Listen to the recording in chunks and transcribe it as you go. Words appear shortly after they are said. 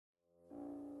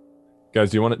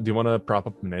Guys, do you want to prop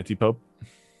up an anti-pope?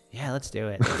 Yeah, let's do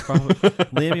it.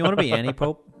 Liam, you want to be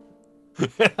anti-pope?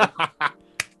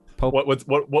 Pope?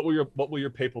 What will your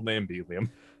papal name be, Liam?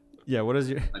 Yeah, what is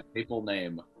your... My papal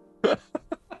name.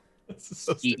 This is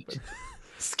so Skeet.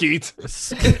 stupid.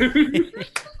 Skeet.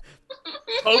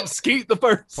 Pope Skeet the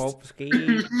first. Pope Ski?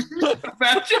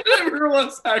 Imagine if there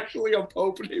was actually a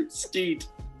pope named Skeet.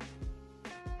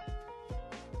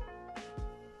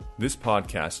 This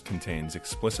podcast contains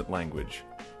explicit language.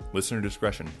 Listener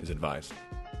discretion is advised.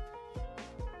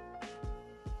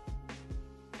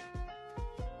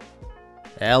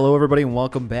 Hello, everybody, and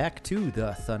welcome back to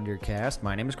the ThunderCast.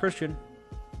 My name is Christian.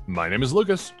 My name is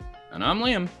Lucas. And I'm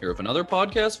Liam, here with another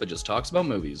podcast that just talks about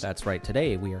movies. That's right.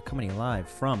 Today, we are coming live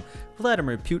from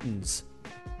Vladimir Putin's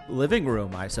living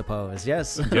room, I suppose.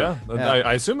 Yes. Yeah,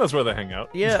 I assume that's where they hang out.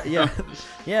 Yeah.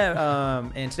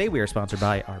 And today we are sponsored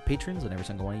by our patrons, and every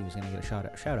single one of you is going to get a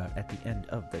shout out at the end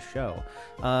of the show.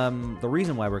 The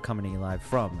reason why we're coming to you live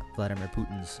from Vladimir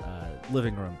Putin's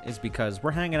living room is because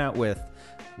we're hanging out with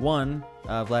one,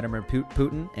 Vladimir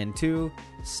Putin, and two,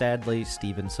 sadly,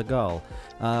 Steven Seagull.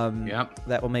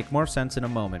 That will make more sense in a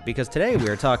moment, because today we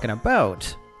are talking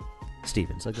about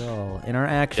Steven Seagull in our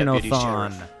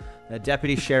action-o-thon.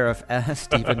 Deputy Sheriff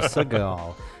Steven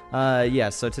Seagull.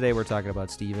 So today we're talking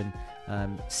about Steven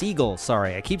Seagull.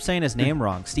 Sorry, I keep saying his name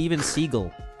wrong. Steven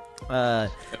Seagull.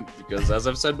 Because as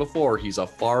I've said before, he's a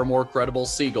far more credible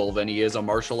seagull than he is a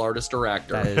martial artist or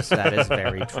actor. That is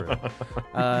very true.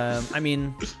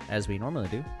 As we normally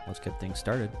do, let's get things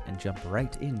started and jump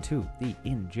right into the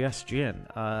ingestion.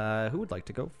 Who would like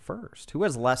to go first? Who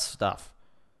has less stuff?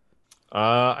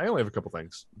 I only have a couple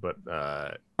things, but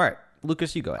all right,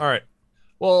 Lucas, you go ahead. all right.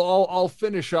 Well, I'll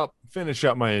finish up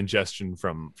my ingestion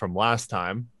from last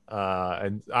time.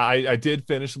 And I did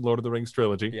finish the Lord of the Rings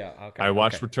trilogy. Yeah, okay. I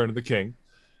watched Return of the King.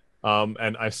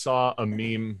 And I saw a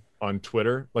meme on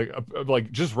Twitter,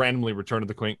 like just randomly Return of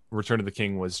the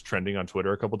King was trending on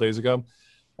Twitter a couple days ago,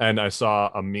 and I saw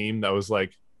a meme that was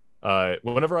like,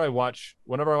 whenever I watch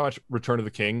Return of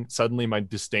the King, suddenly my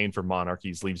disdain for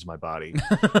monarchies leaves my body,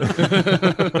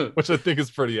 which I think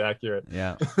is pretty accurate.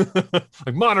 Yeah,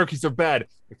 like monarchies are bad,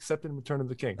 except in Return of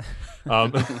the King.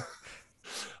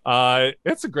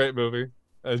 It's a great movie.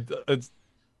 It's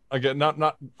again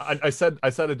I said I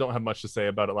don't have much to say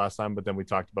about it last time, but then we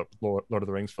talked about Lord of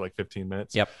the Rings for like 15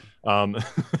 minutes. Yep.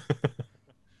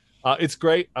 It's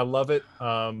great. I love it.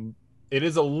 It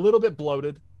is a little bit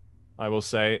bloated, I will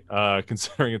say,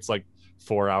 considering it's like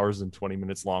 4 hours and 20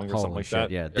 minutes long or something like that.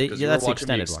 Yeah, that's the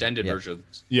the extended one.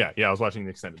 versions. Yeah, I was watching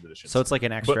the extended edition. So it's like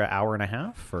an extra hour and a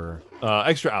half, or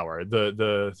extra hour.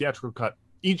 The theatrical cut,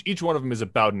 each one of them is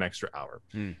about an extra hour.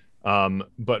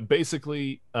 But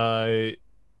basically,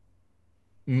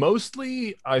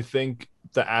 mostly I think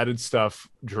the added stuff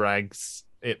drags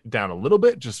it down a little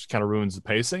bit, just kind of ruins the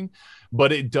pacing,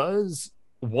 but it does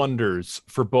wonders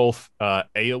for both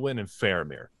Eowyn and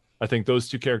Faramir. I think those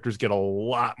two characters get a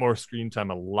lot more screen time,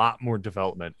 a lot more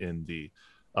development in the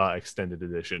extended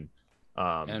edition.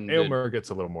 And Eomer gets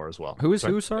a little more as well. Who?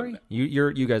 Sorry,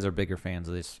 you guys are bigger fans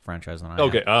of this franchise than I am.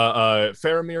 Okay,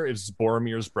 Faramir is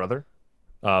Boromir's brother.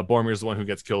 Boromir is the one who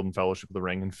gets killed in Fellowship of the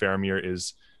Ring, and Faramir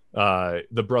is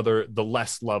the brother, the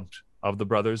less loved of the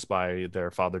brothers by their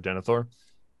father Denethor.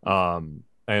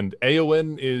 And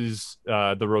Eowyn is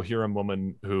the Rohirrim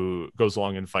woman who goes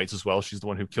along and fights as well. She's the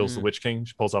one who kills the Witch King.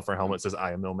 She pulls off her helmet, says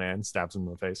 "I am no man," stabs him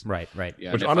in the face. Right.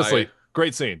 Yeah, which honestly,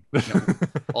 great scene.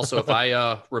 Also, if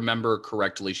I remember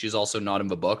correctly, she's also not in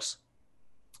the books.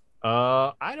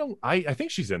 I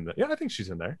think she's in I think she's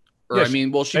in there. Or yeah,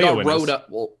 she got wrote up.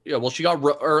 Or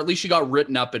at least she got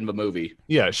written up in the movie.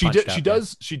 Yeah, she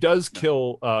does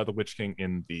kill the Witch King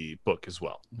in the book as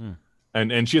well.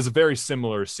 And she has a very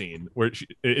similar scene where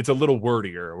it's a little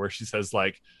wordier, where she says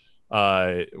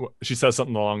she says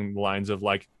something along the lines of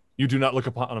like, "You do not look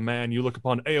upon a man, you look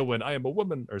upon Eowyn. I am a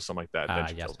woman," or something like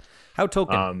that. Yes. How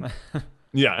Tolkien?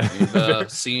 Yeah,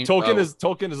 Tolkien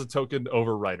is a token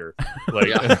overwriter.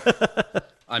 Like,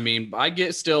 I mean, I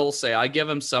give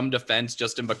him some defense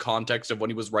just in the context of when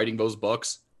he was writing those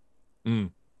books.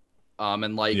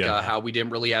 How we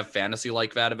didn't really have fantasy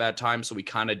like that at that time, so we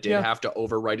kind of did have to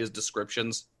overwrite his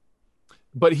descriptions.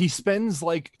 But he spends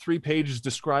like 3 pages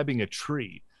describing a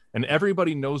tree, and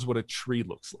everybody knows what a tree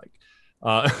looks like.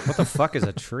 What the fuck is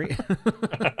a tree?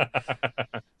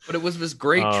 But it was this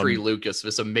great tree, Lucas.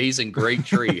 This amazing great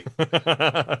tree.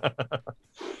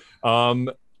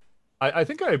 I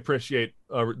think I appreciate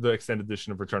the extended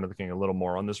edition of Return of the King a little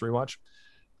more on this rewatch.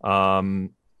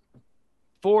 I'm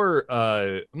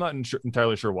not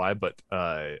entirely sure why, but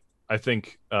I I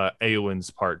think Eowyn's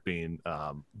part being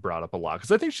brought up a lot,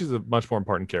 because I think she's a much more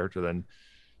important character than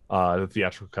the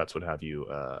theatrical cuts would have you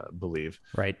believe.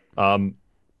 Right.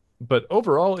 But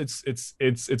overall, it's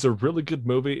a really good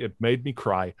movie. It made me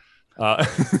cry. Uh,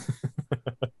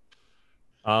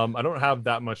 I don't have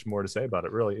that much more to say about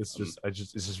it, really. It's just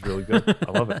really good.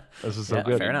 I love it. This is so Yeah,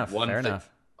 good. fair enough. Fair enough.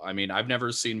 I mean, I've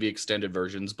never seen the extended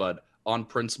versions, but on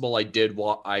principle,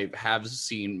 I have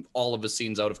seen all of the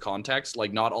scenes out of context,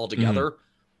 like not all together,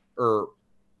 or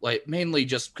like mainly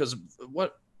just because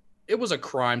it was a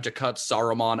crime to cut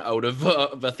Saruman out of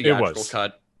the theatrical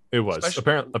cut. It was.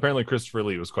 Apparently Christopher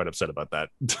Lee was quite upset about that.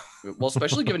 Well,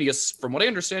 especially given from what I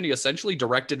understand, he essentially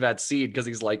directed that scene because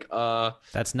he's like,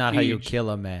 that's not how you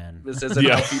kill a man. This isn't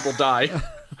how people die.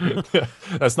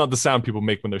 That's not the sound people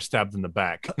make when they're stabbed in the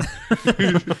back.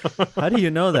 How do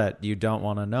you know that? You don't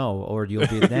want to know, or you'll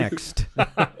be next.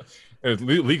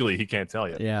 Legally, he can't tell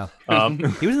you. Yeah.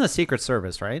 He was in the Secret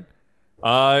Service, right?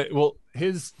 Well,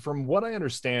 from what I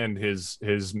understand, his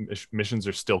missions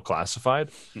are still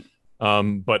classified.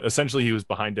 But essentially he was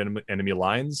behind enemy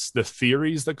lines. The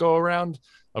theories that go around,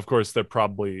 of course,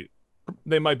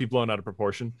 they might be blown out of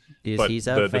proportion. He's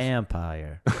a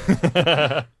vampire.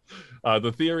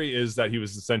 The theory is that he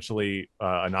was essentially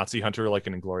a Nazi hunter, like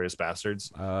in Inglourious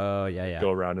Bastards. Oh, yeah.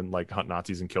 Go around and like hunt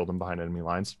Nazis and kill them behind enemy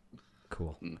lines.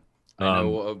 Cool. I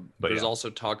know there's also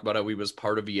talk about how he was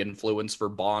part of the influence for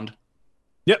Bond.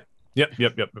 Yep.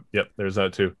 There's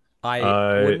that too.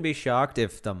 I wouldn't be shocked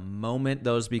if the moment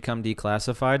those become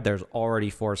declassified, there's already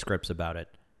 4 scripts about it.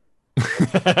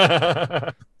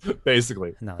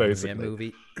 Basically. A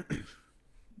movie.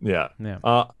 Yeah.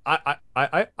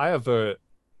 I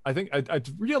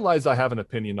realize I have an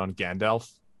opinion on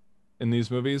Gandalf in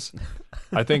these movies.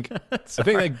 I think I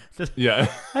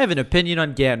have an opinion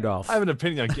on Gandalf.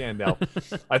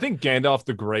 I think Gandalf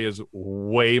the Grey is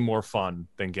way more fun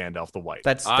than Gandalf the White.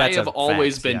 I have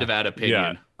always been to that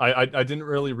opinion. Yeah, I didn't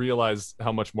really realize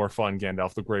how much more fun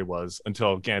Gandalf the Grey was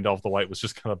until Gandalf the White was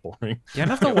just kind of boring.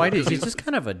 Gandalf the White he's just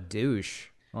kind of a douche.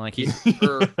 Like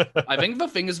I think the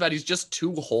thing is that he's just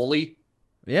too holy.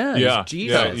 Yeah, he's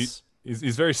Jesus.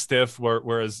 He's very stiff,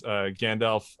 whereas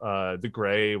Gandalf the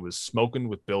Grey was smoking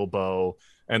with Bilbo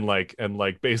and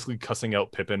basically cussing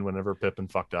out Pippin whenever Pippin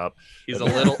fucked up. He's a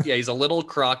little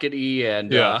crockety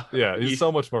and he's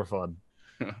so much more fun.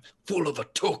 Full of a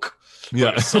took.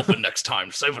 Yeah, something next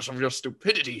time. Save us from your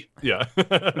stupidity. Yeah,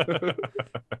 but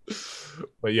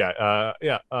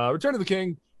Return of the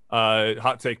King.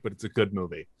 Hot take, but it's a good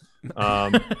movie.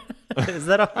 Is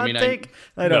that a hot take?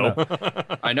 I don't know.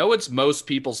 I know it's most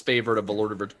people's favorite of the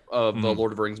Lord of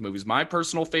the Rings movies. My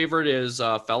personal favorite is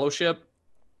Fellowship.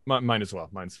 Mine as well.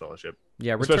 Mine's Fellowship.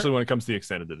 Yeah, especially when it comes to the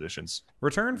extended editions.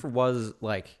 Return was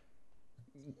like,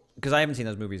 because I haven't seen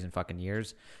those movies in fucking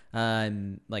years.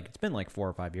 It's been like 4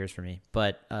 or 5 years for me.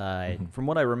 But from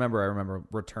what I remember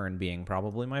Return being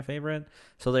probably my favorite.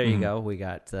 So there you go. We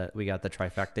got the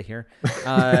trifecta here.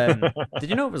 Did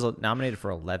you know it was nominated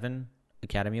for 11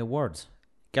 Academy Awards?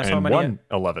 Guess how many? Won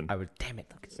 11. Damn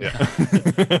it, Lucas. Yeah.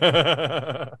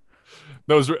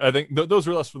 Those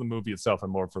were less for the movie itself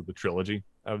and more for the trilogy.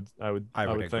 I would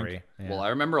agree. think. Yeah. Well, I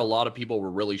remember a lot of people were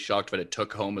really shocked that it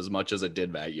took home as much as it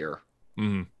did that year.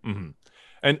 And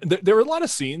there were a lot of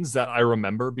scenes that I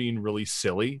remember being really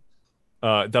silly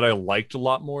that I liked a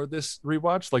lot more this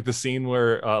rewatch, like the scene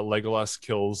where Legolas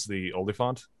kills the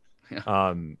Oliphant. He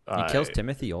kills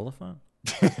Timothy Oliphant?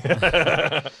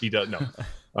 He does. No.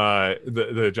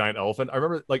 The giant elephant. I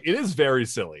remember, like, it is very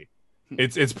silly.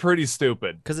 It's pretty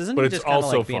stupid because isn't but he it's just kind of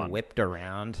like fun. being whipped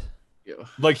around? Yeah.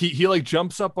 Like he like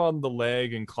jumps up on the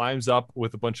leg and climbs up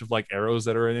with a bunch of like arrows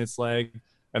that are in its leg,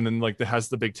 and then like it has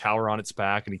the big tower on its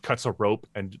back, and he cuts a rope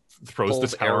and throws the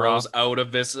tower arrows out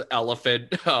of this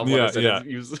elephant.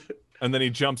 And then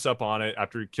he jumps up on it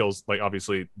after he kills, like,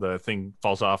 obviously the thing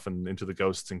falls off and into the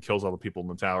ghosts and kills all the people in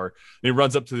the tower. And he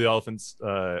runs up to the elephant's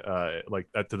to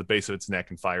the base of its neck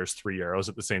and fires 3 arrows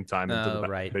at the same time into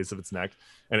the base of its neck,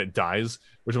 and it dies.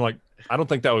 Which I'm like, I don't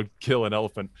think that would kill an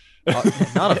elephant.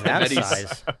 Not of that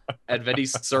size. And then he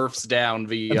surfs down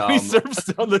the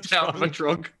the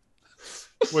trunk.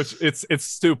 Which it's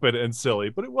stupid and silly,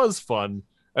 but it was fun.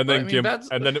 And then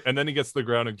and then he gets to the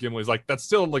ground and Gimli's like, that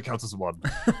still only counts as one.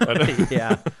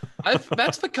 Yeah.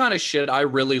 That's the kind of shit I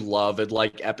really love in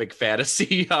like epic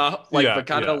fantasy.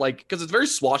 Because it's very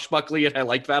swashbuckly and I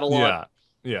like that a lot.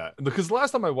 Yeah. Because the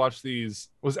last time I watched these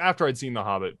was after I'd seen The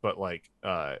Hobbit, but like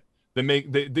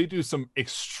they do some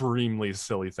extremely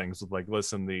silly things with like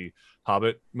the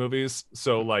Hobbit movies.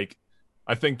 So like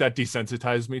I think that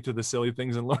desensitized me to the silly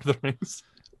things in Lord of the Rings.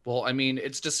 Well, I mean,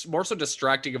 it's just more so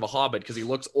distracting of a Hobbit because he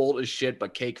looks old as shit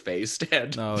but cake faced,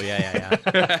 and Oh yeah.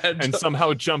 And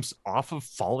somehow jumps off of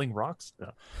falling rocks.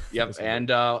 No. Yep,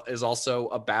 and is also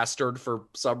a bastard for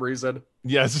some reason.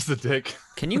 Yeah, it's just a dick.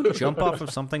 Can you jump off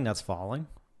of something that's falling?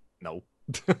 No.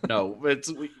 No,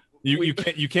 it's You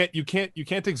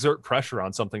can't exert pressure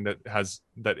on something that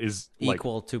is like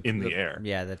Equal to in the air.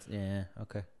 Yeah,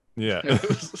 okay. Yeah.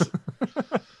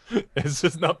 It's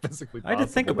just not physically possible. I had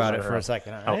to think no about it matter for a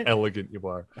second. how elegant you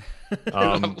are.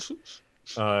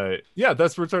 Yeah,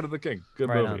 that's Return of the King. Good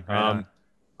Right movie. on, right on.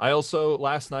 I also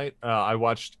last night I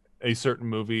watched a certain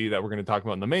movie that we're going to talk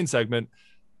about in the main segment,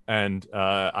 and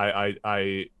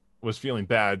I was feeling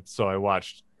bad, so I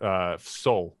watched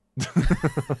Soul.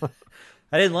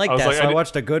 I didn't like I was that, like, so I I did-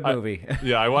 watched a good movie.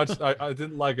 Yeah, I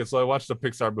didn't like it, so I watched a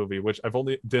Pixar movie, which I've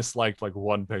only disliked like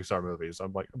one Pixar movie. So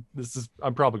I'm like,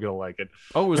 I'm probably gonna like it.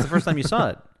 Oh, it was the first time you saw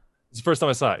it. It's the first time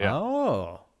I saw it. Yeah,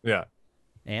 Oh, yeah.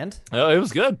 and It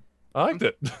was good. I liked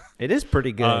it. it is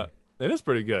pretty good. It is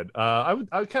pretty good.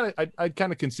 I'd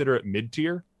kind of consider it mid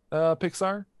tier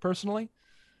Pixar personally.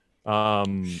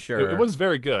 Sure. It was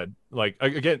very good. Like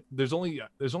again, there's only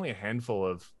a handful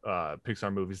of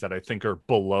Pixar movies that I think are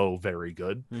below very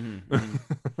good.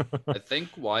 I think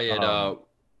why it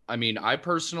I mean, I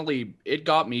personally it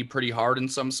got me pretty hard in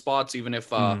some spots, even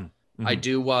if I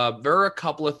do there are a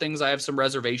couple of things I have some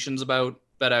reservations about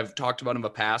that I've talked about in the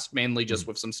past, mainly just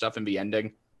with some stuff in the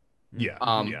ending. Yeah.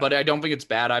 But I don't think it's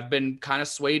bad. I've been kind of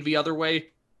swayed the other way.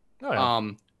 Oh, yeah.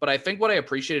 But I think what I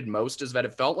appreciated most is that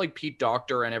it felt like Pete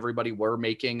Docter and everybody were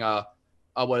making a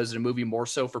movie more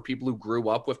so for people who grew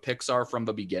up with Pixar from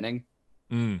the beginning.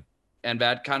 And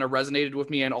that kind of resonated with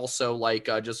me. And also like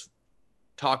just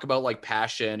talk about like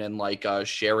passion and like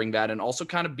sharing that, and also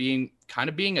kind of being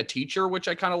a teacher, which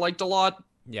I kind of liked a lot.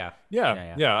 Yeah.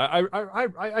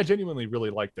 I genuinely really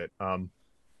liked it. You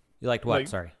liked what? like-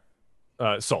 Sorry.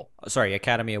 Soul. Sorry,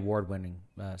 Academy Award winning.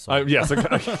 Sorry. Yes,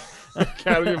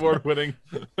 Academy Award winning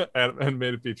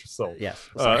animated feature Soul. Yes.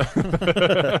 Sorry.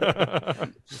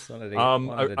 Just wanted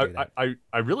to do that.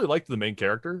 I really liked the main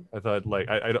character. I thought like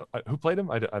who played him?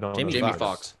 I don't know. Jamie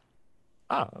Foxx.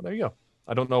 There you go.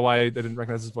 I don't know why I didn't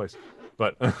recognize his voice,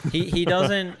 but he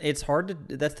doesn't. It's hard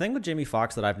to. The thing with Jamie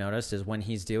Foxx that I've noticed is when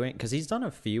he's doing, because he's done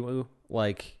a few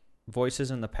like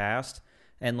voices in the past,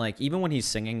 and like even when he's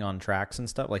singing on tracks and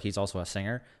stuff, like he's also a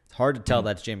singer. It's hard to tell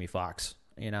that's Jamie Foxx.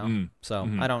 You know, so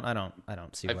I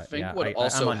don't see. I what, think yeah, what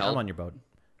also I'm helped. on your boat.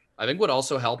 I think what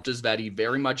also helped is that he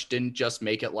very much didn't just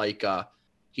make it like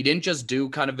he didn't just do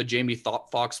kind of a Jamie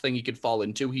Foxx thing he could fall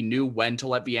into. He knew when to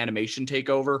let the animation take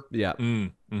over. Yeah.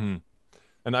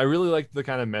 And I really liked the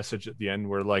kind of message at the end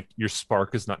where like your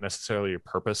spark is not necessarily your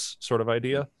purpose sort of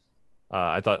idea.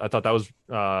 I thought that was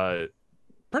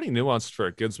pretty nuanced for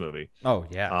a kids movie. Oh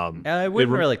yeah. I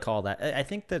wouldn't really call that. I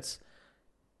think it's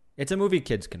a movie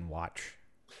kids can watch.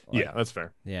 Like, yeah, that's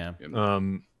fair. Yeah.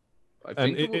 I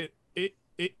think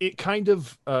It kind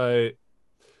of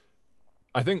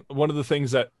I think one of the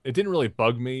things that it didn't really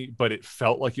bug me, but it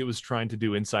felt like it was trying to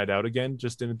do Inside Out again,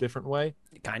 just in a different way.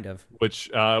 Kind of. Which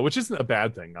isn't a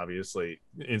bad thing, obviously.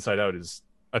 Inside Out is,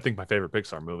 I think, my favorite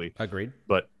Pixar movie. Agreed.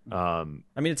 But I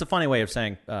mean, it's a funny way of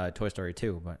saying Toy Story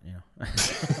 2, but you know.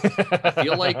 I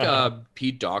feel like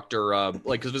Pete Docter,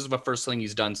 like, because this is the first thing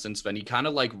he's done since then. He kind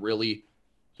of like really,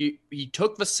 he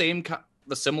took the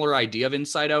similar idea of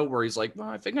Inside Out, where he's like, well,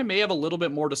 I think I may have a little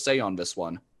bit more to say on this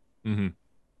one.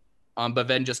 But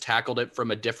then just tackled it from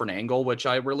a different angle, which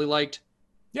I really liked.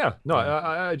 Yeah, no,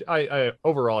 I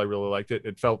overall I really liked it.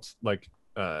 It felt like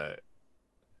it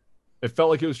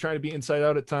was trying to be Inside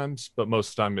Out at times, but most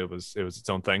of the time it was its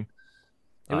own thing.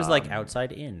 It was like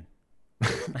Outside In.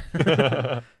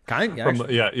 Kind of, from,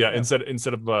 yeah.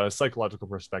 Instead of a psychological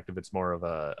perspective, it's more of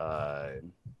a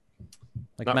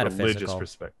like not metaphysical. religious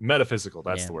perspective. Metaphysical.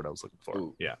 That's Yeah. the word I was looking for.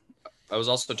 Ooh. Yeah. I was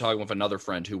also talking with another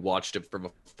friend who watched it for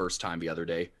the first time the other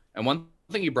day. And one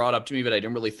thing he brought up to me that I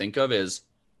didn't really think of is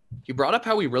he brought up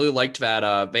how he really liked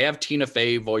that they have Tina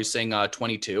Fey voicing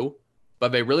 22,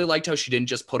 but they really liked how she didn't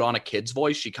just put on a kid's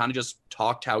voice. She kind of just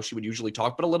talked how she would usually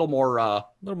talk, but a little more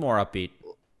upbeat.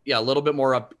 Yeah, a little bit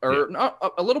more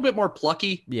a little bit more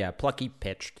plucky. Yeah, plucky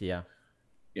pitched, yeah.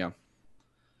 Yeah.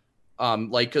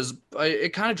 Like, because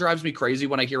it kind of drives me crazy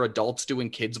when I hear adults doing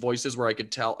kids' voices where I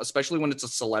could tell, especially when it's a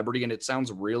celebrity and it sounds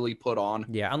really put on.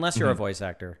 Yeah, unless you're a voice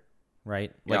actor,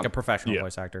 right? Like Yeah. a professional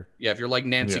voice actor. Yeah, if you're like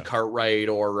Nancy Cartwright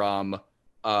or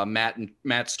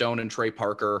Matt Stone and Trey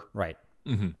Parker. Right.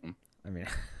 I mean,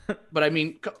 But I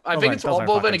mean, I think it's all.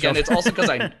 Well, then again, it's also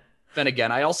because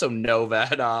I also know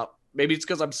that maybe it's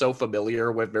because I'm so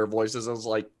familiar with their voices as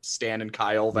like Stan and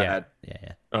Kyle that.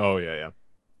 yeah. Oh yeah.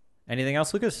 Anything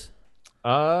else, Lucas?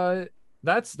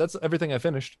 That's everything I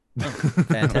finished.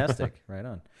 Fantastic. Right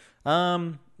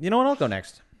on. You know what? I'll go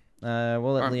next. We'll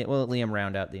let Alright. Liam, we'll let Liam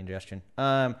round out the ingestion.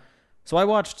 So I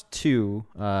watched two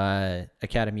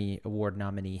Academy Award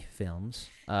nominee films.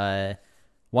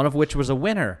 One of which was a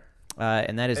winner,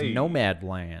 and that is Hey.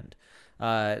 Nomadland.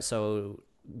 So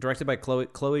directed by Chloe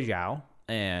Zhao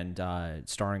and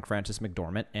starring Frances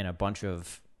McDormand and a bunch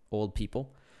of old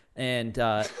people, and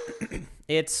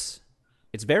it's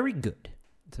very good.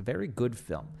 It's a very good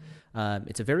film.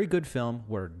 It's a very good film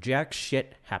where jack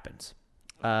shit happens.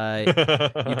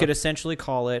 You could essentially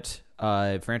call it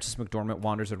Frances McDormand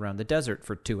wanders around the desert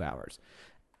for 2 hours.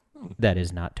 That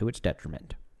is not to its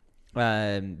detriment.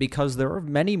 Because there are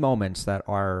many moments that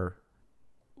are,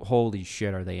 holy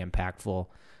shit, are they impactful.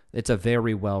 It's a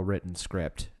very well-written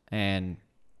script. And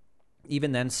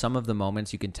even then, some of the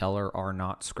moments you can tell are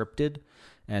not scripted.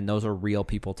 And those are real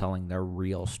people telling their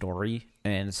real story.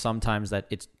 And sometimes that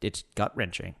it's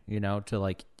gut-wrenching, to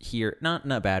like hear, not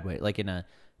in a bad way, like in a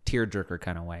tearjerker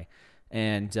kind of way.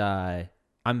 And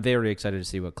I'm very excited to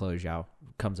see what Chloe Zhao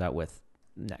comes out with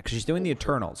next. She's doing the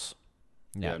Eternals.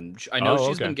 Yeah, and I know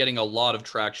she's okay. been getting a lot of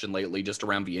traction lately just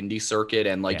around the indie circuit,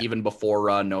 and like Yeah. even before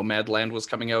Nomadland was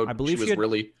coming out, I believe she was she had-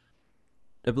 really.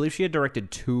 I believe she had directed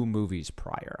 2 movies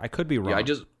prior. I could be wrong. Yeah,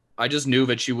 I just knew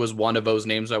that she was one of those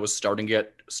names that was starting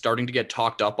to get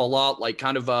talked up a lot, like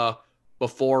kind of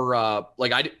before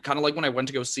like I kind of like when I went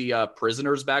to go see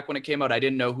Prisoners back when it came out. I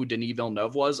didn't know who Denis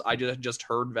Villeneuve was. I just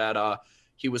heard that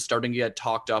he was starting to get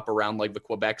talked up around like the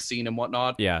Quebec scene and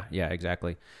whatnot. Yeah,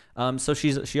 exactly. So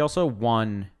she also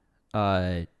won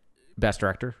Best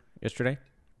Director yesterday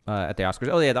at the Oscars.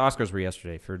 Oh yeah, the Oscars were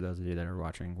yesterday. For those of you that are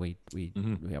watching, we'll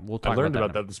talk I learned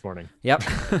about about that this morning. Yep.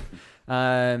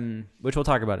 Which we'll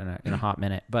talk about in a hot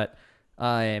minute. But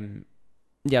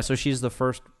yeah, so she's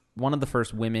one of the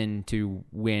first women to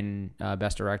win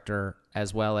Best Director,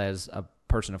 as well as a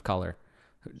person of color.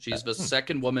 She's the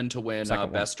second woman to win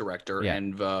Second Best Director, Yeah.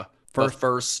 and the First-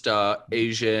 first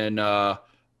Asian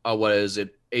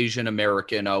Asian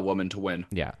American woman to win.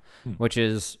 Yeah, which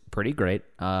is pretty great.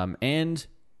 And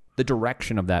the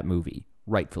direction of that movie,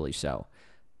 rightfully so.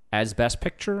 As Best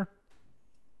Picture,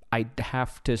 I'd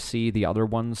have to see the other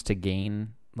ones to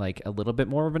gain like a little bit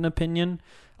more of an opinion.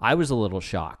 I was a little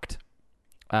shocked.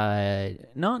 Not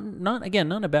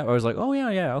about. I was like, oh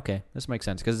yeah, okay, this makes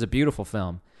sense because it's a beautiful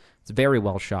film. It's very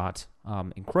well shot,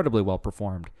 incredibly well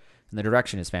performed, and the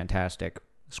direction is fantastic.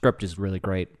 The script is really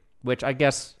great, which I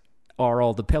guess are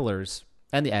all the pillars,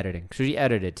 and the editing. So she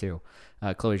edited too.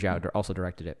 Chloe Zhao also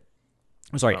directed it.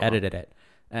 Edited it,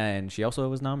 and she also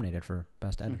was nominated for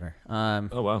Best Editor.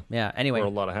 Oh wow. Yeah. Anyway. Wore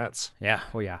a lot of hats. Yeah.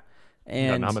 Oh yeah. Got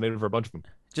And nominated for a bunch of them.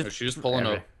 She was pulling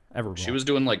a. every She role. was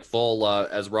doing like full,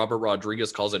 as Robert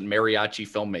Rodriguez calls it, mariachi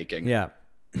filmmaking. Yeah.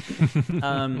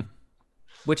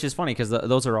 Which is funny because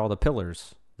those are all the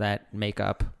pillars that make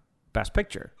up Best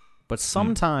Picture. But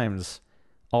sometimes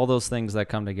all those things that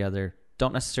come together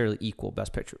don't necessarily equal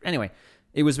Best Picture. Anyway,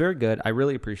 it was very good. I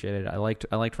really appreciated it. I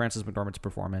liked Frances McDormand's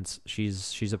performance.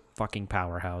 She's a fucking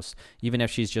powerhouse, even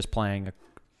if she's just playing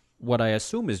what I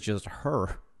assume is just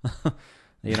her.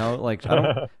 Like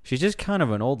she's just kind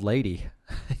of an old lady,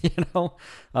 even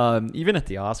at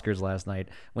the Oscars last night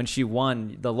when she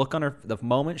won, the look on her, the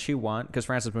moment she won, because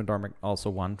Frances McDormand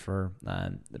also won for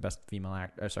the best female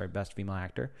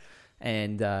actor.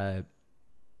 And the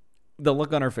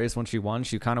look on her face when she won,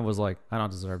 she kind of was like, I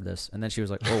don't deserve this. And then she was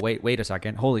like, oh, wait a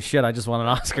second. Holy shit, I just won an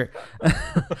Oscar.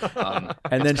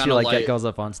 And then she goes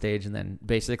up on stage, and then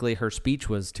basically her speech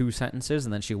was 2 sentences,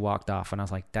 and then she walked off, and I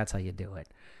was like, that's how you do it.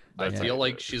 I feel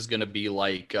like she's going to be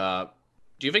like, do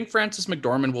you think Frances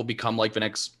McDormand will become like the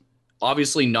next,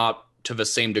 obviously not to the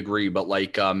same degree, but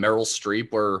like Meryl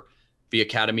Streep, where the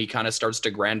Academy kind of starts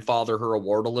to grandfather her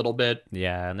award a little bit?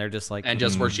 Yeah, and they're just like... And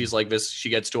just where she's like this, she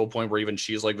gets to a point where even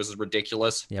she's like, this is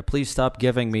ridiculous. Yeah, please stop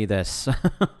giving me this.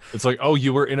 It's like, oh,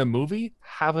 you were in a movie?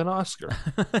 Have an Oscar.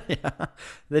 Yeah,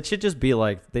 that should just be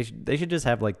like, they should just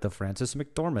have like the Frances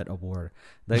McDormand Award,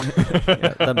 the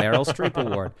Meryl Streep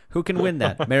Award. Who can win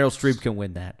that? Meryl Streep can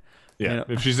win that. Yeah,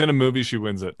 if she's in a movie, she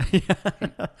wins it.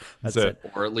 That's it.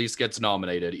 Or at least gets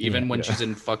nominated, even when she's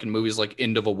in fucking movies like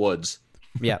Into the Woods.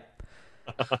 Yeah.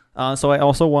 So I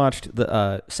also watched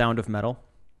the Sound of Metal,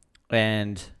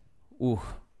 and ooh,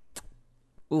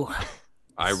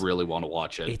 I really want to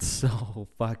watch it. it's so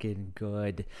fucking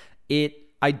good.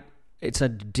 It's a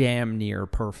damn near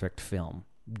perfect film.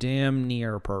 Damn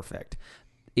near perfect.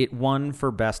 It won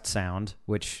for Best Sound,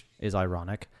 which is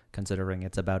ironic considering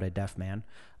it's about a deaf man.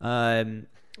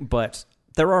 But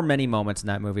there are many moments in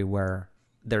that movie where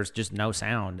there's just no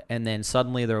sound, and then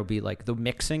suddenly there will be like the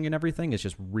mixing and everything is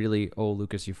just really, oh,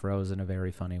 Lucas, you froze in a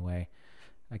very funny way.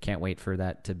 I can't wait for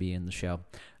that to be in the show.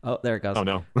 Oh, there it goes. Oh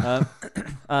no.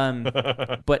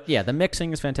 But yeah, the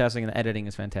mixing is fantastic and the editing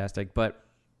is fantastic. But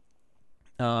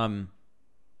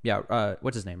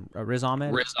what's his name? Riz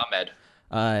Ahmed. Riz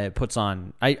Ahmed puts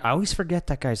on. I always forget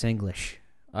that guy's English.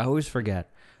 I always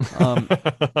forget.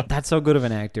 That's how good of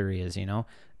an actor he is, you know.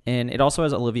 And it also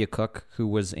has Olivia Cooke, who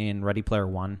was in Ready Player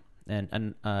One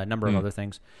and a number of other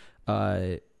things.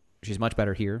 She's much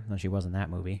better here than she was in that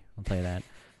movie. I'll tell you that.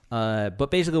 But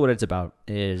basically what it's about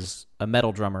is a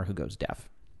metal drummer who goes deaf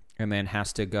and then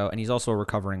has to go, and he's also a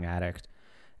recovering addict,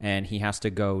 and he has to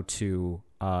go to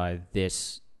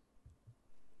this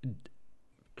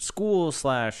school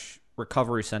 /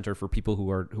 recovery center for people who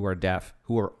are deaf,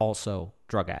 who are also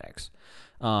drug addicts,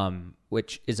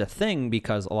 which is a thing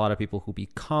because a lot of people who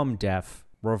become deaf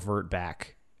revert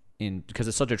back in, because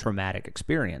it's such a traumatic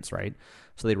experience, right?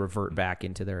 So they revert back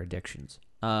into their addictions.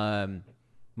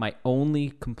 My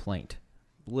only complaint,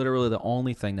 literally the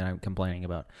only thing that I'm complaining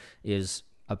about, is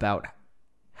about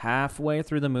halfway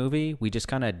through the movie, we just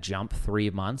kind of jump 3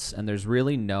 months, and there's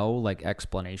really no like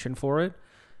explanation for it.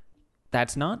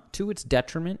 That's not to its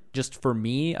detriment. Just for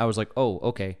me, I was like, oh,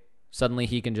 okay. Suddenly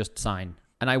he can just sign.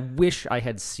 And I wish I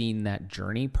had seen that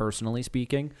journey, personally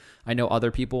speaking. I know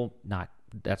other people,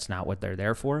 that's not what they're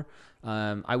there for.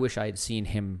 I wish I had seen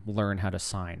him learn how to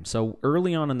sign. So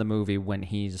early on in the movie, when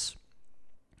he's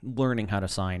learning how to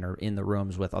sign or in the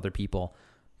rooms with other people,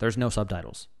 there's no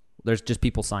subtitles. There's just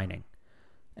people signing.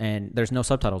 And there's no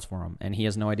subtitles for him. And he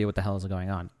has no idea what the hell is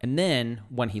going on. And then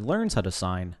when he learns how to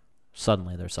sign,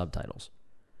 suddenly there's subtitles.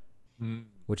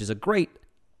 Which is a great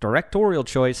directorial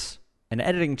choice, an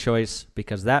editing choice,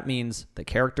 because that means the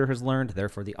character has learned,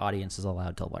 therefore the audience is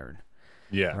allowed to learn.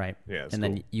 Yeah. Right? Yeah. And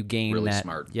then you gain really that.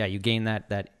 Smart. Yeah, you gain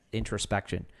that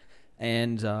introspection.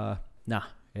 And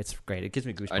it's great. It gives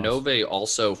me goosebumps. I know they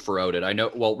also throughout it. I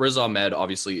know. Well, Riz Ahmed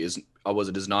obviously is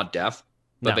not deaf,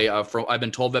 but they I've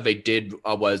been told that they did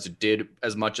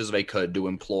as much as they could to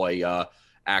employ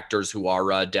actors who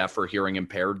are deaf or hearing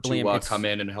impaired to come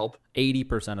in and help.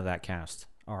 80% of that cast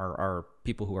are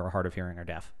people who are hard of hearing or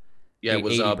deaf. Yeah, it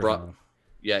was brought.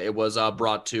 Yeah, it was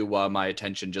brought to my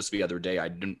attention just the other day. I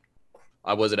didn't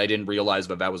realize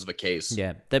that was the case.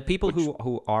 Yeah, the people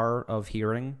who are of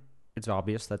hearing, it's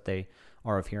obvious that they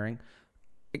are of hearing.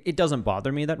 It doesn't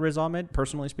bother me that Riz Ahmed,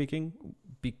 personally speaking,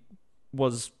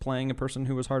 was playing a person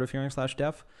who was hard of hearing /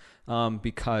 deaf,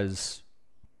 because,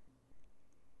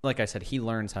 like I said, he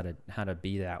learns how to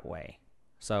be that way.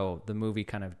 So the movie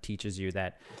kind of teaches you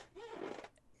that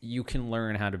you can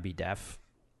learn how to be deaf.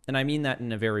 And I mean that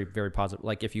in a very, very positive,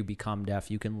 like if you become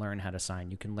deaf, you can learn how to sign,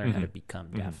 you can learn how to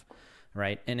become deaf.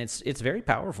 Right. And it's very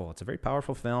powerful. It's a very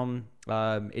powerful film.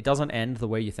 It doesn't end the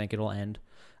way you think it'll end,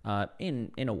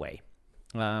 in a way.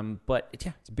 But it's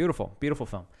a beautiful, beautiful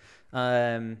film.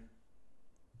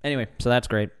 Anyway, so that's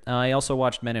great. I also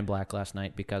watched Men in Black last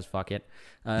night because fuck it.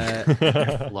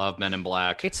 Love Men in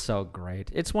Black. It's so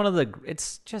great. It's so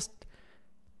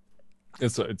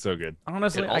good.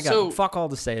 Honestly, I got fuck all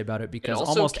to say about it because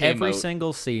almost every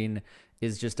single scene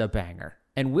is just a banger.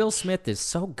 And Will Smith is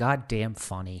so goddamn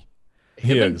funny.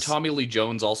 Him and Tommy Lee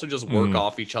Jones also just work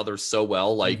off each other so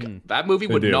well. Like that movie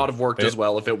would not have worked as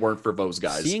well if it weren't for those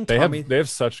guys. They have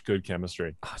such good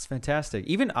chemistry. Oh, it's fantastic.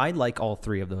 Even I like all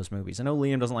three of those movies. I know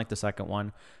Liam doesn't like the second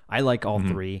one. I like all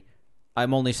three.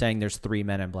 I'm only saying there's 3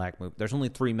 Men in Black movies. There's only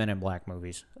 3 Men in Black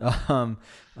movies.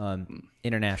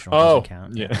 International doesn't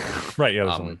count. Yeah. Right.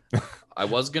 Yeah. I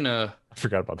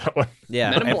forgot about that one.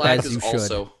 Yeah. Men in Black is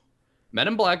also. Men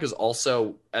in Black is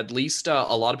also, at least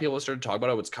a lot of people have started to talk about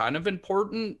it. It's kind of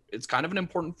important. It's kind of an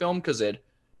important film because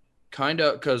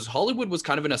Hollywood was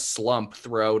kind of in a slump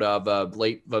throughout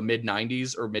the mid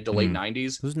 90s or mid to late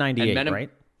 90s. It was 98, right?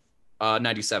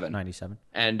 97. 97.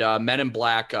 And Men in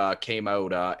Black came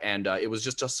out, and it was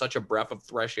just such a breath of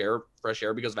fresh air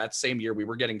because that same year we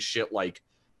were getting shit like,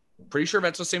 pretty sure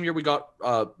that's the same year we got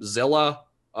Zilla,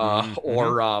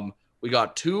 or we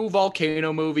got 2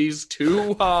 volcano movies,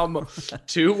 2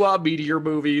 meteor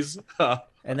movies.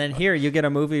 And then here you get a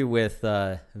movie with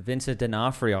Vincent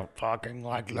D'Onofrio talking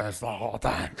like this the whole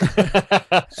time.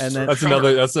 And then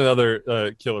that's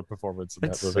another killer performance in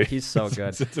that movie. He's so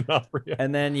good. Vincent D'Onofrio.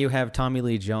 And then you have Tommy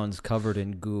Lee Jones covered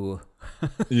in goo.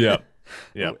 Yeah.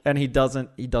 Yeah. And he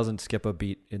doesn't skip a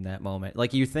beat in that moment.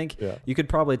 Like you think you could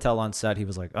probably tell on set he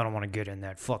was like, I don't want to get in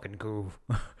that fucking goo.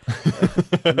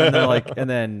 And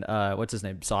then what's his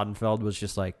name? Sodenfeld was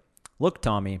just like, look,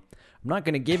 Tommy, not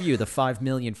going to give you the $5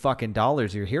 million fucking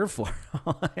dollars you're here for.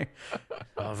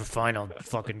 Oh, fine, I'll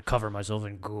fucking cover myself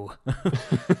in goo.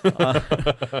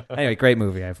 Anyway, great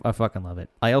movie. I fucking love it.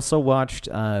 I also watched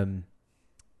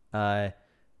what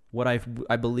I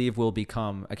believe will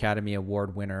become Academy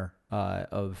Award winner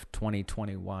of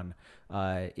 2021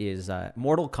 is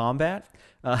Mortal Kombat.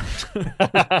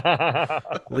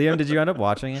 Liam, did you end up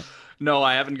watching it? No,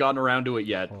 I haven't gotten around to it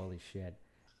yet. Holy shit.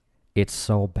 It's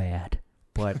so bad,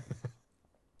 but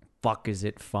fuck is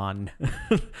it fun.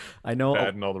 I know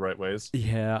Bad in all the right ways.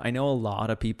 Yeah, I know a lot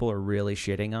of people are really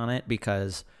shitting on it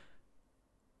because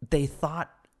they thought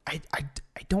I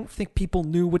don't think people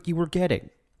knew what you were getting.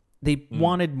 They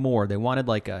wanted more. They wanted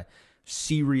like a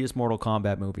serious Mortal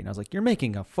Kombat movie. And I was like, you're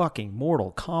making a fucking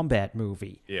Mortal Kombat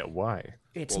movie. Yeah, why?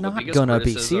 It's not gonna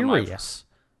be serious.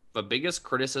 The biggest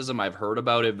criticism I've heard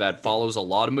about it that follows a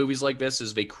lot of movies like this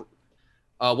is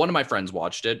one of my friends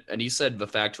watched it, and he said the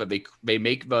fact that they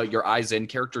make your Eyes In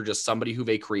character just somebody who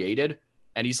they created,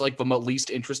 and he's like the least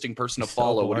interesting person to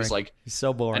follow. So and he's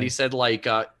so boring. And he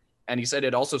said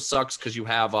it also sucks because you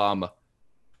have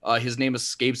his name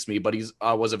escapes me, but he's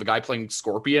was it the guy playing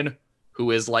Scorpion,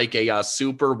 who is like a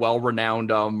super well-renowned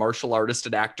martial artist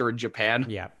and actor in Japan.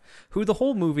 Yeah, who the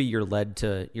whole movie you're led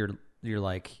to you're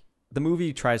like the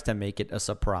movie tries to make it a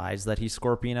surprise that he's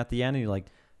Scorpion at the end, and you're like.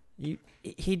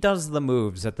 He does the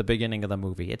moves at the beginning of the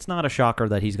movie. It's not a shocker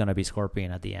that he's going to be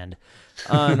Scorpion at the end.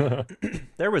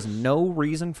 There was no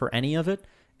reason for any of it,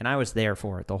 and I was there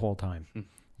for it the whole time.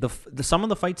 Some of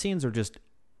the fight scenes are just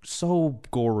so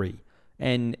gory,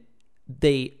 and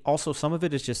some of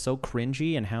it is just so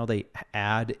cringy and how they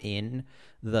add in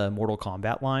the Mortal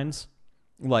Kombat lines.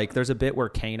 Like there's a bit where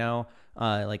Kano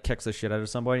like kicks the shit out of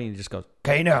somebody, and he just goes,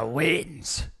 "Kano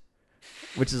wins."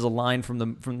 Which is a line from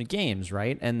the games,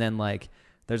 right? And then like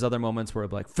there's other moments where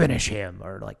I'm like finish him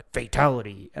or like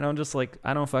fatality, and I'm just like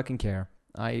I don't fucking care.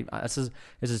 This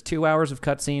is 2 hours of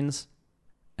cutscenes,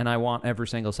 and I want every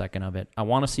single second of it. I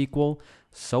want a sequel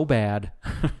so bad.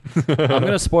 I'm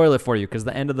gonna spoil it for you because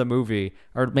the end of the movie,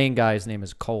 our main guy's name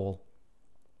is Cole,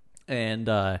 and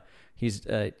he's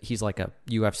like a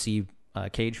UFC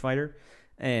cage fighter,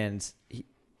 and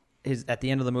at the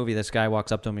end of the movie, this guy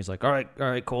walks up to him. He's like, all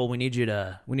right, Cole, we need you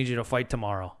to fight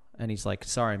tomorrow. And he's like,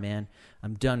 sorry, man,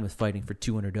 I'm done with fighting for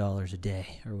 $200 a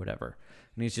day or whatever.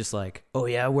 And he's just like, oh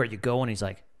yeah, where you going? He's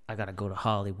like, I gotta go to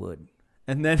Hollywood.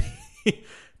 And then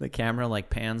the camera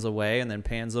like pans away and then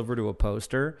pans over to a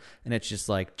poster, and it's just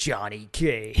like Johnny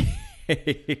Cage.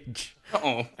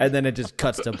 Uh-oh. And then it just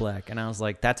cuts to black. And I was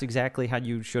like, that's exactly how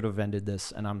you should have ended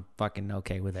this, and I'm fucking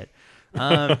okay with it.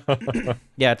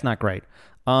 Yeah, it's not great.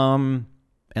 And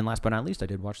last but not least, I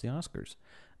did watch the Oscars.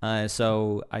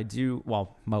 So I do,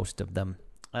 well, most of them.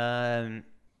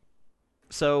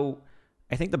 So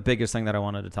I think the biggest thing that I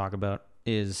wanted to talk about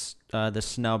is the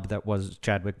snub that was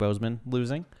Chadwick Boseman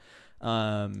losing.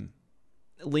 Liam,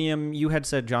 you had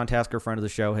said John Tasker, friend of the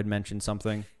show, had mentioned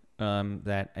something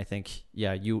that I think,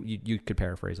 yeah, you could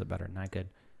paraphrase it better than I could.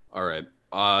 All right.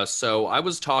 So I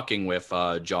was talking with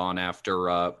John after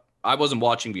I wasn't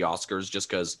watching the Oscars just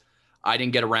because I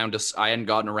hadn't gotten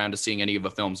around to seeing any of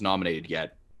the films nominated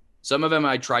yet. Some of them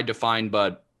I tried to find,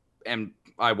 but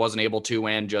I wasn't able to,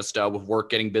 and just with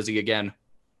work getting busy again.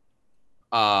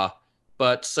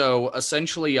 But so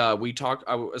essentially, I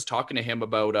was talking to him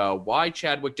about why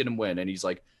Chadwick didn't win, and he's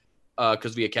like,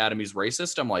 because the Academy's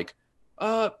racist. I'm like,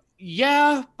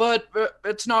 yeah, but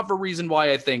it's not the reason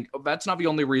why I think that's not the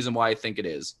only reason why I think it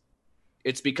is.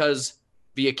 It's because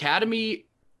the Academy,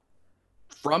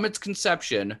 from its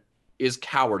conception, is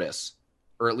cowardice,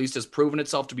 or at least has proven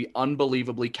itself to be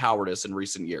unbelievably cowardice in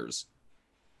recent years.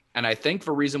 And I think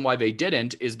the reason why they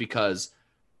didn't is because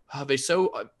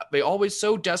they always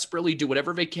so desperately do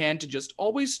whatever they can to just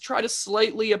always try to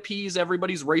slightly appease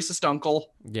everybody's racist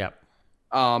uncle. Yep.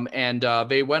 And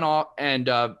they went off, and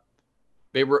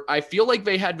I feel like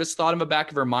they had this thought in the back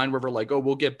of their mind where they're like, oh,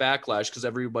 we'll get backlash because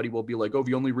everybody will be like, oh,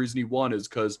 the only reason he won is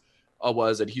because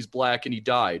was that he's black and he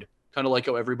died. Kind of like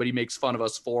how everybody makes fun of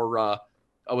us for,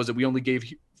 we only gave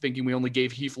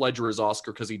Heath Ledger his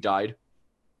Oscar because he died.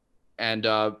 And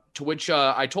to which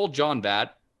I told John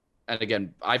that, and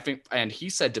again, and he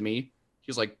said to me, he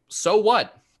was like, so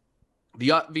what?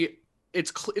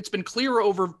 It's been clear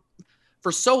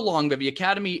for so long that the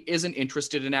Academy isn't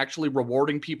interested in actually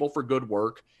rewarding people for good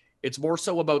work. It's more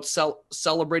so about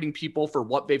celebrating people for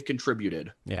what they've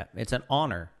contributed. Yeah, it's an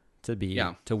honor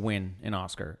to win an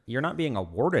Oscar. You're not being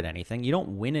awarded anything. You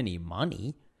don't win any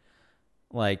money.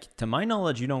 Like, to my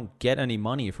knowledge, you don't get any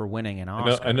money for winning an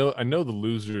Oscar. I know the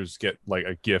losers get like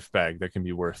a gift bag that can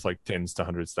be worth like tens to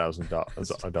hundreds thousand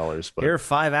dollars. But here are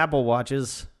 5 Apple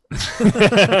Watches.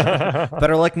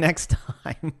 Better luck next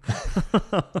time.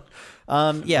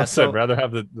 Yeah, so I'd rather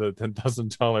have the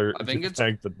 $10,000 I think it's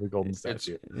tank than the golden it's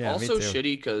statue. Yeah, me also too.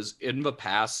 shitty because in the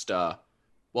past,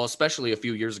 well, especially a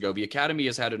few years ago, the Academy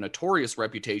has had a notorious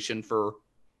reputation for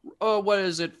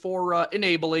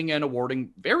enabling and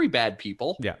awarding very bad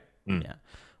people. Yeah, yeah,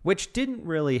 which didn't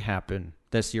really happen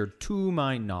this year, to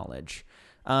my knowledge.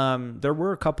 There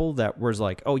were a couple that was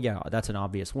like, oh yeah, that's an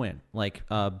obvious win. Like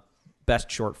best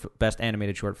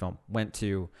animated short film went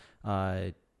to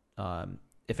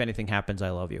If Anything Happens, I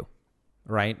Love You,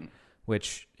 right?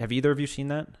 Which have either of you seen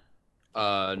that?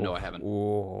 No, I haven't.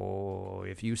 Oh,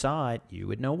 if you saw it, you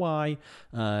would know why.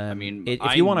 I mean,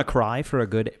 if you want to cry for a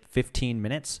good 15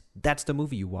 minutes, that's the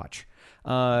movie you watch.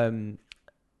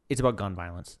 It's about gun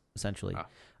violence, essentially.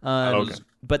 Okay.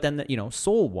 But then,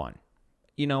 Soul won.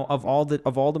 Of all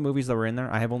the movies that were in there,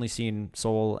 I have only seen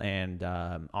Soul and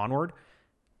Onward.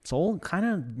 Soul kind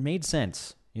of made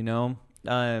sense,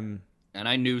 And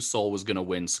I knew Soul was gonna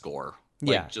win score.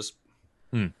 Like, Yeah. just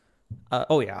yeah,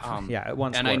 it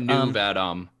won and score. I knew that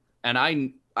and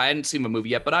I hadn't seen the movie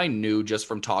yet, but I knew just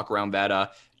from talk around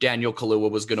that Daniel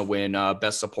Kaluuya was gonna win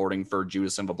Best Supporting for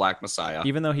Judas and the Black Messiah.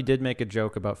 Even though he did make a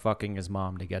joke about fucking his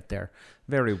mom to get there.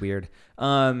 Very weird.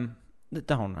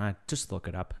 Just look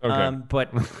it up.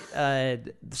 Okay.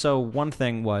 So one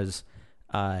thing was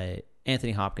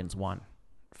Anthony Hopkins won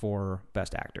for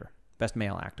Best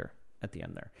Male Actor at the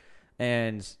end there.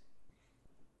 And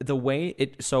the way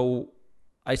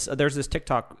there's this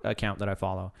TikTok account that I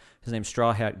follow. His name's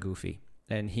Straw Hat Goofy,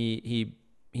 and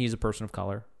he's a person of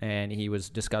color, and he was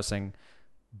discussing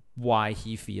why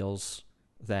he feels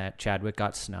that Chadwick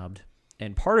got snubbed.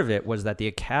 And part of it was that the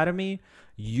Academy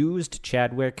used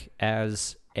Chadwick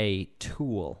as a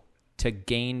tool to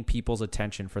gain people's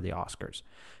attention for the Oscars.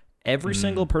 Every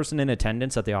single person in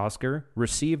attendance at the Oscar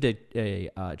received a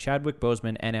Chadwick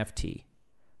Boseman NFT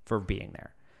for being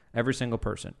there. Every single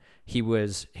person.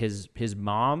 His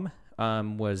mom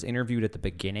was interviewed at the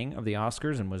beginning of the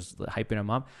Oscars and was hyping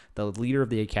him up. The leader of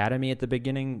the Academy at the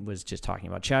beginning was just talking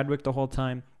about Chadwick the whole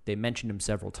time. They mentioned him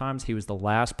several times. He was the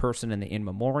last person in the in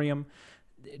memoriam.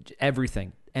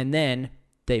 Everything. And then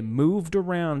they moved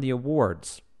around the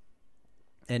awards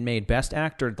and made Best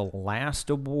Actor the last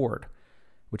award,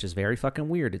 which is very fucking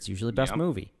weird. It's usually Best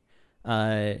Movie.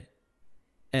 And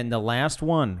the last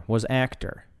one was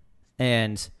Actor.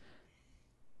 And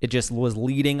it just was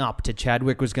leading up to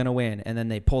Chadwick was going to win. And then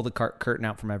they pulled the curtain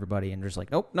out from everybody and just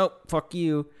like, nope, fuck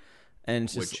you. And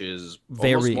it's just which is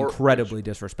very incredibly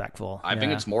disrespectful. I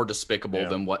think it's more despicable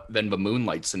than the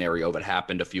Moonlight scenario that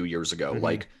happened a few years ago.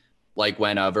 Like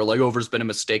when they're like, there's been a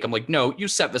mistake. I'm like, no, you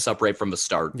set this up right from the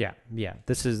start. Yeah.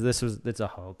 It's a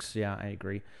hoax. Yeah, I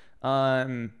agree.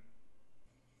 So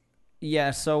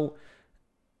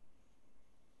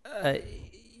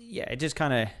it just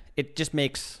kind of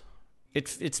makes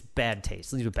it's bad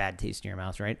taste. It leaves a bad taste in your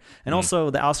mouth, right? And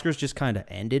also the Oscars just kind of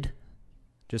ended.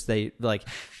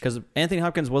 Because Anthony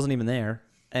Hopkins wasn't even there,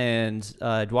 and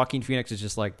Joaquin Phoenix is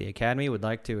just like, the Academy would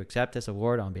like to accept this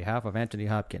award on behalf of Anthony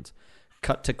Hopkins.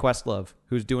 Cut to Questlove,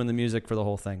 who's doing the music for the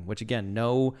whole thing, which again,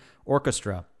 no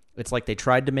orchestra. It's like they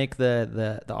tried to make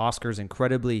the Oscars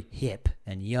incredibly hip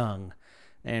and young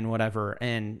and whatever,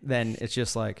 and then it's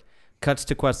just like cuts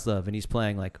to Questlove and he's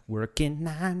playing like working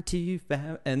 9 to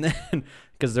 5, and then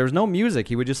because there's no music,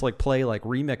 he would just like play like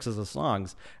remixes of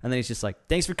songs, and then he's just like,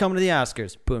 thanks for coming to the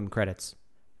Oscars, boom, credits.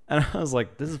 And I was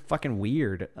like, this is fucking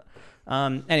weird.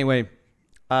 Anyway,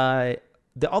 the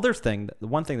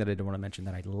one thing that I did want to mention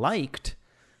that I liked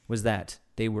was that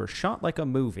they were shot like a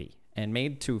movie and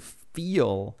made to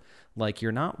feel like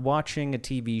you're not watching a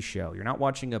TV show, you're not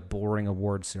watching a boring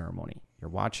award ceremony, you're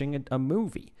watching a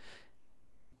movie.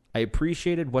 I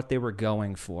appreciated what they were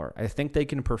going for. I think they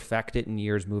can perfect it in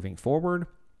years moving forward.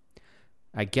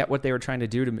 I get what they were trying to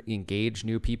do to engage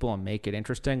new people and make it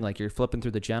interesting. Like you're flipping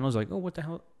through the channels like, oh, what the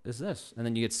hell is this? And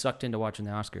then you get sucked into watching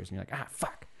the Oscars and you're like,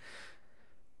 fuck.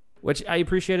 Which I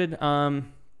appreciated.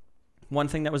 One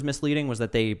thing that was misleading was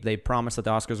that they promised that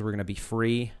the Oscars were going to be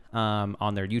free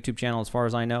on their YouTube channel, as far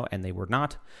as I know, and they were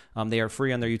not. They are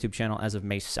free on their YouTube channel as of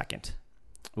May 2nd,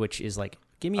 which is like,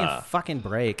 give me a fucking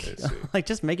break. Like,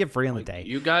 just make it free on the day.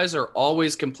 You guys are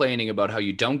always complaining about how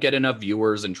you don't get enough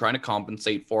viewers and trying to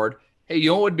compensate for it. Hey,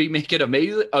 you know what would make it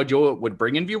amazing? You know what would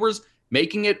bring in viewers?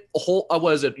 Making it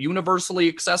universally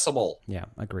accessible. Yeah,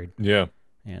 agreed. Yeah.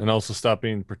 And also stop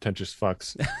being pretentious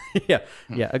fucks.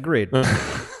 yeah, agreed.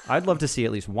 I'd love to see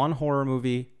at least one horror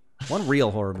movie, one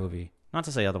real horror movie. Not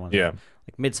to say other ones. Yeah.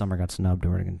 Like Midsummer got snubbed.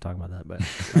 We're going to talk about that.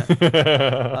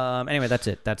 But anyway, that's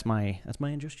it. That's my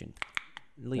ingestion.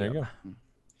 Leo. There you go.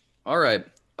 All right.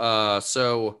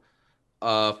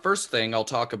 First thing I'll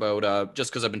talk about,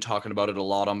 just because I've been talking about it a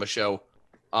lot on the show.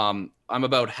 I'm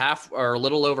about half or a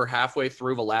little over halfway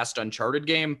through the last Uncharted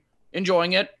game,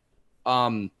 enjoying it.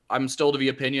 I'm still to the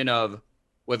opinion of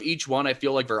with each one, I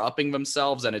feel like they're upping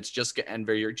themselves, and they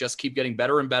just keep getting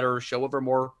better and better. Show what they're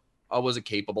more was it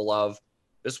capable of.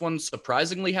 This one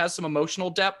surprisingly has some emotional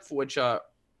depth, which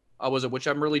which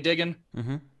I'm really digging.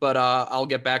 Mm-hmm. But I'll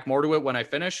get back more to it when I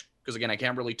finish, because again, I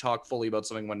can't really talk fully about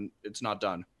something when it's not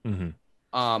done. Mm-hmm.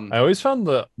 I always found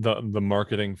the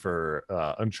marketing for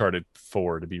Uncharted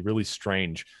 4 to be really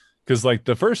strange, because like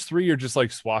the first three are just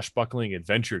like swashbuckling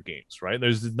adventure games, right?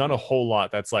 There's not a whole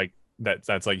lot that's like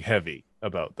heavy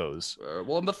about those.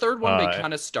 Well, in the third one, they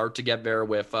kind of start to get there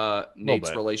with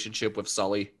Nate's relationship with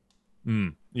Sully.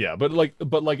 Yeah, but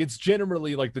it's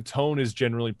generally like the tone is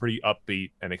generally pretty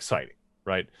upbeat and exciting,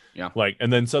 right? Yeah. Like,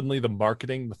 and then suddenly the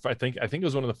marketing, I think it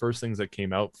was one of the first things that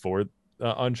came out for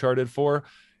Uncharted 4.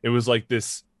 It was like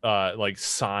this like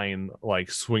sign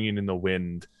like swinging in the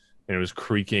wind, and it was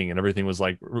creaking, and everything was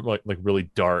like really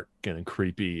dark and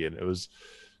creepy, and I was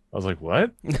like,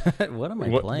 what? What am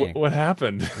I playing? What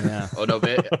happened? Yeah. Oh no,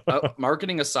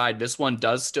 marketing aside, this one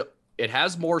does still, it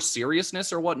has more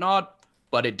seriousness or whatnot,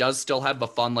 but it does still have the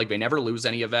fun. Like, they never lose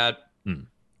any of that.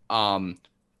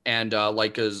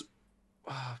 Like, cause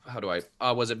how do I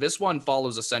was it this one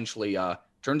follows essentially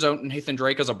turns out Nathan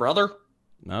Drake is a brother.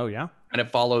 Oh yeah. And it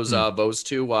follows those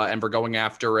two, and we're going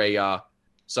after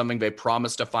something they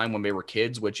promised to find when they were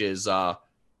kids, which is a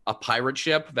pirate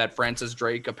ship that Francis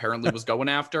Drake apparently was going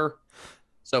after.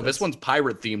 So this one's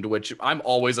pirate themed, which I'm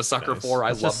always a sucker for.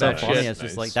 I love that funny. shit. It's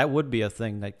just like, that would be a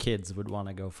thing that kids would want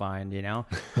to go find, you know?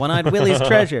 One-Eyed Willie's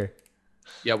treasure.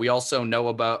 Yeah, we also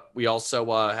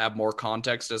have more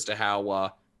context as to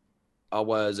how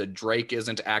Drake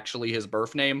isn't actually his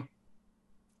birth name.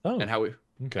 Oh. And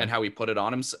how he put it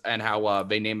on him, and how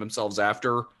they named themselves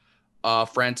after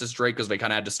Francis Drake, because they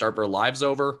kind of had to start their lives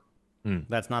over.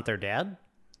 That's not their dad?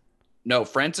 No,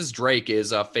 Francis Drake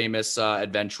is a famous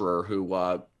adventurer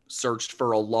who searched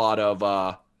for a lot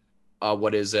of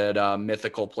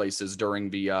mythical places during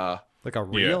the like a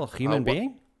real human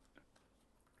being?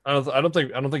 I don't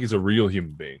think he's a real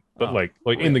human being, but like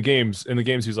in the games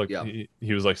he's like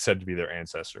he was like said to be their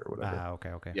ancestor or whatever.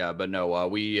 Okay. Yeah, but no,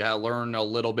 we learn a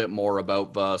little bit more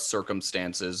about the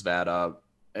circumstances that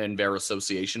and their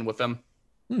association with them.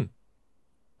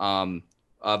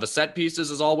 The set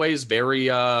pieces is always very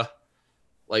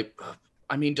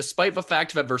despite the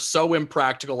fact that they're so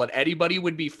impractical that anybody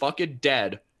would be fucking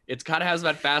dead, it kind of has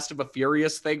that Fast and the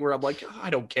Furious thing where I'm like,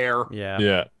 I don't care.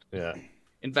 Yeah.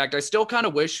 In fact, I still kind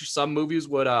of wish some movies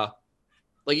would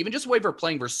even just the way they're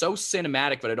playing, they're so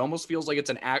cinematic that it almost feels like it's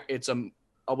an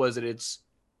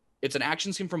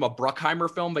action scene from a Bruckheimer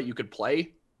film that you could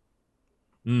play.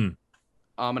 And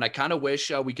I kind of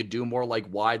wish we could do more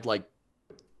like wide,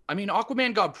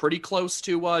 Aquaman got pretty close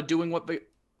to doing what they,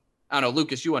 I don't know,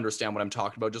 Lucas, you understand what I'm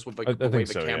talking about, just with like the way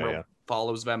the camera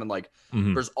follows them, and like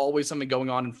there's always something going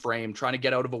on in frame, trying to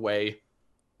get out of the way.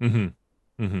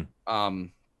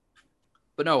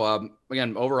 But no,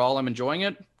 again, overall, I'm enjoying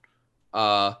it.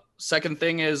 Second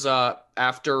thing is,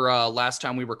 after last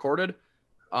time we recorded,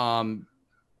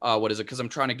 what is it? Because I'm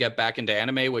trying to get back into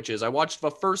anime, which is I watched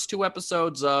the first 2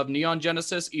 episodes of Neon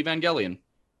Genesis Evangelion.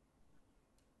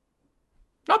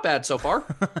 Not bad so far.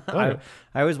 I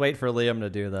always wait for Liam to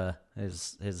do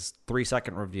his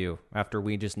 3-second review after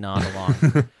we just nod along.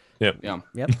 Yep.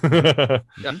 Yeah.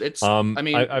 It's.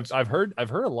 I've heard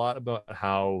a lot about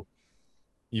how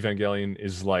Evangelion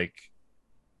is like,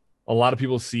 a lot of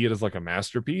people see it as like a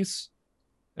masterpiece,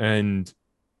 and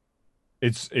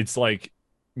it's like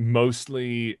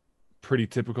mostly pretty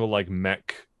typical like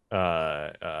mech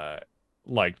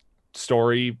like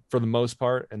story for the most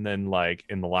part, and then like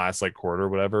in the last like quarter or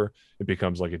whatever, it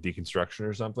becomes like a deconstruction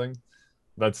or something.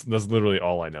 That's literally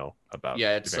all I know about.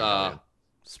 Yeah, it's Evangelion.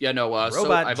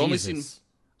 so I've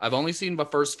only seen the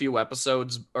first few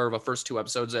episodes, or the first 2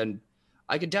 episodes, and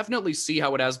I could definitely see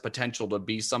how it has potential to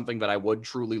be something that I would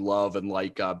truly love and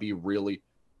like be the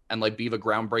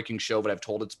groundbreaking show that I've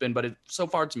told it's been. But so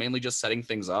far it's mainly just setting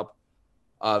things up,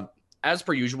 as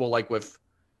per usual. Like with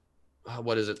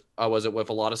with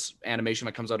a lot of animation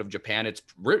that comes out of Japan, it's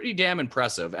pretty damn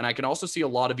impressive, and I can also see a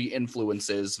lot of the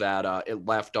influences that it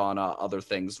left on other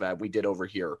things that we did over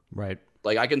here. Right.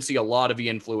 Like I can see a lot of the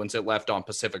influence it left on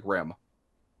Pacific Rim.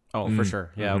 Oh, for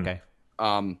sure. Yeah. Okay.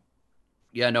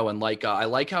 Yeah, no, and like I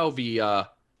like how the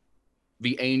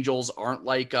angels aren't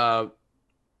like they're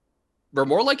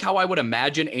more like how I would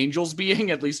imagine angels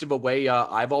being, at least in a way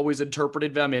I've always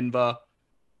interpreted them in the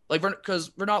like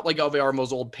because we're not like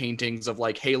Alvearmo's old paintings of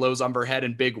like halos on their head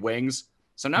and big wings.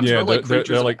 Sometimes Yeah, they're like creatures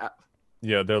they're of like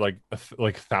they're like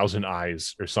like 1,000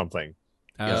 eyes or something.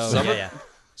 yeah, Oh, some yeah.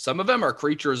 some of them are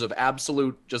creatures of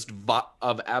absolute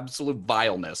of absolute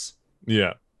vileness.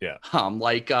 Yeah.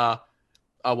 Like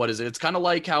what is it? It's kind of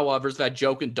like how there's that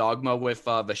joke in Dogma with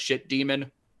the shit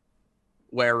demon,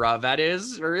 where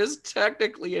there is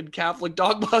technically in Catholic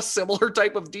dogma a similar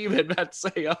type of demon that's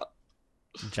a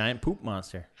Giant poop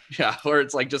monster. yeah, where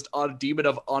it's like just a demon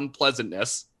of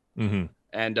unpleasantness, Mm-hmm.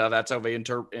 and that's how they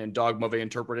in dogma they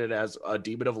interpret it as a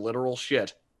demon of literal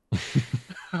shit.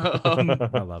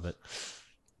 I love it.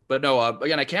 But no,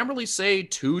 again, I can't really say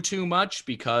too much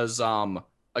because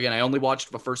again, I only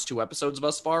watched the first 2 episodes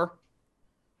thus far.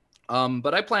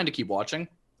 But I plan to keep watching.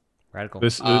 Radical.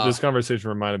 This conversation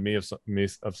reminded me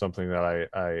of something that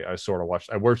I sort of watched.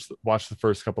 I watched the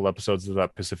first couple episodes of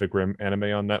that Pacific Rim anime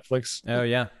on Netflix. Oh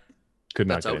yeah. Could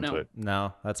not That's get out into now? it.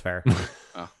 No, that's fair.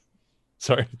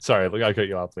 Sorry. Look, I cut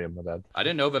you off, Liam. My bad. I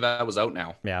didn't know that was out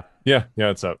now. Yeah. Yeah,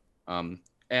 it's up.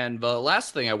 And the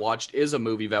last thing I watched is a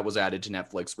movie that was added to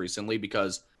Netflix recently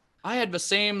because I had the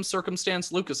same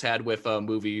circumstance Lucas had with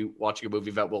watching a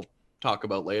movie that we'll talk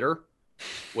about later,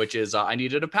 which is I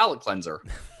needed a palate cleanser.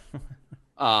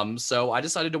 So I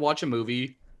decided to watch a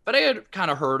movie that I had kind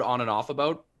of heard on and off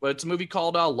about, but it's a movie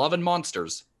called Love and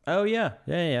Monsters. Oh yeah.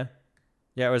 Yeah.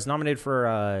 It was nominated for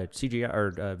CGI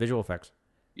or visual effects.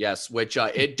 Yes, which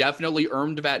it definitely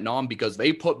earned that nom because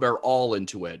they put their all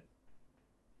into it.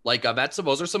 Like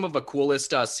those are some of the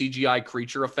coolest CGI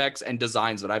creature effects and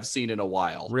designs that I've seen in a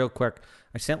while. Real quick,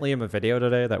 I sent Liam a video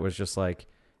today that was just like,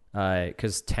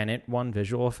 because Tenet won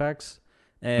visual effects,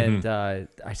 and I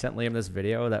sent Liam this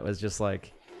video that was just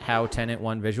like how Tenet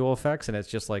won visual effects, and it's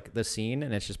just like the scene,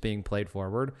 and it's just being played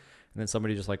forward, and then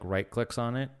somebody just like right clicks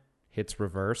on it, hits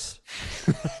reverse.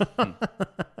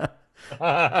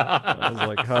 I was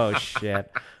like, oh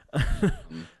shit.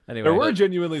 Anyway, there were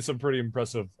genuinely some pretty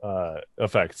impressive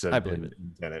effects in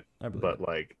Tenet. I believe but it.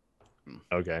 like,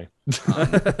 okay.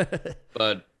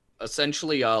 But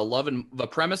essentially, the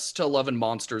premise to Love and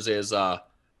Monsters is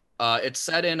it's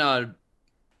set in a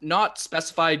not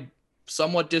specified,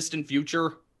 somewhat distant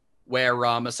future where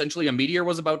essentially a meteor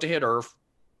was about to hit Earth.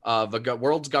 The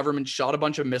world's government shot a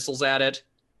bunch of missiles at it,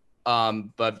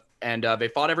 but they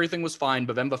thought everything was fine.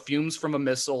 But then the fumes from the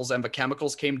missiles and the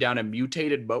chemicals came down and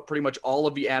mutated pretty much all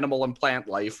of the animal and plant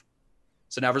life.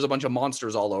 So now there's a bunch of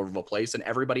monsters all over the place, and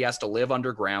everybody has to live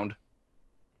underground.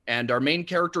 And our main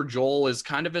character Joel is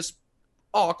kind of this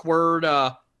awkward,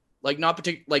 not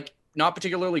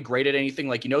particularly great at anything.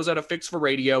 Like he knows how to fix the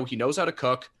radio, he knows how to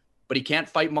cook, but he can't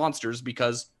fight monsters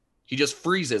because he just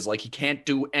freezes. Like he can't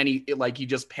do he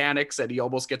just panics and he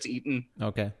almost gets eaten.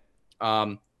 Okay.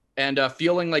 And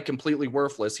feeling like completely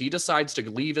worthless, he decides to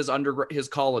leave his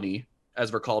colony, as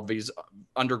they're called, these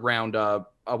underground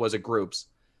groups,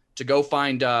 to go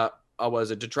find to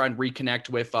try and reconnect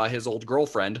with his old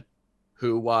girlfriend,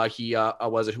 who he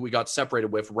got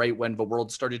separated with right when the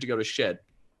world started to go to shit.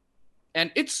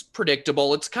 And it's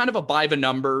predictable. It's kind of a by the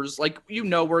numbers, like you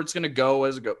know where it's gonna go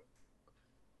as it go.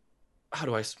 How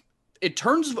do I? It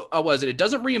turns. It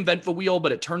doesn't reinvent the wheel,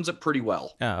 but it turns it pretty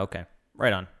well. Oh, okay.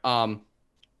 Right on.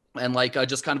 And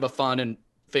just kind of a fun and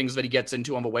things that he gets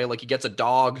into on the way. Like he gets a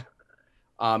dog.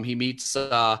 He meets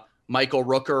Michael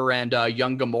Rooker and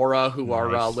young Gamora, who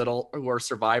are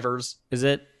survivors. Is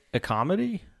it a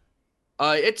comedy?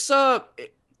 It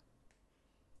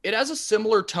has a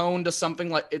similar tone to something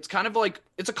like it's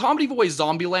a comedy the way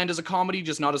Zombieland is a comedy,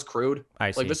 just not as crude.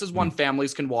 I see. Like this is one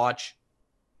families can watch.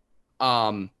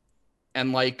 And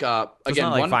So again, it's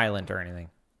not like violent or anything.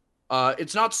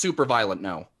 It's not super violent,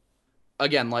 no.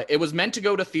 Again, like it was meant to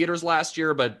go to theaters last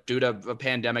year, but due to a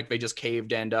pandemic, they just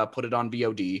caved and put it on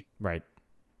VOD. Right.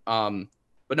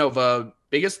 But no, the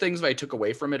biggest things that I took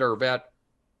away from it are that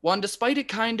one, despite it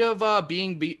kind of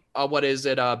being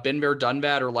been there, done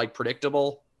that, or like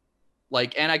predictable,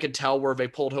 like, and I could tell where they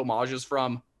pulled homages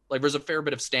from. Like, there's a fair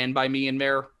bit of Stand By Me in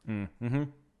there.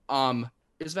 Mm-hmm.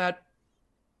 Is that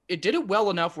it did it well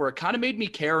enough where it kind of made me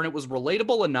care, and it was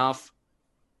relatable enough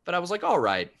that I was like, all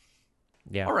right.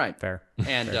 Yeah. All right. Fair.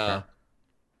 And fair.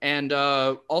 and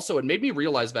also it made me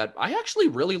realize that I actually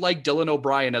really like Dylan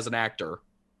O'Brien as an actor.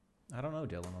 I don't know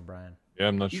Dylan O'Brien. Yeah,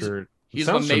 I'm not sure. He's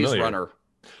a Maze Runner.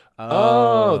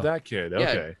 Oh, that kid.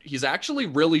 Okay. Yeah, he's actually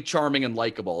really charming and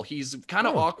likable. He's kind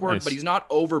of awkward, nice. but he's not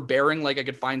overbearing. Like I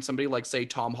could find somebody like, say,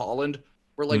 Tom Holland,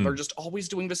 where like they're just always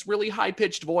doing this really high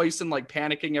pitched voice and like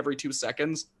panicking every 2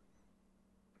 seconds.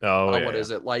 What is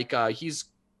it? Like he's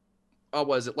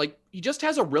like he just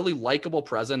has a really likable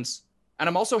presence. And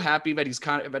I'm also happy that his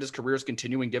career is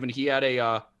continuing, given he had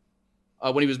a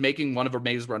when he was making one of the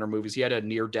Maze Runner movies, he had a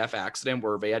near-death accident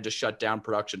where they had to shut down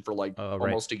production for like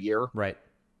almost a year. Right.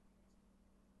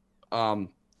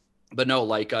 But no,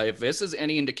 like if this is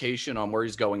any indication on where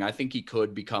he's going, I think he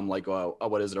could become like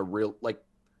what is it,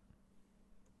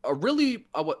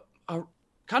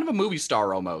 kind of a movie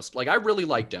star almost. Like I really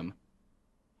liked him.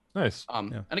 Nice.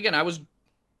 And again, I was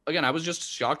just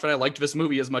shocked that I liked this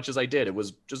movie as much as I did. It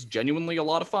was just genuinely a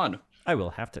lot of fun. I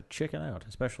will have to check it out,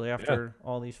 especially after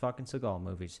all these fucking Seagull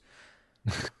movies.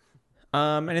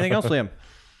 Anything else, Liam?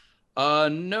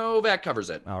 No, that covers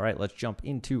it. All right, let's jump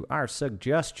into our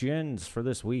suggestions for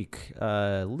this week.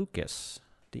 Lucas,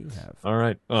 do you have? All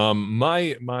right.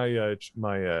 My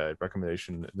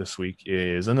recommendation this week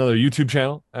is another YouTube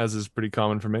channel, as is pretty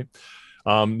common for me.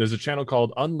 There's a channel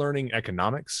called Unlearning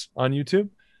Economics on YouTube.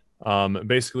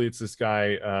 Basically, it's this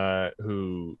guy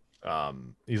who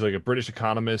he's like a British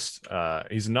economist.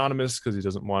 He's anonymous because he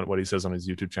doesn't want what he says on his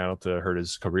YouTube channel to hurt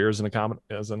his career as an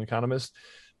economist.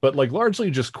 But like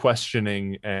largely just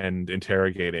questioning and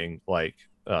interrogating like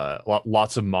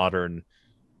lots of modern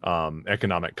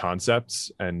economic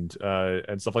concepts and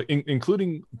stuff like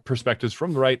including perspectives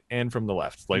from the right and from the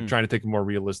left, like trying to take a more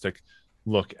realistic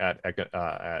look at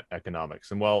economics.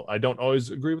 And while I don't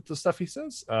always agree with the stuff he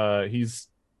says, he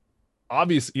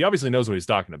obviously knows what he's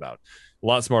talking about. A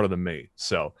lot smarter than me.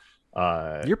 So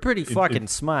you're pretty fucking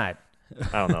smart.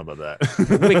 I don't know about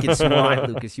that. Wicked smart,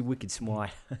 Lucas. You wicked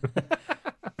smart.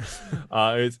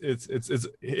 It's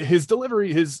his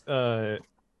delivery is a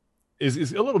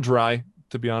little dry,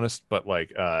 to be honest, but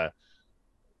like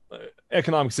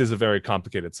economics is a very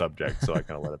complicated subject, so I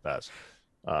kind of let it pass.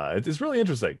 It's really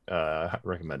interesting. I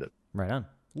recommend it. Right on.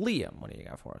 Liam, what do you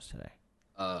got for us today?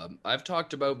 I've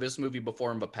talked about this movie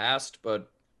before in the past, but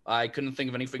I couldn't think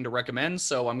of anything to recommend,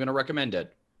 so I'm going to recommend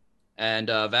it. And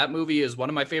that movie is one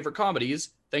of my favorite comedies.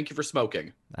 Thank You for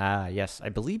Smoking. Yes. I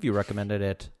believe you recommended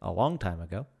it a long time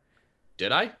ago.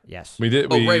 Did I? Yes. We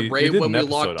did. Right, we did when an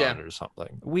we locked down or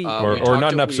something. Or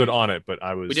not an episode on it, but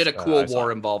I was. We did a cool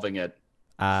war involving it.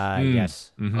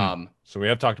 Yes. Mm-hmm. So we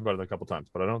have talked about it a couple times,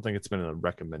 but I don't think it's been a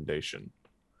recommendation.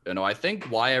 You know, I think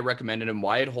why I recommend it and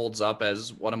why it holds up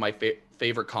as one of my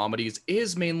favorite comedies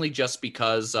is mainly just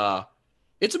because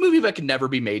it's a movie that can never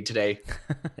be made today.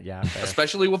 Yeah.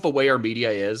 Especially with the way our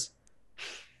media is.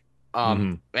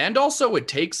 And also it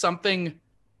takes something,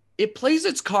 it plays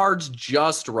its cards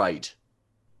just right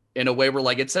in a way where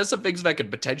like it says some things that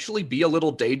could potentially be a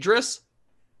little dangerous,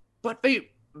 but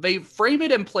they frame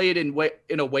it and play it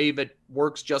in a way that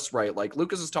works just right. Like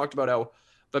Lucas has talked about how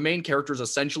the main character is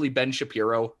essentially Ben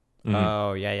Shapiro.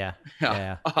 Oh, yeah.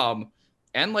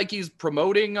 And like he's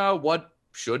promoting what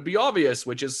should be obvious,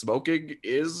 which is smoking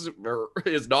is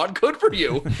not good for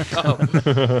you.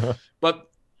 But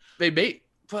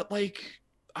like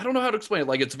I don't know how to explain it.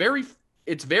 Like it's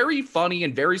very funny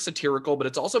and very satirical, but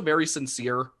it's also very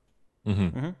sincere.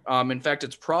 In fact,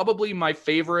 it's probably my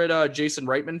favorite Jason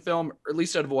Reitman film, or at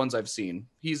least out of the ones I've seen.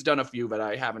 He's done a few that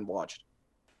I haven't watched.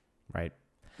 Right.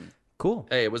 Cool.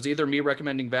 Hey, it was either me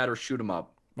recommending that or Shoot 'Em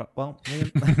Up. Well,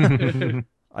 I'm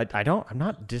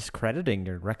not discrediting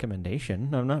your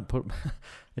recommendation. I'm not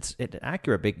it's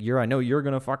accurate, Big Year. I know you're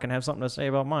gonna fucking have something to say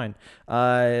about mine.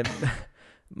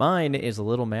 Mine is a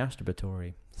little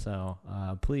masturbatory, so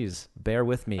please bear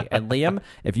with me. And Liam,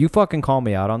 if you fucking call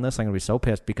me out on this, I'm gonna be so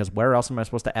pissed because where else am I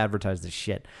supposed to advertise this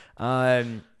shit?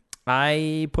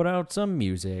 I put out some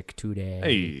music today.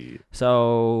 Hey.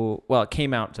 So, well, it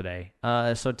came out today.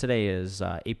 So today is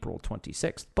April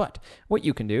 26th. But what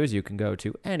you can do is you can go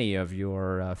to any of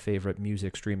your favorite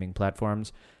music streaming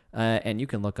platforms, and you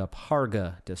can look up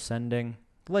Harga Descending,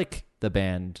 like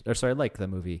the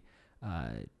movie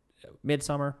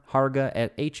Midsummer. Harga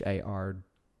at Harga.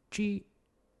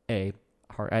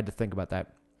 I had to think about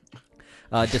that.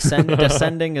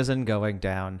 Descending is in going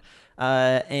down.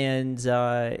 And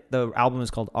the album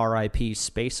is called R.I.P.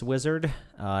 Space Wizard.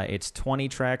 It's 20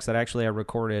 tracks that actually I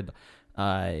recorded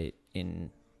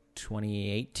in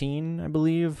 2018, I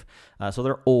believe. So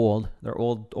they're old. They're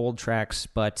old tracks,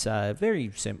 but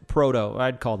very proto.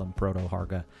 I'd call them proto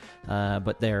Harga.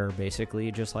 But they're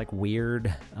basically just like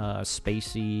weird,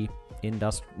 spacey,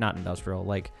 not industrial,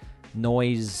 like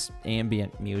noise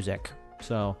ambient music.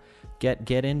 So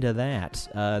get into that.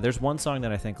 There's one song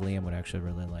that I think Liam would actually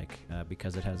really like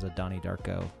because it has a Donnie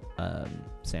Darko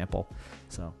sample.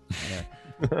 So,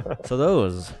 so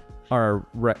those are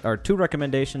two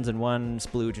recommendations and one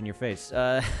splooge in your face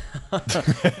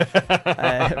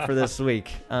for this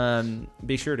week.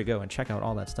 Be sure to go and check out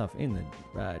all that stuff in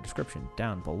the description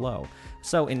down below.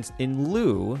 So in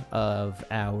lieu of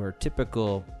our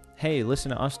typical hey, listen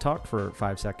to us talk for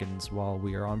 5 seconds while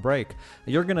we are on break.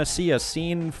 You're going to see a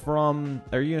scene you're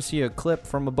going to see a clip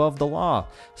from Above the Law.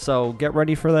 So get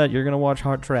ready for that. You're going to watch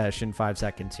hot trash in 5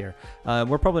 seconds here.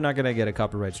 We're probably not going to get a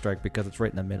copyright strike because it's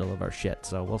right in the middle of our shit.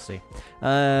 So we'll see.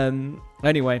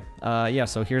 Anyway,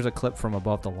 so here's a clip from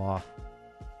Above the Law.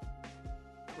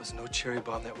 There was no cherry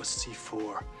bomb, that was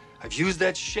C4. I've used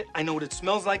that shit. I know what it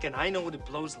smells like, and I know what it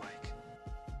blows like.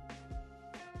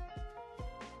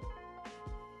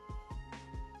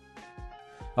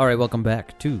 All right, welcome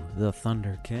back to the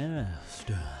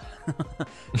ThunderCast.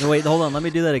 No, wait, hold on. Let me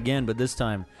do that again, but this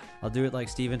time I'll do it like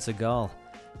Steven Seagal.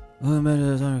 Welcome back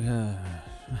to the ThunderCast.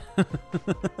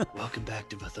 Welcome back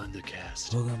to the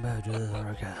ThunderCast. Welcome back to the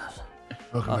ThunderCast.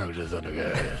 Welcome back to the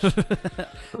ThunderCast.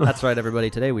 That's right, everybody.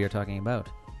 Today we are talking about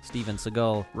Steven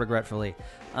Seagal, regretfully.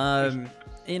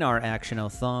 In our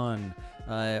action-o-thon,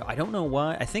 I don't know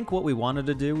why. I think what we wanted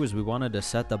to do is we wanted to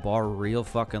set the bar real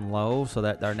fucking low so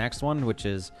that our next one, which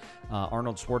is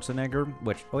Arnold Schwarzenegger,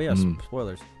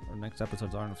 spoilers. Our next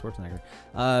episode's Arnold Schwarzenegger,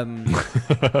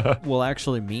 will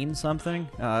actually mean something.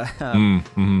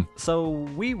 So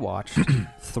we watched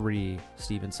 3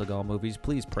 Steven Seagal movies.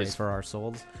 Please pray for our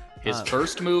souls. His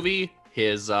first movie,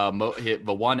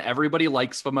 the one everybody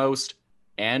likes the most,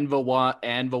 and the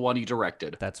one he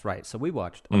directed. That's right. So we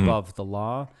watched Above the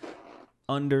Law,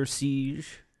 Under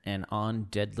Siege, and On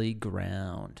Deadly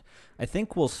Ground. I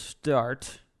think we'll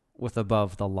start with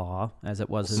Above the Law, as it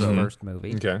was his first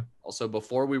movie. Okay. Also,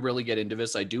 before we really get into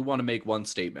this, I do want to make one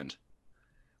statement,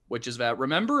 which is that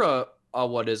remember,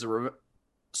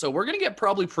 so we're gonna get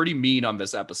probably pretty mean on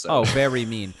this episode. Oh, very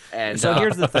mean. And so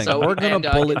here's the thing: we're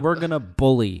gonna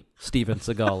bully Steven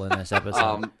Seagal in this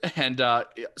episode.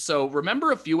 So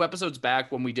remember a few episodes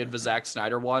back when we did the Zack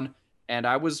Snyder one, and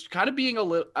I was kind of being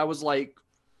I was like,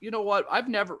 you know what?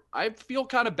 I feel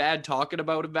kind of bad talking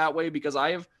about him that way because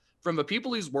from the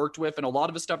people he's worked with and a lot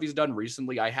of the stuff he's done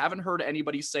recently, I haven't heard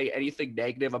anybody say anything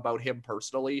negative about him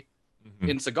personally. Mm-hmm.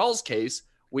 In Seagal's case,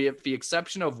 with the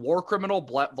exception of war criminal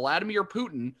Vladimir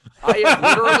Putin, I have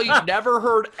literally never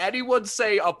heard anyone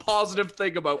say a positive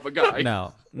thing about the guy.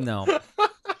 No, not what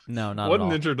at all. What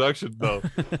an introduction, though.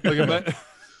 Like,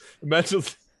 imagine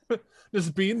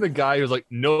just being the guy who's like,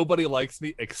 nobody likes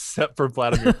me except for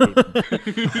Vladimir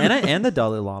Putin. and the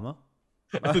Dalai Lama.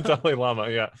 The Dalai Lama,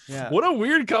 yeah. What a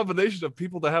weird combination of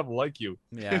people to have like you.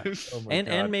 Yeah. Oh my God.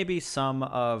 And maybe some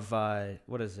of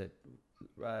what is it?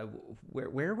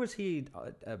 Where was he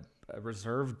a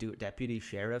reserve deputy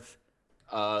sheriff?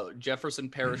 Jefferson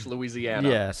Parish, Louisiana.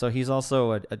 Yeah, so he's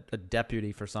also a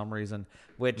deputy for some reason,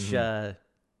 which for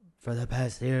the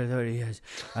past 30 years,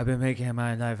 I've been making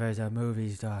my life as a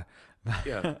movie star.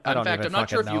 Yeah. In fact, I'm not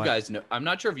sure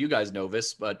if you guys know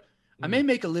this, but I may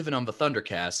make a living on the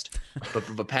ThunderCast, but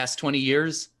for the past 20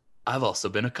 years, I've also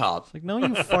been a cop. It's like, no,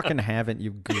 you fucking haven't,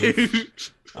 you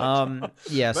goof. Imagine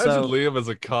Liam as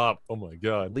a cop. Oh my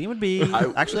God. Liam would be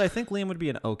actually. I think Liam would be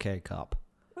an okay cop.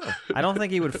 I don't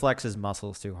think he would flex his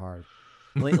muscles too hard.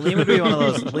 Liam would be one of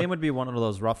those. Liam would be one of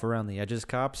those rough around the edges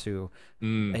cops who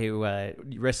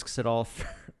risks it all for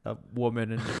a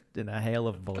woman in a hail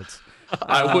of bullets.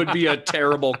 I would be a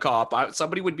terrible cop.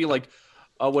 Somebody would be like,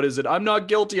 "What is it? I'm not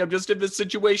guilty. I'm just in this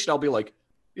situation." I'll be like,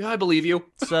 "Yeah, I believe you."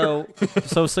 So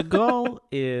Seagal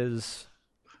is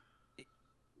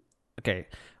okay.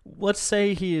 Let's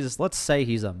say he's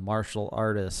a martial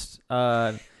artist.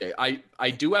 I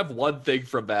do have one thing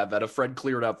from that a friend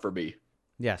cleared up for me.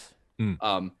 Yes.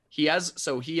 He has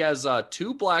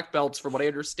 2 black belts, from what I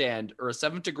understand, or a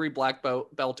 7th degree black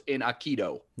belt in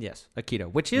Aikido. Yes,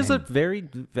 Aikido, which is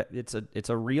it's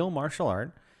a real martial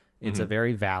art. It's a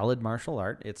very valid martial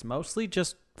art. It's mostly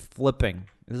just flipping,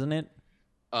 isn't it?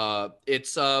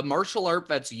 It's a martial art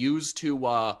that's used to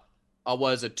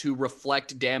to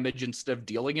reflect damage instead of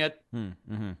dealing it.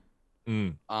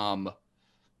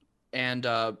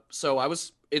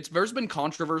 There's been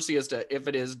controversy as to if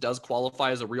it does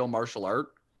qualify as a real martial art.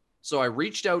 So I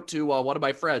reached out to one of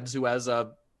my friends who has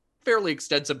a fairly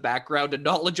extensive background and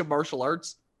knowledge of martial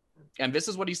arts. And this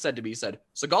is what he said to me. He said,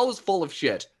 Seagal is full of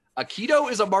shit. Aikido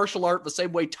is a martial art the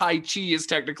same way Tai Chi is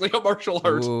technically a martial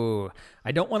art. Ooh,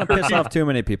 I don't want to piss off too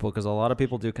many people because a lot of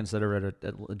people do consider it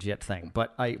a legit thing.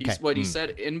 But he said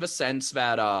in the sense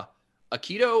that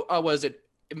Aikido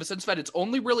in the sense that it's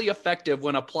only really effective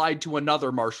when applied to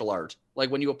another martial art, like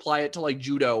when you apply it to like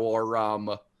judo or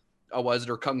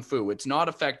kung fu. It's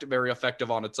not very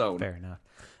effective on its own. Fair enough.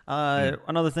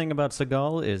 Another thing about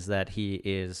Seagal is that he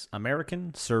is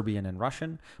American, Serbian, and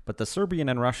Russian, but the Serbian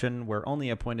and Russian were only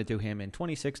appointed to him in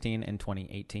 2016 and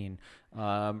 2018,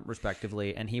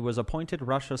 respectively, and he was appointed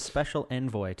Russia's special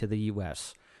envoy to the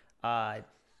U.S.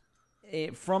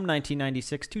 From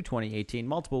 1996 to 2018,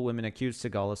 multiple women accused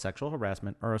Seagull of sexual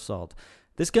harassment or assault.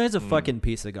 This guy's a fucking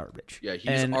piece of garbage. Yeah,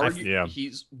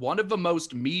 he's one of the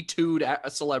most Me Too'd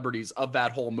celebrities of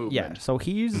that whole movement. Yeah, so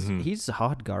he's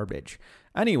hot garbage.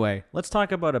 Anyway, let's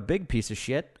talk about a big piece of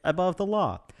shit, Above the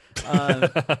Law.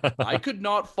 I could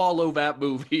not follow that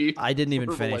movie. I didn't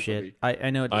even finish it. I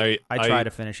know. I try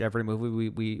to finish every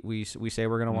movie we say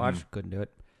we're gonna watch. Couldn't do it.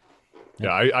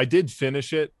 Yeah, I did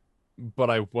finish it, but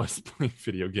I was playing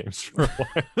video games for a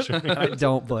while. I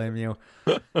don't blame you.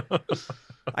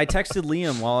 I texted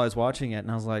Liam while I was watching it,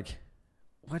 and I was like,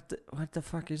 "What the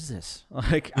fuck is this?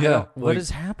 Like, what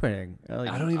is happening? Like,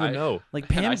 I don't even know." Like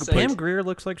Pam Grier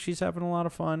looks like she's having a lot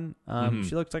of fun.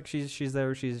 She looks like she's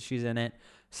there. She's in it.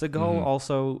 Seagull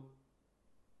also.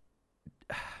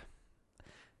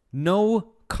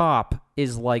 No cop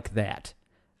is like that.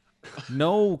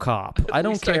 No cop. I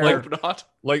don't care.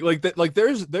 Like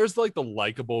there's like the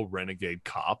likable renegade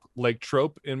cop like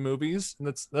trope in movies, and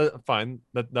that's fine.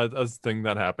 That's a thing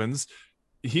that happens.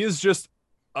 He is just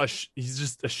he's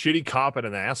just a shitty cop and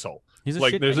an asshole. He's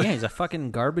he's a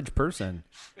fucking garbage person.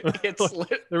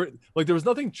 There was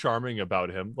nothing charming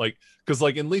about him. Like, because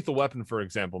like in Lethal Weapon, for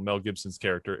example, Mel Gibson's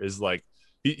character is like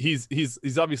he's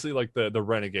obviously like the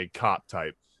renegade cop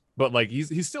type. But like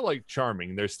he's still like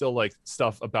charming. There's still like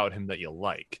stuff about him that you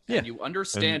like. Yeah, and you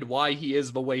understand why he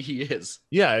is the way he is.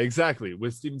 Yeah, exactly.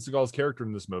 With Steven Seagal's character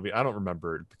in this movie, I don't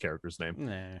remember the character's name.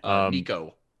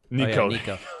 Nico.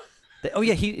 Nico.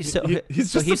 He's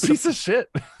just a piece of shit.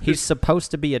 He's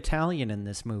supposed to be Italian in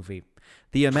this movie.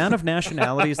 The amount of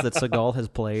nationalities that Seagal has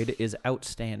played is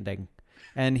outstanding,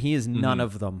 and he is none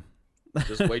of them.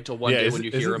 Just wait till one day when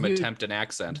you hear him attempt an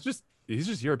accent. He's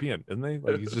just European, isn't he?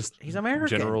 Like he's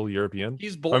American. General European.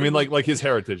 He's born. I mean, like his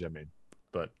heritage. I mean,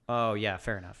 but oh yeah,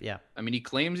 fair enough. Yeah. I mean, he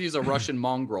claims he's a Russian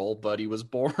mongrel, but he was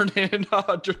born in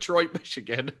Detroit,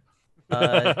 Michigan.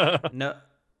 No,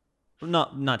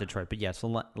 not Detroit, but yes,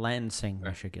 Lansing,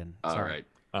 Michigan. All right.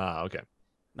 Okay.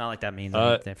 Not like that means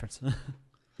any difference.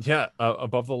 Yeah,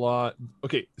 Above the Law.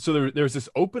 Okay, so there's this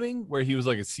opening where he was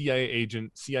like a CIA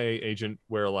agent,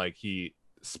 where like he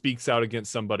speaks out against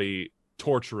somebody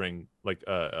torturing like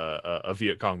a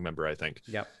Viet Cong member, I think.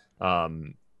 Yep.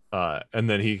 And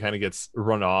then he kind of gets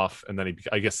run off, and then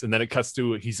and then it cuts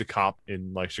to he's a cop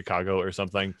in like Chicago or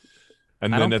something.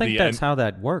 And then I don't think that's how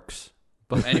that works.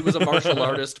 But and he was a martial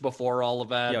artist before all of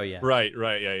that. Oh yeah. Right.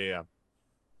 Yeah.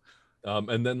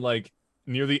 And then like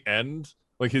near the end,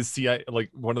 like his CIA,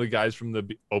 like one of the guys from the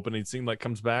opening scene, like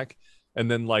comes back, and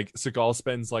then like Seagal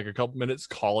spends like a couple minutes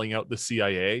calling out the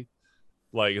CIA.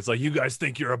 Like, it's like, you guys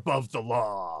think you're above the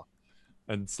law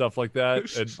and stuff like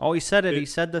that. And he said it. He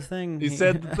said the thing. He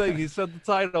said the thing. He said the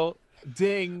title.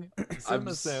 Ding.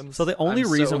 So the only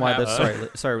reason why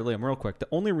sorry, Liam, real quick. The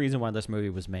only reason why this movie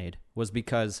was made was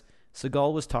because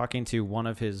Seagal was talking to one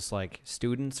of his like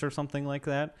students or something like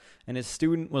that. And his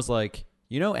student was like,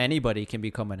 anybody can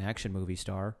become an action movie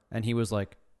star. And he was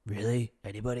like, really?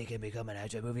 Anybody can become an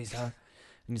action movie star?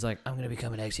 And he's like, I'm going to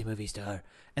become an action movie star.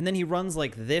 And then he runs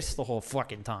like this the whole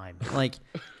fucking time. Like,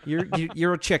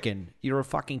 you're a chicken. You're a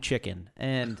fucking chicken.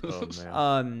 And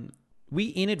we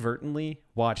inadvertently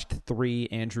watched 3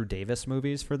 Andrew Davis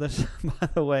movies for this, by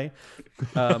the way.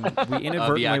 We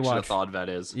inadvertently the watched... action-a-thon, that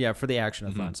is. Yeah, for the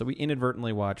action-a-thon. So we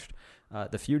inadvertently watched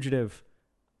The Fugitive,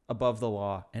 Above the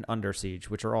Law, and Under Siege,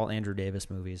 which are all Andrew Davis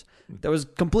movies. That was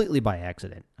completely by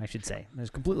accident, I should say. It was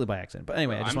completely by accident. But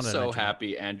anyway, I just wanted to mention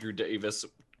happy Andrew Davis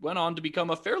went on to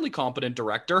become a fairly competent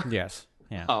director. Yes.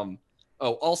 Yeah.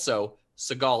 Also,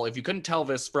 Seagal, if you couldn't tell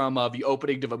this from the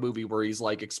opening to the movie where he's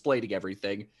like explaining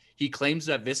everything, he claims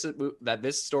that this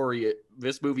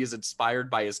movie is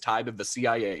inspired by his time in the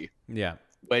CIA. Yeah.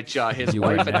 Which his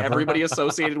wife and everybody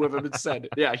associated with him had said,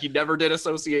 yeah, he never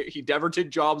did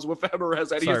jobs with them or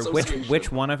has any association.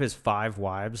 Which one of his 5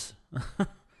 wives?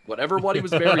 Whatever one he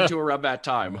was married to around that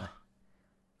time.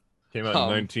 Came out in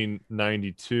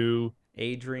 1992.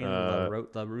 Adrian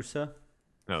LaRussa.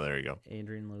 Oh, there you go.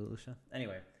 Adrian LaRussa.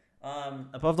 Anyway,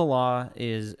 Above the Law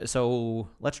is, so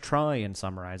let's try and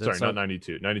summarize it. Sorry, not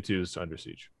 92. 92 is Under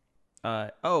Siege.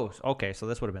 Okay, so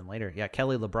this would have been later. Yeah,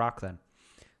 Kelly LeBrock then.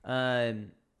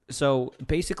 So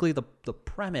basically the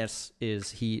premise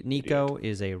is Nico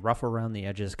is a rough around the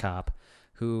edges cop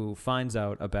who finds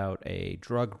out about a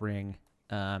drug ring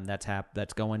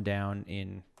that's going down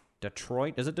in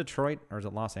Detroit. Is it Detroit or is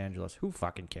it Los Angeles? Who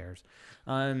fucking cares?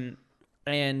 And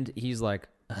he's like,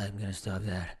 I'm gonna stop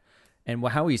that. And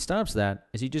how he stops that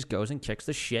is he just goes and kicks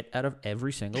the shit out of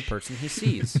every single person he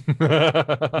sees,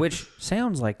 which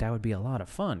sounds like that would be a lot of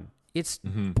fun. It's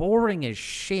boring as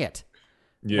shit.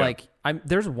 Yeah. Like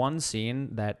there's one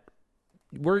scene that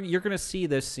you're gonna see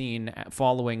this scene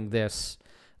following this.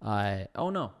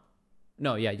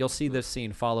 You'll see this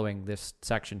scene following this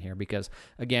section here because,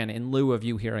 again, in lieu of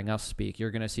you hearing us speak,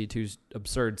 you're going to see two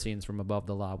absurd scenes from Above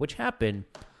the Law, which happen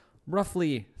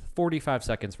roughly 45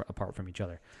 seconds apart from each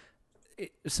other.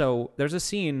 So there's a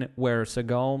scene where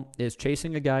Seagull is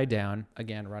chasing a guy down,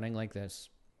 again, running like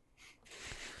this,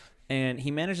 and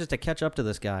he manages to catch up to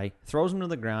this guy, throws him to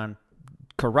the ground,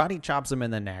 karate chops him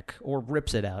in the neck, or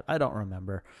rips it out. I don't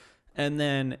remember. And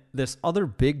then this other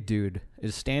big dude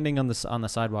is standing on the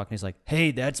sidewalk, and he's like,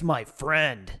 "Hey, that's my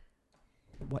friend."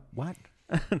 What?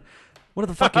 What are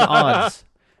the fucking odds?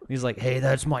 He's like, "Hey,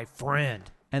 that's my friend."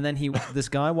 And then this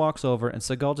guy walks over, and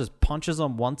Seagull just punches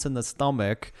him once in the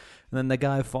stomach, and then the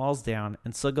guy falls down,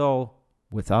 and Seagull,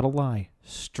 without a lie,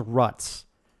 struts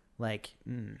like,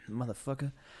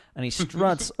 motherfucker, and he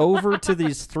struts over to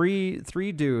these three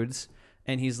dudes,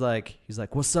 and he's like,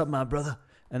 "What's up, my brother?"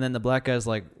 And then the black guy's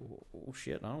like, "Oh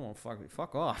shit, I don't want to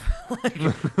fuck off. Like,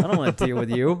 I don't want to deal with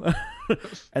you."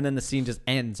 And then the scene just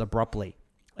ends abruptly.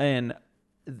 And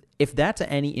if that's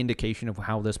any indication of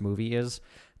how this movie is,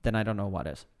 then I don't know what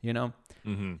is. You know,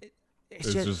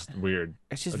 it's just weird.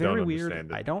 It's just very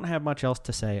weird. I don't have much else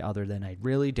to say other than I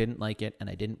really didn't like it, and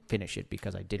I didn't finish it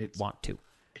because I didn't want to.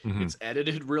 It's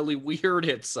edited really weird.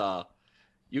 It's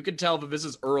you can tell that this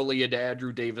is early into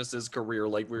Andrew Davis's career.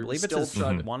 Like I believe it's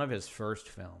one of his first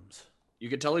films. You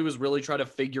could tell he was really trying to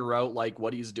figure out like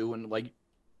what he's doing. Like,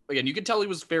 again, you could tell he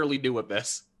was fairly new at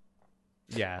this.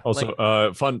 Yeah.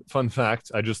 Also, fun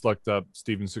fact: I just looked up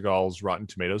Steven Seagal's Rotten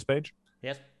Tomatoes page.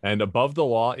 Yes. And Above the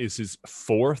Law is his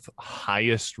fourth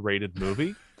highest rated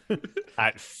movie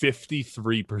at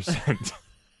 53%.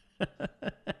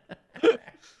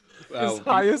 His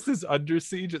highest is Under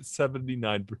Siege at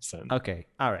 79%. Okay.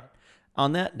 All right.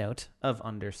 On that note of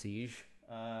Under Siege,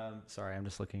 sorry, I'm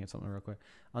just looking at something real quick.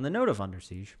 On the note of Under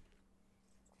Siege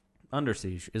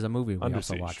is a movie we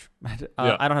also watch.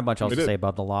 I don't have much else to say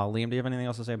about the law. Liam, do you have anything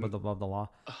else to say about Above the Law?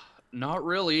 Not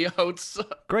really.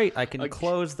 Great. I can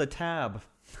close the tab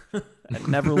and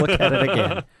never look at it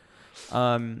again.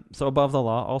 So Above the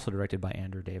Law, also directed by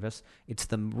Andrew Davis. It's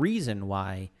the reason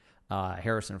why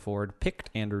Harrison Ford picked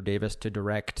Andrew Davis to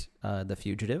direct The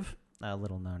Fugitive. A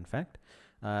little known fact.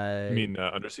 You mean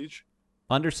Under Siege?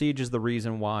 Under Siege is the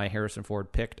reason why Harrison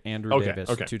Ford picked Andrew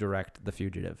Davis to direct The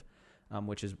Fugitive,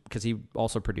 which is because he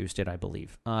also produced it, I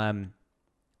believe.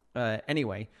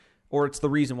 Anyway, or it's the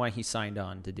reason why he signed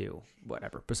on to do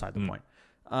whatever, beside the point.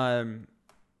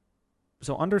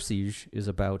 So Under Siege is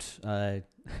about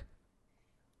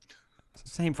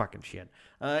same fucking shit.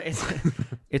 It's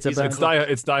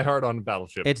Die Hard on a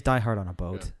battleship. It's Die Hard on a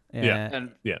boat. Yeah.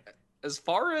 As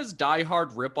far as Die Hard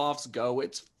ripoffs go,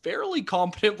 it's fairly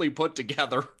competently put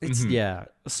together. It's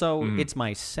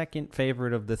my second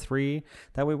favorite of the three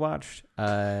that we watched,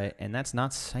 and that's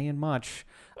not saying much.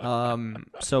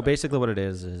 So basically what it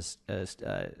is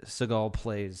Seagull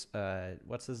plays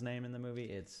what's his name in the movie?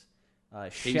 It's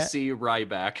Casey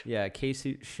Ryback. Yeah,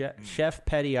 Chef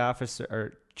Petty Officer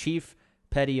or Chief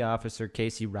Petty Officer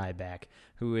Casey Ryback,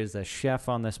 who is a chef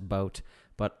on this boat,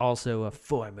 but also a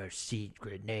former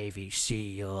secret Navy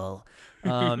SEAL,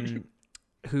 so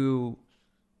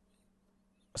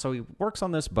he works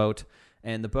on this boat,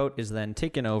 and the boat is then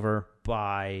taken over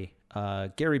by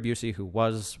Gary Busey, who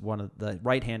was one of the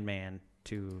right-hand man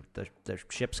to the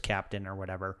ship's captain or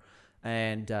whatever,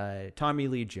 and Tommy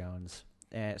Lee Jones.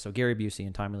 So Gary Busey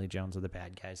and Tommy Lee Jones are the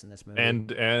bad guys in this movie.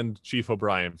 And Chief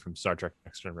O'Brien from Star Trek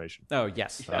Next Generation. Oh,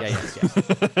 yes. Yes.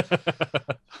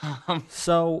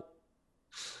 So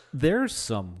there's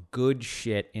some good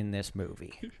shit in this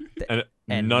movie.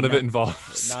 And none of it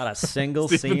involves not a single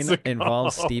scene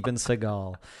involves Steven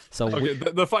Seagal. So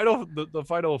the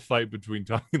final fight between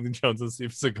Tommy Lee Jones and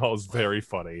Steven Seagal is very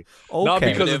funny. Okay. Not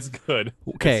because it's good.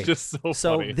 Okay. It's just so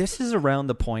funny. This is around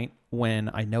the point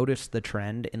when I noticed the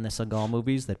trend in the Seagal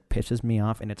movies that pisses me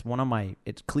off, and it's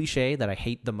cliche that I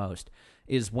hate the most,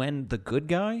 is when the good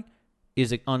guy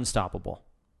is unstoppable.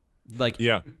 Like,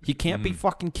 he can't be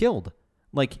fucking killed.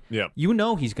 Like, you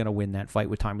know he's going to win that fight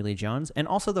with Tommy Lee Jones. And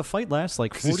also the fight lasts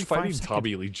like 45 he's fighting seconds.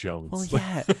 Tommy Lee Jones. Well,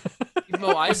 yeah.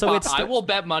 No, I will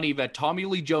bet money that Tommy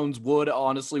Lee Jones would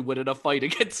honestly win in a fight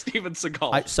against Steven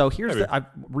Seagal. So here's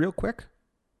real quick.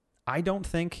 I don't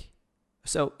think...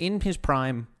 So in his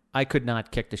prime, I could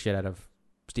not kick the shit out of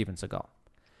Steven Seagal.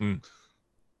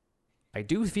 I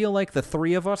do feel like the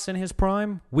three of us in his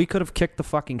prime, we could have kicked the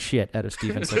fucking shit out of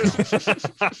Steven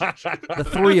Seagal. The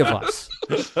three of us.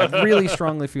 I really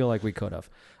strongly feel like we could have.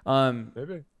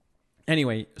 Maybe.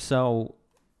 Anyway, so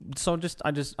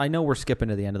I know we're skipping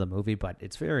to the end of the movie, but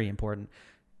it's very important.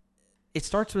 it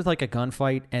starts with like a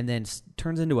gunfight and then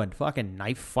turns into a fucking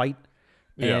knife fight.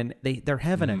 And they're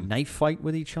having a knife fight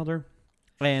with each other.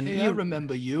 And Hey, I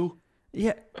remember you.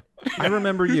 Yeah, I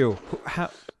remember you.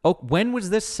 When was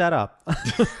this set up?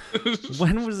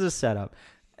 When was this set up?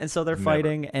 And so they're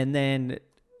fighting, and then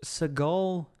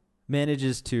Seagull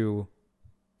manages to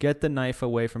get the knife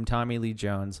away from Tommy Lee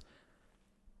Jones,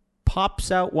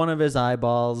 pops out one of his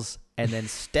eyeballs, and then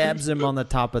stabs him on the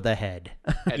top of the head.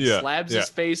 And slabs his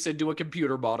face into a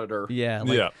computer monitor.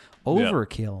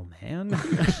 Overkill, man.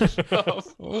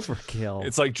 Overkill.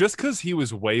 It's like, just because he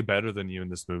was way better than you in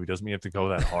this movie doesn't mean you have to go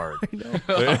that hard. I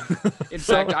know. In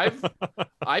fact,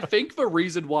 I think the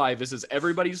reason why this is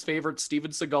everybody's favorite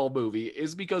Steven Seagal movie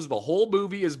is because the whole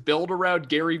movie is built around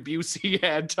Gary Busey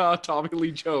and Tommy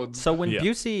Lee Jones. So when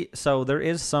Busey, so there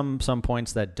is some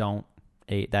points that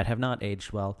that have not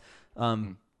aged well.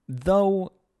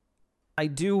 Though I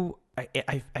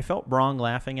felt wrong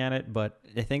laughing at it, but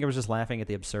I think I was just laughing at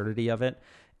the absurdity of it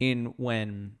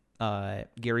when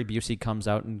Gary Busey comes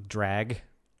out in drag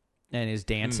and is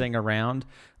dancing around.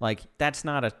 Like, that's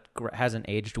hasn't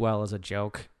aged well as a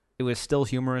joke. It was still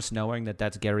humorous knowing that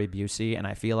that's Gary Busey, and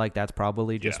I feel like that's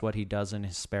probably just what he does in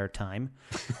his spare time.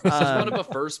 This is one of the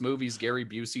first movies Gary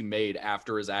Busey made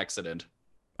after his accident.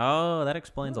 Oh, that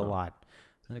explains a lot.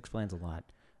 That explains a lot.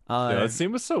 That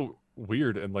scene was so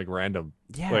weird and like random.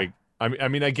 Yeah. Like, I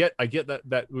mean, I get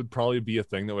that would probably be a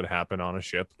thing that would happen on a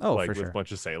ship, like for with sure. a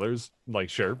bunch of sailors. Like,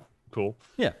 sure, cool.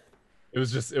 Yeah. It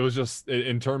was just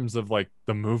in terms of like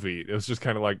the movie, it was just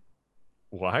kind of like,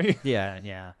 why?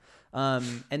 Yeah.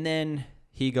 And then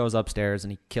he goes upstairs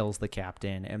and he kills the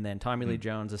captain, and then Tommy Lee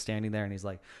Jones is standing there and he's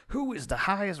like, "Who is the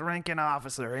highest ranking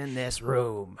officer in this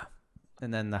room?"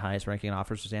 And then the highest ranking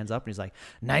officer stands up and he's like,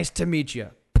 "Nice to meet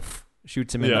you."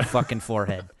 Shoots him in the fucking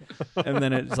forehead. And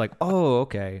then it's like, oh,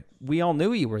 okay. We all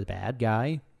knew you were the bad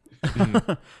guy.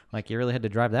 Like, you really had to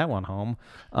drive that one home.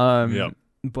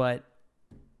 But,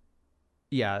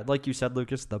 yeah, like you said,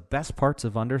 Lucas, the best parts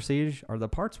of Under Siege are the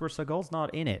parts where Seagal's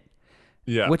not in it.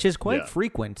 Yeah. Which is quite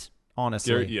frequent,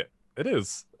 honestly. It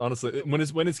is. Honestly, when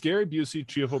it's Gary Busey,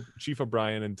 Chief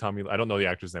O'Brien, and Tommy, I don't know the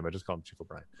actor's name, I just call him Chief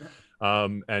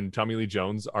O'Brien. And Tommy Lee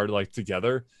Jones are like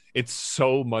together. It's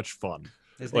so much fun.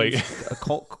 His like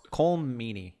Cole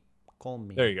Meany.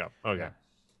 There you go. Okay.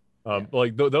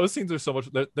 Like those scenes are so much.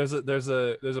 There's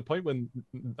a point when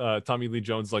Tommy Lee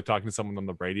Jones is like talking to someone on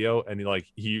the radio, and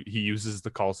he uses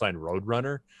the call sign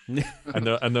Roadrunner,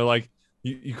 and they're like,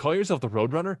 you call yourself the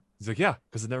Roadrunner? He's like, yeah,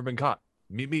 because I've never been caught.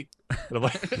 Meet. And I'm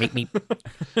like, meet.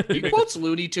 He quotes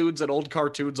Looney Tunes and old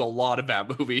cartoons a lot in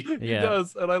that movie. Yeah. He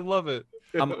does, and I love it.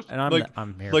 I'm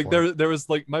here like for it. there was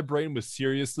like, my brain was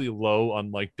seriously low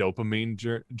on like dopamine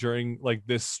during like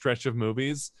this stretch of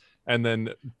movies, and then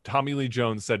Tommy Lee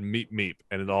Jones said meep,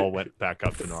 and it all went back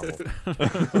up to normal.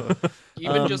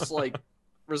 Even just like,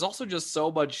 there's also just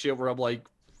so much shit where I'm like,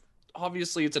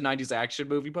 obviously it's a 90s action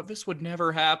movie, but this would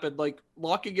never happen. Like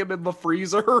locking him in the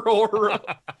freezer or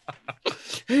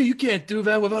hey, you can't do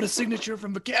that without a signature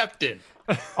from the captain.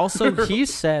 Also, he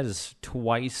says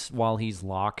twice while he's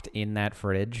locked in that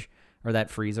fridge or that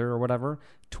freezer or whatever.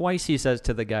 Twice he says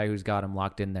to the guy who's got him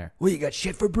locked in there, "Well, you got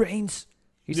shit for brains."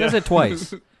 He says it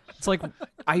twice. It's like,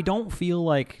 I don't feel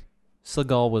like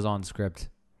Seagal was on script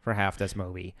for half this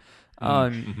movie.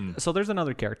 So there's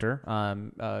another character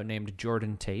named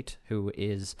Jordan Tate, who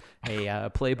is a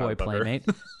Playboy playmate.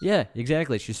 Yeah,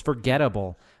 exactly. She's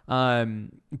forgettable.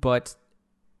 But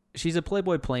she's a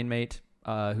Playboy playmate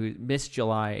who Miss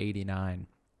July 89,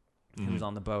 who's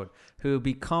on the boat, who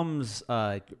becomes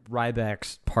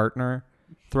Ryback's partner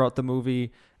throughout the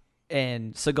movie.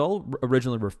 And Seagal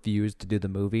originally refused to do the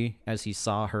movie as he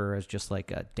saw her as just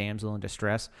like a damsel in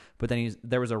distress. But then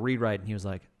there was a rewrite and he was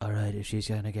like, all right, if she's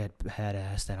going to get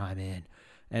badass, then I'm in.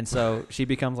 And so she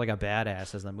becomes like a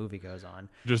badass as the movie goes on.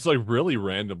 Just like really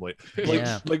randomly.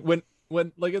 Like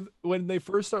when they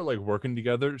first start like working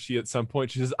together, at some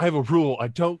point she says, I have a rule, I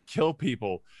don't kill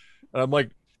people. And I'm like,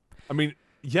 I mean,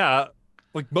 yeah,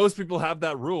 like most people have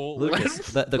that rule.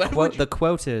 Lucas, the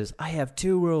quote is, I have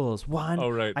two rules. One,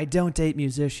 I don't date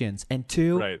musicians, and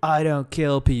two, I don't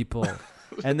kill people.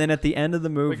 And then at the end of the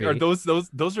movie, like,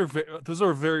 those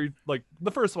are very, like,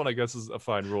 the first one I guess is a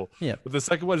fine rule. Yeah. But the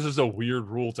second one is just a weird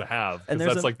rule to have, because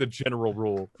that's like the general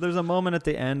rule. There's a moment at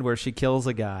the end where she kills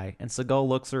a guy, and Seagal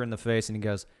looks her in the face and he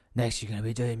goes, next you're gonna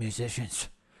be dating musicians.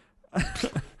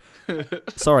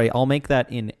 Sorry, I'll make that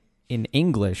in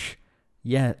English.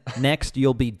 Yeah, next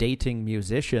you'll be dating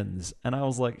musicians. And I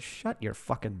was like, shut your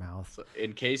fucking mouth.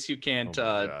 In case you can't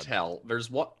tell,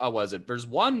 there's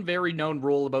one very known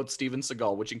rule about Steven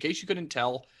Seagal, which in case you couldn't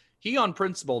tell, he on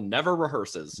principle never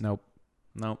rehearses. Nope.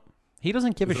 He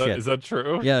doesn't give a shit. Is that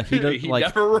true? Yeah, he does. He Like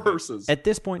never rehearses. at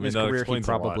this point in his that career, he explains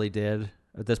a lot. probably did.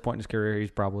 At this point in his career,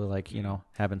 he's probably like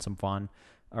having some fun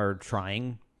or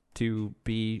trying to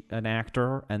be an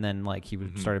actor, and then like he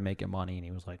started making money, and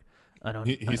he was like, I don't.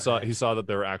 He saw that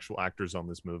there were actual actors on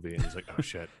this movie, and he's like, oh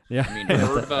shit. Yeah, I mean,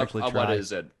 heard about actually what tried.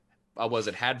 is it? Was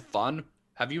it Had Fun?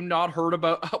 Have you not heard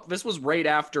about? This was right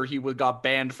after he got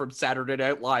banned from Saturday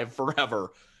Night Live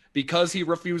forever because he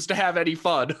refused to have any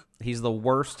fun. He's the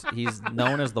worst. He's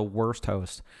known as the worst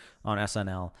host on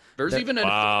SNL. There's even an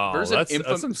Wow, there's that's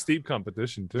an some steep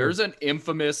competition too. There's an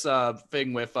infamous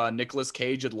thing with Nicolas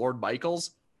Cage and Lord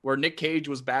Michaels, where Nick Cage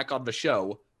was back on the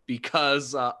show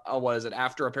because what is it?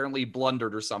 After apparently he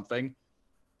blundered or something.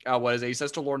 What is it? He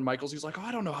says to Lord Michaels, he's like, "Oh,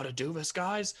 I don't know how to do this,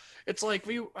 guys. It's like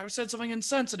I said something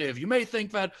insensitive. You may think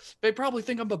that they probably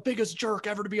think I'm the biggest jerk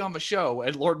ever to be on the show."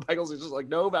 And Lord Michaels is just like,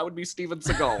 "No, that would be Steven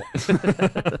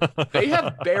Seagal." They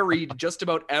have buried just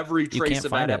about every trace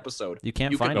of that episode. You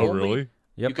can't find Oh, it. really?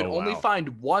 Yep. You can only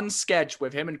find one sketch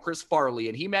with him and Chris Farley,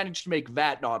 and he managed to make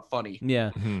that not funny. Yeah.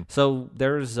 So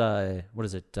there's what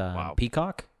is it? Wow.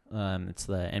 Peacock. It's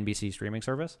the NBC streaming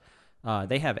service.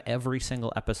 They have every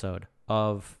single episode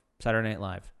of Saturday Night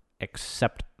Live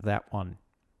except that one.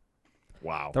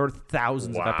 Wow. There were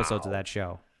thousands of episodes of that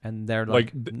show, and they're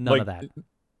like none of that.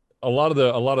 A lot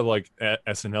of like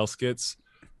SNL skits,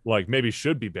 like maybe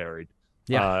should be buried.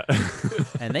 Yeah,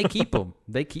 and they keep them.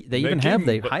 They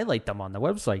highlight them on the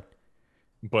website.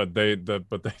 But they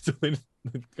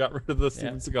got rid of the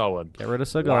Steven Seagal one. Get rid of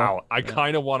Seagal. Wow, I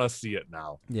kind of want to see it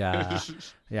now. Yeah,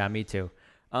 yeah, me too.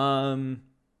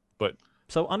 But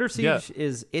so Under Siege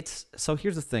so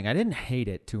here's the thing. I didn't hate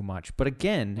it too much, but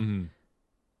again,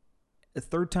 the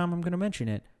third time I'm going to mention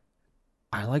it,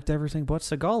 I liked everything but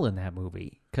Seagal in that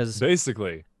movie because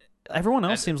basically everyone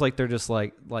else seems like they're just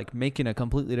like making a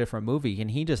completely different movie,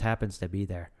 and he just happens to be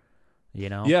there. You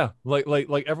know? Yeah, like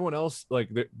everyone else, like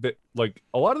like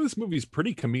a lot of this movie is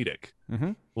pretty comedic.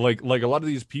 Like a lot of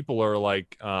these people are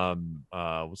like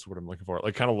what's the word I'm looking for?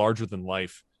 Like kind of larger than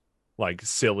life, like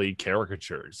silly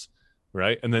caricatures,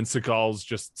 right? And then Seagal's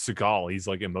just Seagal. He's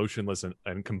like emotionless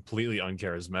and completely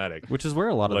uncharismatic, which is where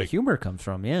a lot of the humor comes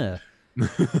from. Yeah,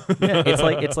 yeah.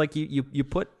 It's like you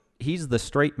put he's the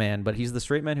straight man, but he's the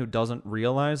straight man who doesn't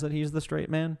realize that he's the straight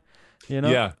man. You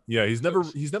know? Yeah. He's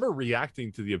never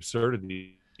reacting to the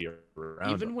absurdity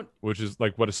around him, which is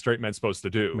like what a straight man's supposed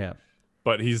to do. Yeah.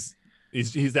 But he's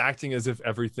acting as if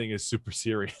everything is super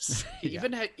serious.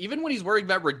 Even when he's wearing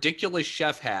that ridiculous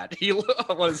chef hat, he's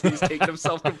taking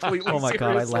himself completely seriously. Oh my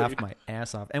god, I laughed my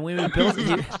ass off. And when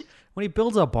he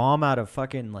builds a bomb out of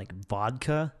fucking like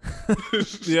vodka.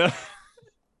 Yeah.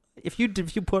 If you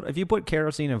put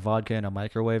kerosene and vodka in a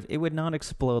microwave, it would not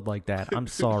explode like that. I'm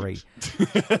sorry.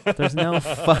 There's no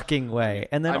fucking way.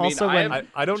 And then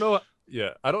I don't know.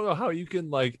 Yeah, I don't know how you can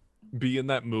like be in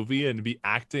that movie and be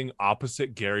acting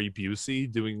opposite Gary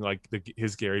Busey, doing like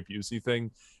his Gary Busey thing,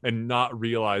 and not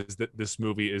realize that this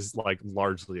movie is like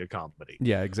largely a comedy.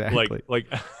 Yeah, exactly. Like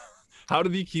how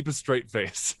did he keep a straight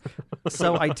face?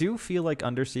 So I do feel like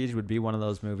Under Siege would be one of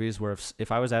those movies where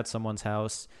if I was at someone's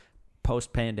house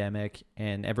post-pandemic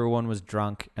and everyone was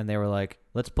drunk and they were like,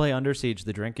 let's play Under Siege,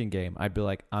 the drinking game, I'd be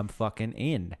like, I'm fucking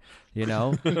in, you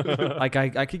know? Like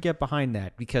I could get behind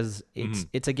that because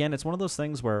it's again, it's one of those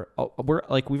things where we're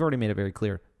like, we've already made it very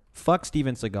clear. Fuck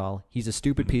Steven Seagal. He's a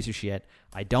stupid piece of shit.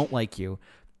 I don't like you.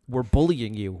 We're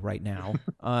bullying you right now.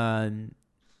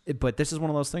 But this is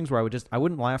one of those things where I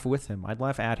wouldn't laugh with him. I'd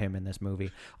laugh at him in this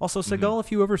movie. Also, Seagal,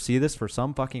 if you ever see this for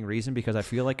some fucking reason, because I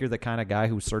feel like you're the kind of guy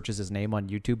who searches his name on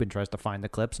YouTube and tries to find the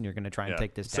clips, and you're going to try and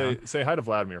take this down. Say hi to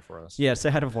Vladimir for us. Yeah,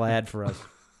 say hi to Vlad for us.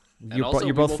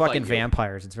 You're both fucking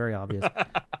vampires. It's very obvious.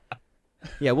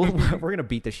 Yeah, we're going to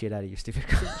beat the shit out of you, Stephen.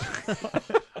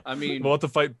 I mean, we'll have to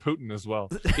fight Putin as well.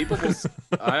 People will.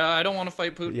 I don't want to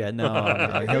fight Putin. Yeah,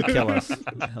 no, he'll kill us.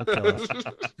 He'll kill us.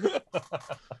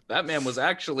 That man was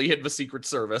actually in the Secret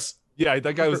Service. Yeah,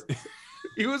 that guy was.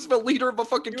 He was the leader of a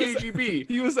fucking KGB.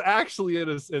 He was actually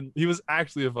he was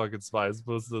actually a fucking spy, as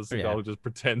opposed to the guy who just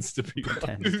pretends to be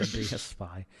a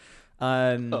spy.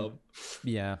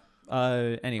 Yeah.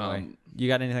 Anyway, you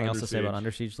got anything else to say about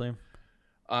Under Siege, Liam?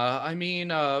 I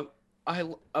mean,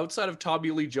 outside of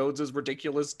Tommy Lee Jones's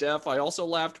ridiculous death, I also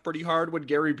laughed pretty hard when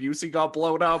Gary Busey got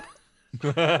blown up.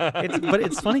 But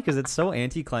it's funny because it's so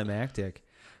anticlimactic.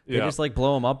 They just like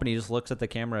blow him up and he just looks at the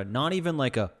camera, not even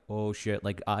like a oh shit,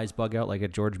 like eyes bug out like a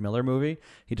George Miller movie.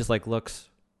 He just like looks.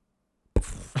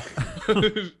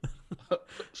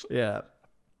 Yeah.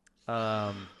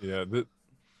 I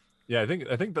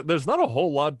think that there's not a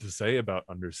whole lot to say about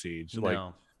Under Siege. Like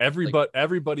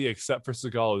everybody except for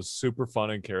Seagal is super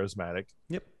fun and charismatic.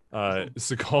 Yep.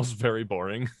 Seagal's very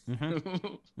boring.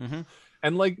 Mm-hmm.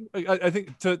 And like I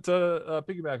think to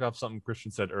piggyback off something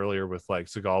Christian said earlier with like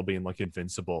Seagal being like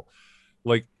invincible,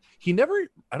 like he never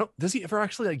does he ever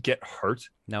actually like get hurt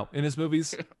No. in his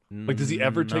movies? Like does he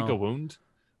ever take a wound?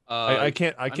 I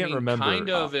can't remember. Kind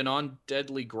of in On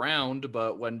Deadly Ground,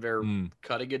 but when they're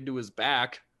cutting into his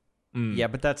back. Yeah,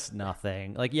 but that's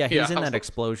nothing. Like, yeah, he's in that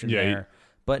explosion there.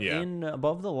 But in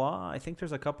Above the Law, I think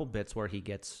there's a couple bits where he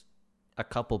gets a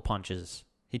couple punches.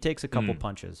 He takes a couple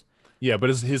punches. Yeah, but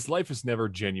his life is never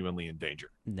genuinely in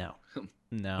danger. No.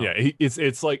 Yeah,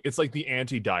 it's like the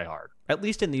anti Die Hard. At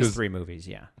least in these 3 movies,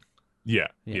 yeah. Yeah.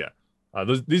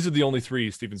 These are the only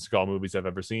 3 Steven Seagal movies I've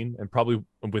ever seen, and probably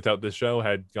without this show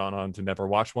had gone on to never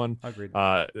watch one. Agreed.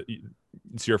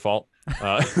 It's your fault.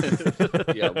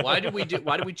 Yeah. Why did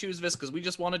we choose this? Because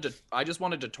I just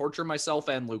wanted to torture myself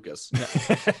and Lucas.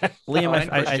 Liam,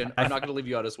 Christian, I'm not going to leave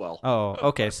you out as well. Oh,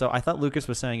 okay. So I thought Lucas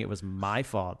was saying it was my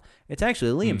fault. It's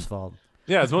actually Liam's fault.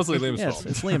 Yeah, it's mostly Liam's fault.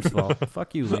 It's Liam's fault.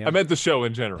 Fuck you, Liam. I meant the show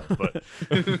in general, but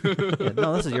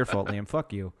no, this is your fault, Liam.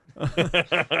 Fuck you.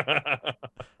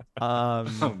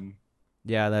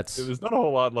 Yeah, that's. There's not a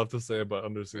whole lot left to say about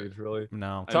Under Siege, really.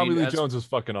 No, Tommy Lee Jones was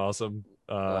fucking awesome.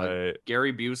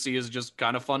 Gary Busey is just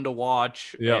kind of fun to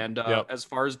watch, and as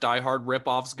far as Die Hard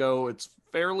ripoffs go, it's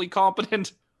fairly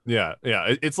competent. Yeah.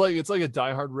 It's like a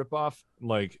Die Hard ripoff,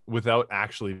 like without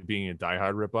actually being a Die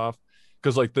Hard ripoff,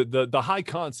 because like the high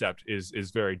concept is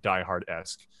very Die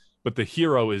Hard-esque, but the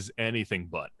hero is anything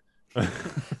but.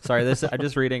 Sorry, I'm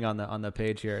just reading on the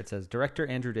page here. It says director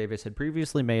Andrew Davis had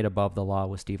previously made Above the Law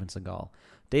with Steven Seagal.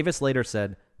 Davis later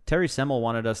said, Terry Semel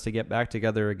wanted us to get back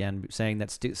together again, saying that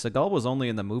Seagal was only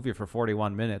in the movie for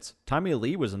 41 minutes. Tommy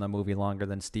Lee was in the movie longer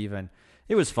than Steven.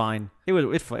 It was fine. It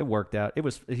worked out. It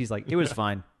was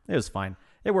fine. It was fine.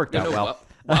 It worked out well.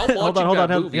 Hold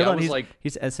on. He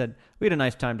said, we had a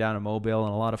nice time down in Mobile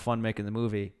and a lot of fun making the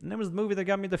movie. And it was the movie that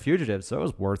got me The Fugitive, so it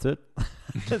was worth it.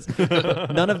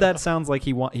 None of that sounds like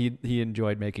he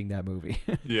enjoyed making that movie.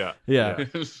 Yeah.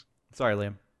 Sorry,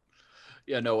 Liam.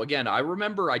 Yeah, no, again, I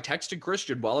remember I texted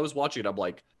Christian while I was watching it. I'm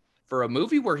like, for a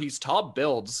movie where he's top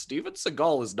billed, Steven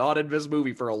Seagal is not in this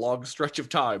movie for a long stretch of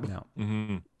time. No.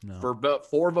 Mm-hmm. No.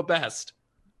 For the best.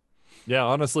 Yeah,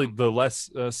 honestly, the less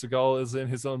Seagal is in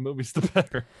his own movies, the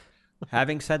better.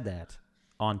 Having said that,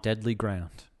 On Deadly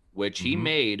Ground, which he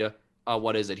made,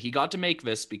 what is it? He got to make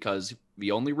this because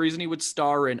the only reason he would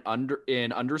star in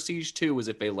Under Siege 2 is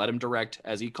if they let him direct,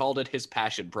 as he called it, his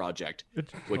passion project,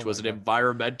 which was an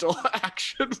environmental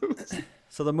action movie.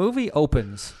 So the movie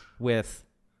opens with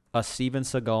a Steven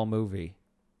Seagal movie,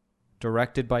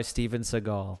 directed by Steven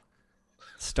Seagal,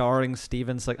 starring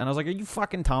Steven Seagal, and I was like, "Are you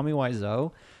fucking Tommy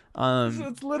Wiseau?"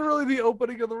 It's literally the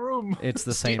opening of the room. It's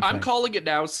the same thing. I'm calling it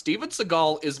now. Steven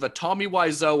Seagal is the Tommy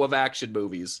Wiseau of action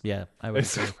movies. Yeah, I would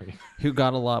say. Who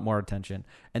got a lot more attention.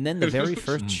 And then the very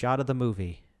first shot of the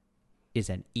movie is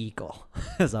an eagle.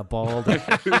 It's a bald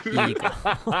eagle.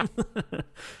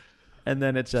 And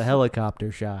then it's a helicopter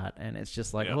shot. And it's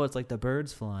just like, oh, it's like the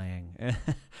birds flying.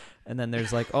 And then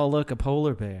there's like, oh, look, a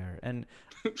polar bear. And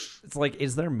it's like,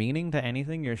 is there meaning to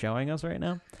anything you're showing us right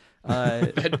now?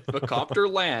 The copter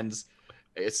lands.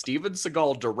 Steven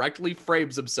Seagal directly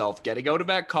frames himself getting out of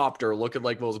that copter looking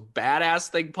like the most badass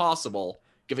thing possible,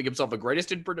 giving himself a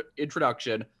greatest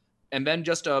introduction, and then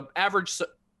just a average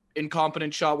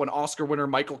incompetent shot when Oscar winner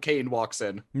Michael Caine walks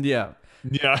in. Yeah.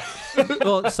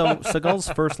 Well, so Seagal's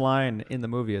first line in the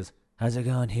movie is, "How's it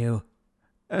going, Hugh?"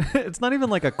 It's not even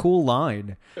like a cool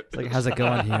line. It's like, "How's it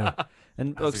going, Hugh?"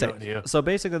 And so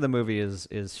basically the movie is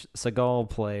Seagal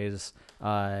plays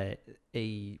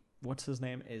what's his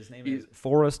name? His name is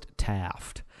Forrest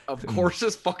Taft. Of course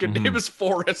his fucking name is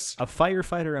Forrest. A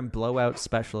firefighter and blowout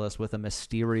specialist with a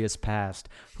mysterious past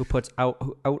who puts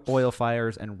out oil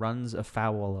fires and runs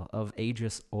afoul of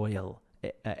Aegis Oil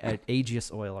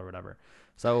or whatever.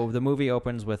 So the movie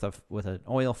opens with an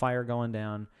oil fire going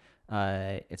down.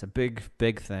 It's a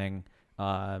big thing.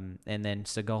 And then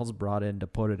Seagal's brought in to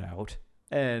put it out.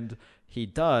 And he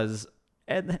does.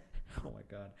 And oh my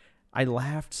God. I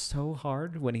laughed so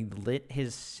hard when he lit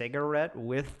his cigarette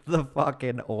with the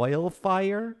fucking oil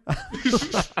fire.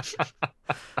 I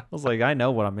was like, I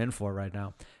know what I'm in for right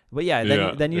now. But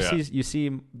yeah, then you see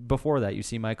before that, you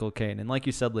see Michael Caine. And like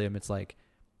you said, Liam, it's like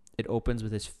it opens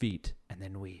with his feet. And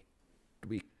then we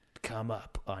come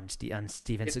up on Steven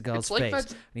Seagal's face.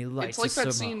 And he lights the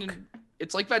smoke.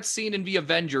 It's like that scene in The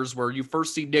Avengers where you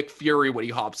first see Nick Fury when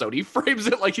he hops out. He frames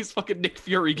it like he's fucking Nick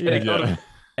Fury getting out of.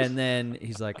 And then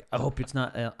he's like, I hope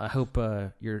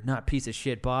you're not piece of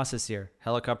shit bosses here.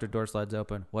 Helicopter door slides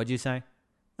open. What'd you say?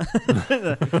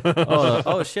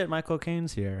 oh shit, Michael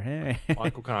Caine's here. Hey,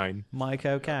 Michael Caine.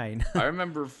 Michael Caine. I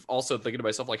remember also thinking to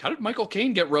myself, like, how did Michael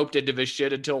Caine get roped into this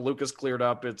shit until Lucas cleared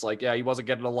up? It's like, yeah, he wasn't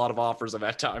getting a lot of offers at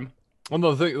that time. Well,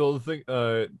 no, the thing,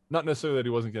 not necessarily that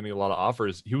he wasn't getting a lot of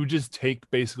offers. He would just take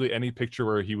basically any picture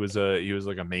where he was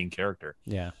like a main character.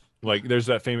 Yeah. Like, there's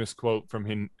that famous quote from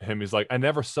him. He's like, "I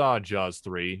never saw Jaws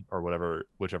 3 or whatever,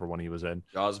 whichever one he was in.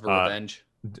 Jaws for Revenge.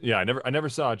 Yeah, I never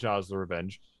saw Jaws: The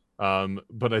Revenge,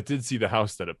 but I did see the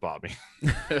house that it bought me."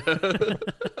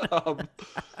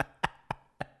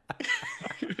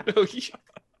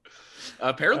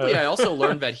 Apparently, I also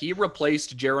learned that he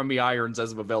replaced Jeremy Irons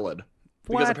as a villain.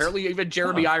 Because What? apparently even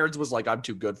Jeremy Irons was like, I'm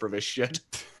too good for this shit.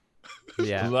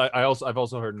 Yeah. I've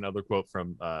also heard another quote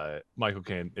from Michael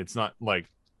Caine. It's not like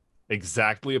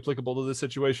exactly applicable to this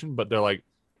situation, but they're like,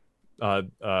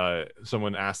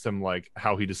 someone asked him like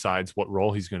how he decides what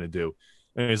role he's going to do,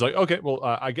 and he's like, okay, well,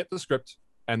 I get the script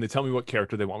and they tell me what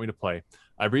character they want me to play.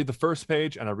 I read the first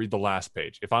page and I read the last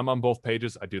page. If I'm on both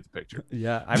pages, I do the picture.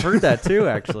 Yeah, I've heard that too.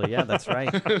 Actually, yeah, that's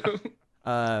right.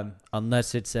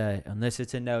 Unless it's a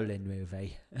Nolan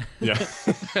movie. Yeah.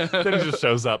 Then he just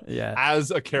shows up Yeah. as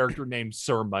a character named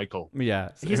Sir Michael. Yeah,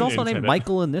 he's In- also named Tenet.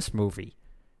 Michael in this movie.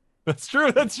 That's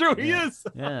true. He is.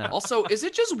 Yeah. Also, is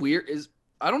it just weird?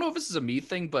 I don't know if this is a me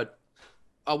thing, but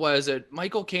what is it?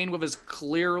 Michael Caine with his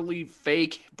clearly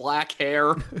fake black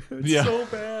hair. It's Yeah. so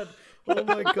bad. Oh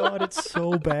my god, it's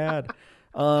so bad.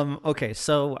 Okay,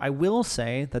 so I will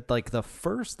say that like the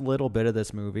first little bit of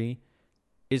this movie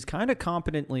is kind of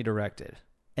competently directed.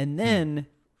 And then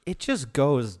it just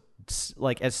goes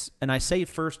like and I say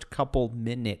first couple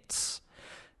minutes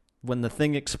when the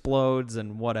thing explodes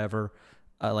and whatever,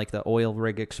 like the oil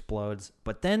rig explodes.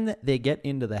 But then they get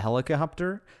into the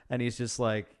helicopter and he's just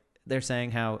like, they're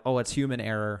saying how, oh, it's human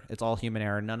error. It's all human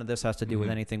error. None of this has to do with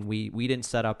anything. We didn't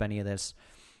set up any of this,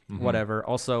 whatever.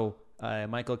 Also,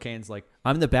 Michael Caine's like,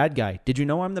 I'm the bad guy. Did you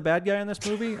know I'm the bad guy in this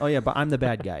movie? Oh, yeah, but I'm the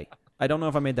bad guy. I don't know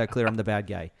if I made that clear. I'm the bad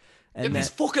guy. Get And these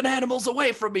fucking animals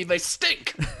away from me. They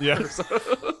stink. Yeah.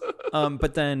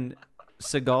 but then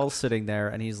Seagull's sitting there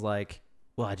and he's like,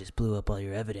 well, I just blew up all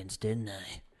your evidence, didn't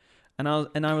I?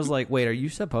 And I was like, wait, are you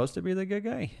supposed to be the good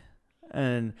guy?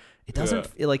 And it doesn't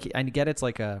feel like, I get it's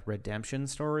like a redemption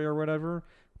story or whatever,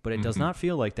 but it does not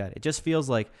feel like that. It just feels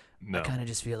like, I kind of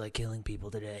just feel like killing people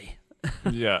today.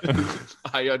 Yeah.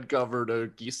 I uncovered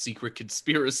a secret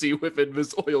conspiracy within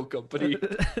this oil company.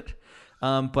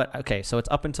 But okay, so it's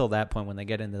up until that point when they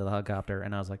get into the helicopter,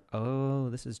 and I was like, oh,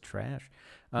 this is trash.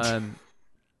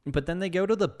 But then they go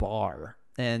to the bar,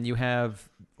 and you have,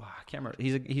 I can't remember.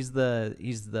 He's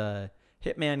the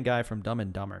hitman guy from Dumb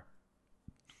and Dumber.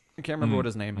 I can't remember what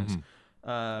his name is.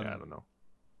 Yeah, I don't know.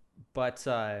 But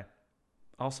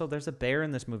also, there's a bear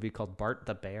in this movie called Bart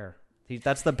the Bear.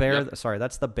 That's the bear. Yep. Sorry,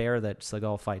 that's the bear that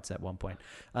Seagull fights at one point.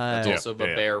 That's also the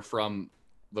yeah. bear from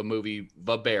the movie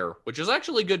The Bear, which is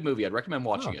actually a good movie. I'd recommend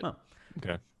watching it.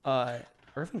 Okay.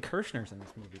 Irvin Kershner's in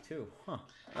this movie too. Huh.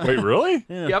 Wait, really?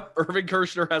 Yeah. Yep, Irvin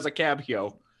Kershner has a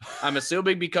cameo. I'm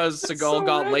assuming because Seagull so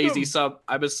got random. lazy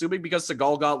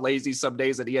some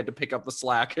days and he had to pick up the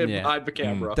slack and Yeah. hide the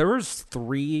camera. There was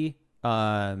 3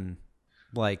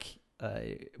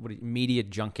 media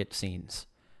junket scenes.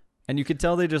 And you could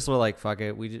tell they just were like, fuck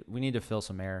it, we need to fill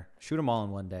some air. Shoot them all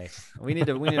in one day. We need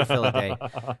to fill a day.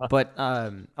 But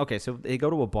okay, so they go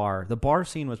to a bar. The bar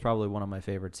scene was probably one of my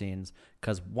favorite scenes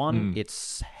cuz one,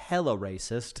 it's hella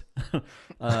racist.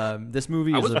 This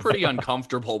movie I is was pretty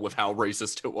uncomfortable with how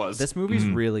racist it was. This movie's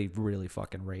really, really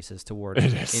fucking racist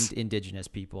towards indigenous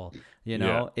people. You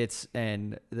know, it's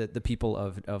and the people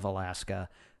of Alaska,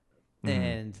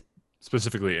 and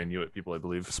Specifically Inuit people, I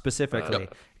believe. specifically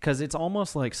because it's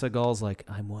almost like Seagull's like,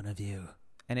 I'm one of you,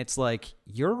 and it's like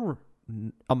you're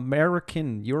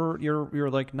American. You're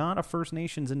like not a First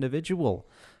Nations individual.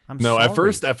 No, sorry. at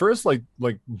first, at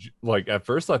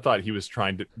first I thought he was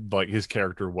trying to like his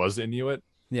character was Inuit,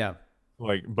 yeah.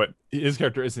 but his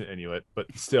character isn't Inuit, but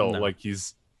still, No. like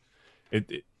he's trying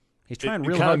it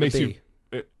really kinda hard to makes be.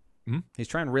 you- He's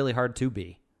trying really hard to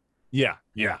be. yeah,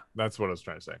 that's what I was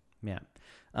trying to say. Yeah.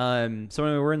 So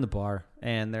anyway, we're in the bar,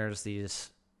 and there's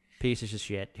these pieces of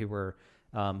shit who were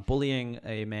bullying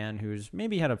a man who's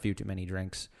maybe had a few too many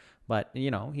drinks, but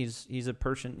you know he's a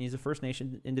First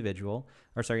Nation individual,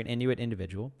 or sorry, an Inuit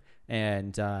individual,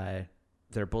 and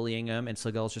they're bullying him, and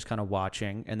Seagull's just kind of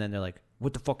watching, and then they're like,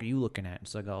 "What the fuck are you looking at?" And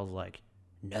Seagull's like,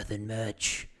 "Nothing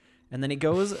much," and then he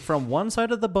goes from one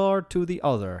side of the bar to the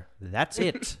other. That's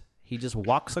it. He just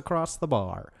walks across the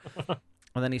bar.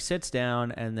 And then he sits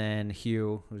down, and then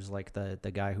Hugh, who's like the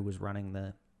guy who was running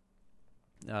the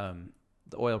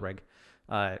oil rig,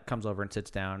 comes over and sits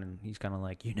down, and he's kind of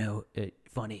like,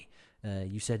 funny.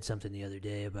 You said something the other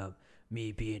day about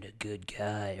me being a good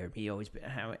guy, or me always.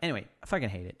 Anyway, I fucking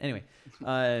hate it. Anyway,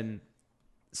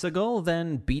 Seagull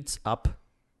then beats up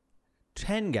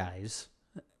 10 guys.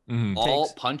 All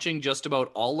punching just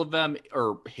about all of them,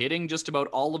 or hitting just about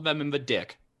all of them in the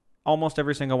dick. Almost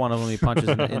every single one of them he punches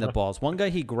in the balls. One guy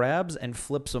he grabs and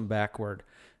flips him backward.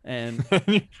 And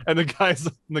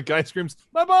the guy screams,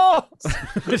 "My balls!"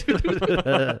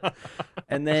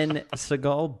 And then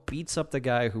Seagull beats up the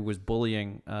guy who was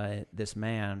bullying this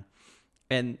man,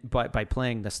 and by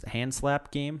playing this hand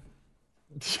slap game,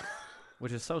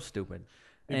 which is so stupid.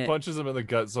 He punches him in the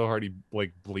gut so hard he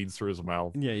like bleeds through his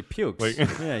mouth. Yeah, he pukes. Like,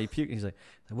 yeah, he pukes. He's like,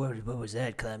 "What was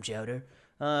that, clam chowder?"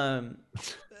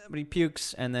 But he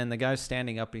pukes, and then the guy's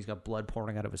standing up, and he's got blood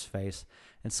pouring out of his face.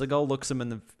 And Seagull looks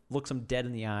him dead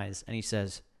in the eyes, and he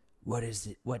says, "What is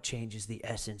it? What changes the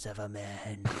essence of a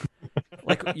man?"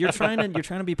 Like, you're trying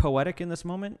to be poetic in this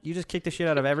moment. You just kicked the shit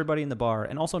out of everybody in the bar,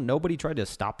 and also nobody tried to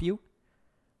stop you.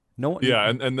 No one. Yeah,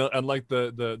 and like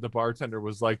the bartender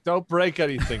was like, "Don't break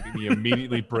anything," and he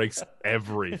immediately breaks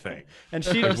everything. And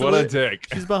she like, what a dick.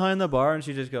 She's behind the bar, and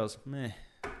she just goes, "Meh."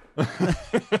 Like,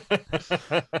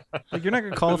 you're not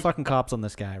gonna call the fucking cops on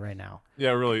this guy right now.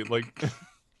 Yeah, really. Like,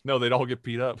 no, they'd all get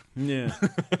beat up. Yeah,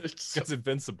 it's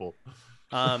invincible.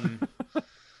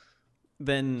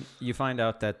 Then you find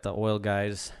out that the oil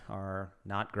guys are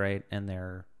not great, and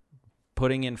they're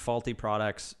putting in faulty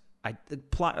products.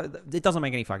 It doesn't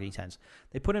make any fucking sense.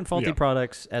 They put in faulty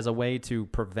products as a way to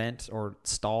prevent or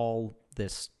stall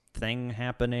this thing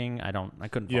happening. I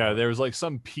couldn't follow. Yeah, there's like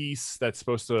some piece that's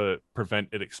supposed to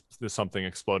prevent something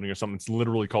exploding or something. It's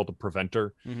literally called a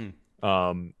preventer.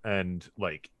 And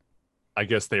like, I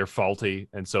guess they're faulty,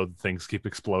 and so things keep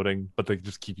exploding, but they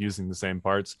just keep using the same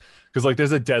parts because like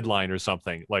there's a deadline or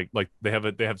something. Like they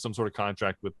have some sort of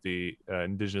contract with the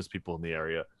indigenous people in the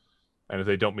area, and if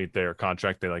they don't meet their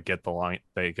contract, they get the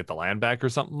land back or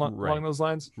something along those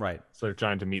lines. Right. So they're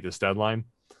trying to meet this deadline.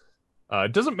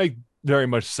 It doesn't make very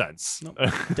much sense. Nope.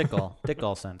 Dick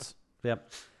all sense.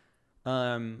 Yep.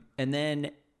 And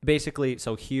then basically,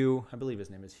 so Hugh, I believe his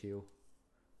name is Hugh.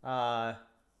 Whatever.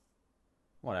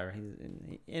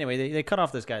 Anyway, they cut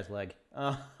off this guy's leg.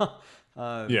 Hugh.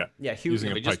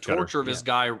 Using They a just pipe cutter. torture this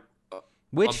guy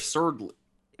absurdly.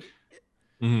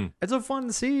 It's a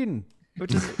fun scene,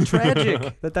 which is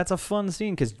tragic. That's a fun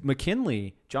scene because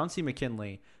John C.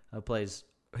 McKinley plays.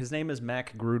 His name is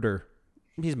Mac Gruder.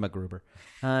 He's MacGruber,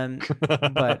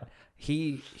 but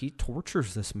he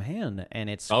tortures this man, and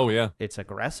it's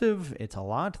aggressive. It's a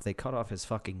lot. They cut off his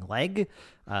fucking leg,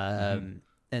 and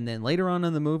then later on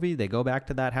in the movie, they go back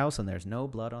to that house, and there's no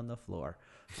blood on the floor.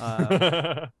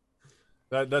 That's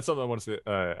something I want to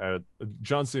say.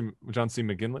 John C.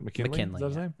 McKinley. Is that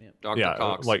his name? Dr.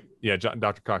 Cox.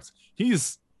 Dr. Cox.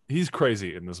 He's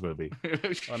crazy in this movie.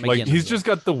 Like, he's just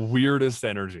got the weirdest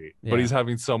energy, but he's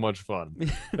having so much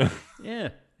fun. Yeah,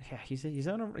 he's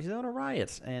on a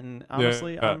riot, and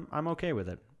honestly, I'm okay with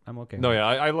it. I'm okay.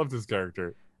 I love this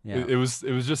character. Yeah. It was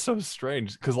just so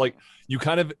strange because like I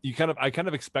kind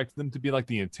of expected them to be like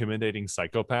the intimidating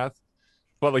psychopath,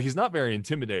 but like he's not very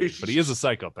intimidating, but he is a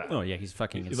psychopath. Oh yeah, he's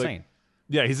fucking insane.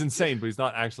 Yeah, he's insane, but he's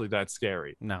not actually that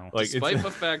scary. No. Like, despite the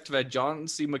fact that John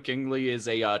C. McKinley is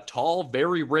a tall,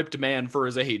 very ripped man for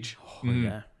his age. Oh,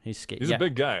 yeah, he's scary. He's a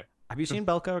big guy. Have you seen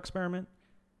Belko Experiment?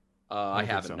 I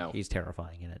haven't. No. He's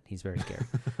terrifying in it. He's very scary.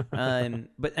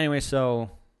 But anyway,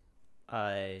 so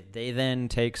they then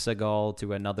take Seagull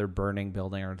to another burning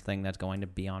building or thing that's going to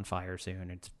be on fire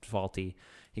soon. It's faulty.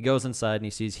 He goes inside and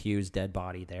he sees Hugh's dead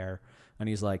body there, and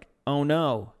he's like, "Oh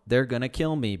no, they're gonna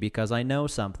kill me because I know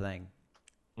something."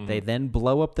 They then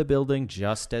blow up the building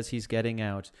just as he's getting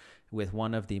out with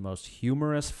one of the most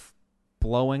humorous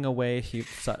blowing away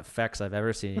effects I've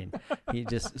ever seen. He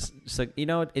just,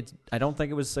 I don't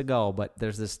think it was Seagull, but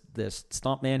there's this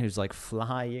stuntman who's like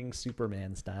flying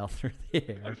Superman style through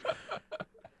the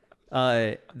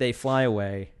air. They fly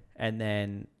away, and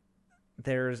then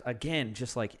there's, again,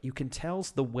 just like, you can tell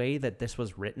the way that this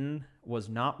was written was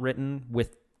not written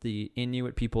with the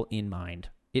Inuit people in mind.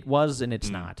 It was, and it's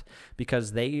not,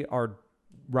 because they are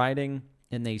riding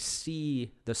and they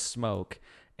see the smoke,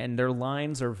 and their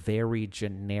lines are very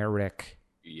generic.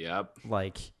 Yep.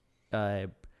 Like, I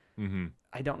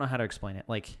don't know how to explain it.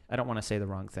 Like, I don't want to say the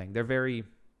wrong thing. They're very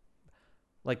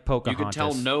like Pocahontas. You could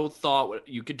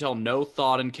tell no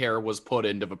thought and care was put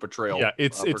into the portrayal. Yeah,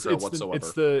 it's whatsoever.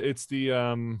 It's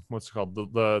the what's it called,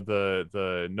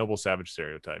 the noble savage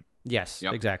stereotype. Yes,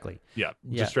 exactly. Yeah,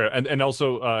 just straight. And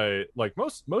also like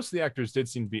most of the actors did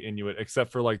seem to be Inuit,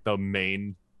 except for like the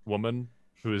main woman.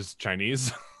 who is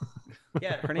Chinese.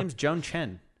 Yeah, her name's Joan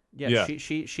Chen. Yeah, Yeah.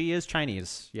 she is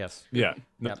Chinese. Yes. Yeah.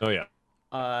 Yep. Oh yeah.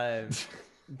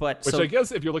 But Which so I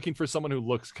guess if you're looking for someone who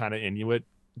looks kind of Inuit,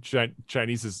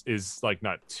 Chinese is like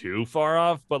not too far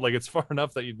off, but like it's far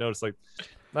enough that you notice like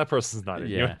that person's not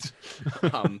Inuit.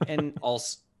 and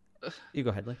Also, you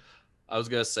go ahead, Lee. I was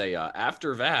gonna say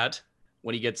after that,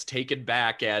 when he gets taken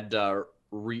back and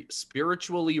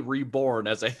spiritually reborn,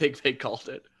 as I think they called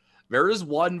it, there is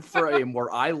one frame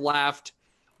where I laughed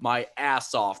my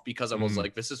ass off because I was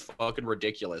like, "This is fucking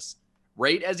ridiculous."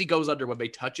 Right as he goes under, when they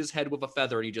touch his head with a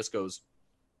feather, and he just goes.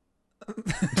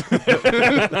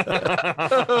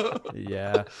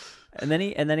 Yeah. And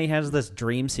then he has this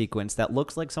dream sequence that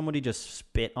looks like somebody just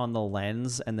spit on the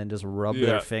lens and then just rubbed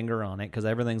their finger on it because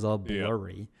everything's all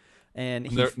blurry. And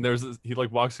he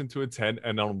like walks into a tent,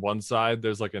 and on one side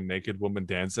there's like a naked woman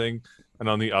dancing, and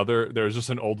on the other there's just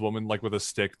an old woman like with a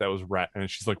stick that was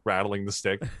and she's like rattling the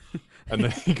stick, and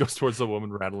then he goes towards the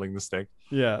woman rattling the stick.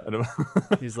 Yeah, and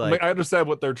he's like, I understand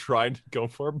what they're trying to go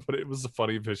for, but it was a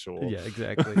funny visual. Yeah,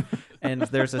 exactly. And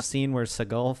there's a scene where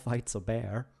Seagull fights a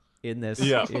bear in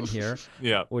here,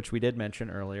 which we did mention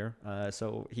earlier.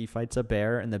 So he fights a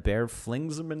bear, and the bear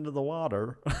flings him into the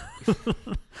water.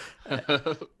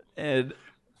 And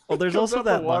there's also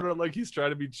that water like he's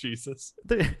trying to be Jesus.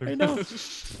 I know.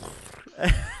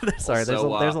 Sorry, there's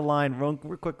a line real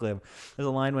quickly. There's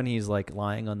a line when he's like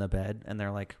lying on the bed and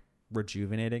they're like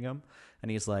rejuvenating him, and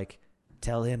he's like,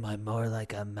 "Tell him I'm more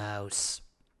like a mouse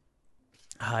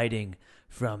hiding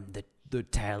from the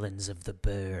talons of the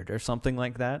bird," or something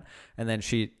like that. And then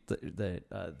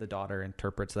the daughter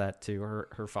interprets that to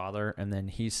her father, and then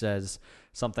he says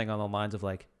something on the lines of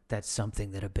like, "That's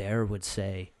something that a bear would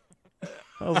say."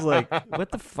 I was like, "What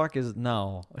the fuck is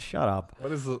no? Shut up."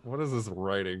 What is this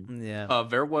writing? Yeah.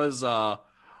 There was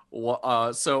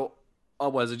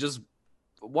was it just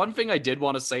one thing I did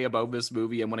want to say about this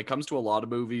movie, and when it comes to a lot of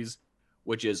movies,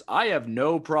 which is I have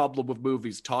no problem with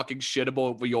movies talking shit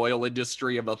about the oil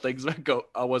industry and the things that go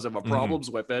wasn't the problems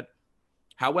with it.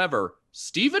 However,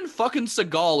 Steven fucking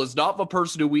Seagal is not the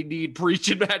person who we need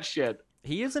preaching that shit.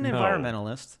 He is an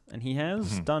environmentalist, and he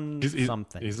has done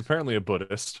something. He's apparently a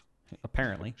Buddhist.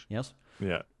 Apparently, yes.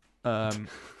 Yeah. I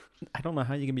don't know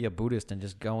how you can be a Buddhist and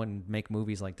just go and make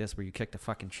movies like this where you kick the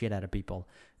fucking shit out of people.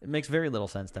 It makes very little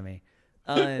sense to me.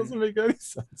 It doesn't make any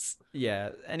sense.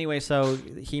 Yeah. Anyway, so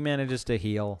he manages to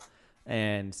heal,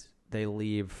 and they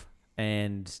leave,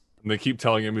 and they keep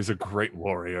telling him he's a great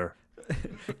warrior.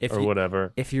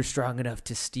 Whatever. If you're strong enough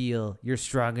to steal, you're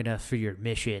strong enough for your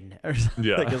mission. Or something.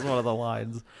 Yeah, like is one of the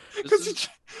lines.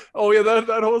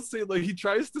 That whole scene, like he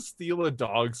tries to steal a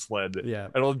dog sled. Yeah,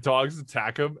 and all the dogs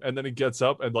attack him, and then he gets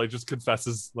up and like just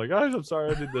confesses, like, "I'm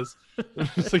sorry, I did this."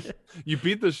 It's like you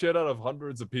beat the shit out of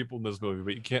hundreds of people in this movie,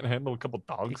 but you can't handle a couple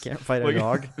dogs. You can't fight a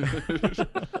dog.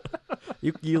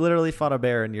 You literally fought a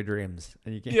bear in your dreams,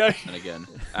 and you can't. Yeah. And again,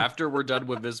 after we're done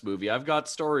with this movie, I've got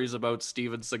stories about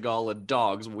Steven Seagal and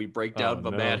dogs when we break down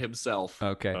the man himself.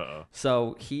 Okay.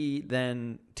 So he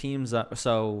then teams up.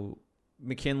 So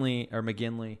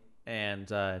McGinley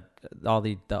and all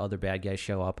the other bad guys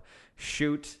show up,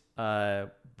 shoot.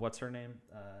 What's her name?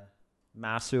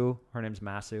 Masu. Her name's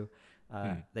Masu.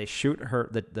 They shoot her,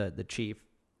 the chief,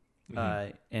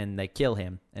 and they kill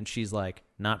him. And she's like,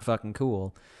 not fucking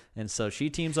cool. And so she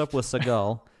teams up with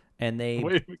Seagull, and they...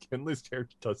 Wait, McKinley's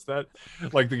character does that?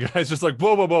 Like, the guy's just like,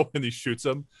 whoa, whoa, whoa, and he shoots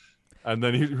him. And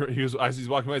then he was, as he's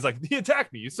walking away, he's like, he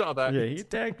attacked me. You saw that? Yeah, he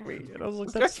attacked me. And I was like,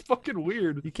 that's fucking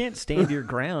weird. You can't stand your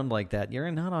ground like that. You're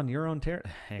not on your own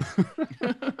territory.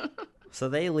 So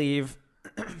they leave.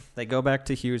 They go back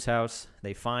to Hugh's house.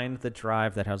 They find the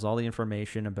drive that has all the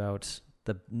information about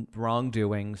the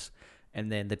wrongdoings.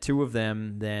 And then the two of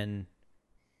them then...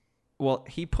 Well,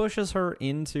 he pushes her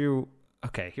into...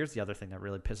 Okay, here's the other thing that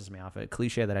really pisses me off. A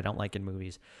cliche that I don't like in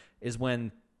movies is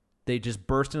when they just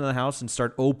burst into the house and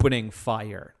start opening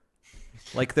fire.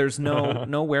 Like, there's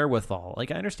no wherewithal.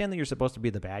 Like, I understand that you're supposed to be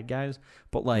the bad guys,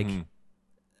 but, like...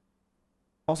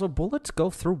 Also, bullets go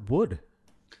through wood.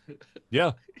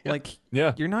 Yeah. Like,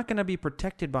 you're not going to be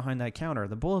protected behind that counter.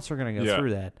 The bullets are going to go through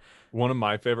that. One of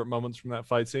my favorite moments from that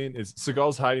fight scene is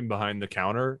Seagal's hiding behind the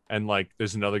counter, and like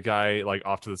there's another guy like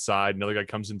off to the side. Another guy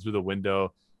comes in through the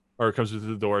window, or comes through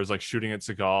the door, is like shooting at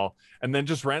Seagal, and then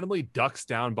just randomly ducks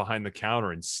down behind the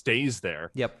counter and stays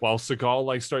there. Yep. While Seagal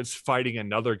like starts fighting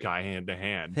another guy hand to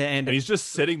hand, and he's just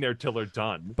sitting there till they're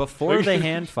done. Before they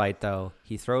hand fight, though,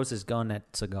 he throws his gun at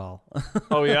Seagal.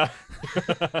 Oh yeah.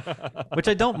 Which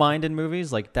I don't mind in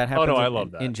movies. Like that happens. I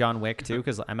love that in John Wick too,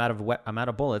 because I'm out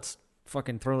of bullets.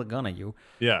 Fucking throw the gun at you.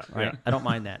 Yeah, right. Yeah. I don't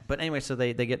mind that. But anyway, so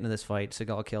they get into this fight.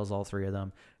 Seagal kills all three of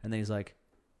them, and then he's like,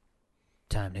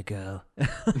 time to go.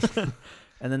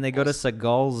 And then they go to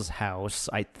Seagull's house,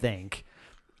 I think,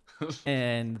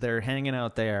 and they're hanging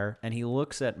out there, and he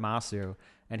looks at Masu,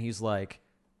 and he's like,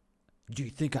 do you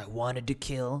think I wanted to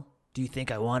kill? Do you think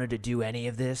I wanted to do any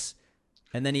of this?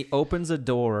 And then he opens a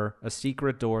door, a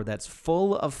secret door that's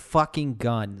full of fucking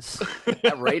guns.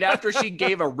 Right after she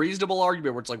gave a reasonable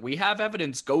argument where it's like, we have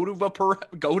evidence, go to the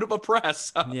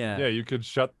press. Yeah. Yeah, you could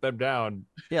shut them down.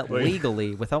 Yeah,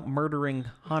 legally, without murdering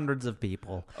hundreds of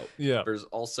people. Yeah. There's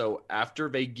also, after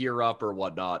they gear up or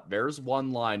whatnot, there's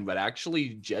one line that actually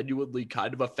genuinely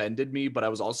kind of offended me, but I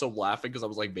was also laughing because I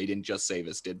was like, they didn't just say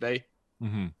this, did they?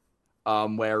 Mm-hmm.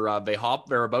 Where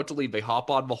they're about to leave, they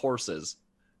hop on the horses.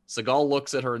 Seagull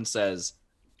looks at her and says,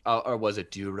 or was it,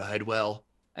 do you ride well?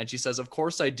 And she says, of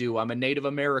course I do. I'm a Native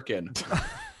American.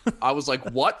 I was like,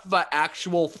 what the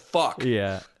actual fuck?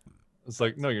 Yeah. It's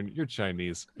like, no, you're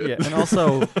Chinese. Yeah, and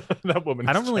also, that woman.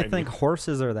 I don't really Chinese. think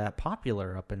horses are that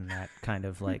popular up in that kind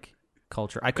of like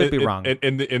culture. I could be wrong.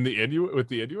 In the Inuit, with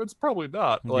the Inuits, probably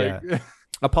not. Like, Yeah.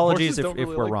 Apologies if really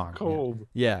we're like wrong. cold.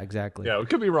 Yeah, exactly. Yeah, it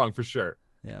could be wrong for sure.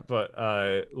 Yeah. But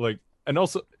like, and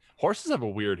also horses have a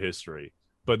weird history.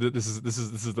 But this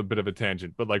is a bit of a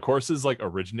tangent. But like horses like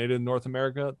originated in North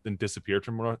America, then disappeared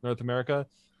from North America,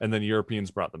 and then Europeans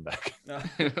brought them back.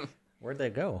 Where'd they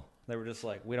go? They were just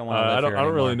like, we don't want to live here I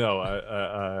don't really anymore.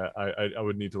 know. I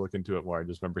would need to look into it more. I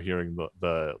just remember hearing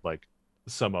the like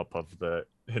sum up of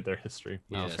their history.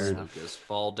 Yes, fair Lucas,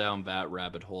 fall down that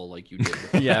rabbit hole like you did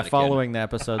with the Yeah, mannequin. following the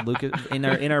episode, Lucas in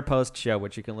our post show,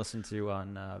 which you can listen to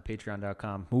on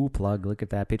patreon.com. Ooh, plug, look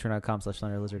at that,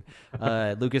 patreon.com/thunderlizard.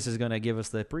 Lucas is going to give us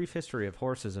the brief history of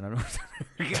horses in North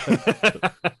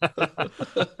America.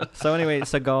 So anyway,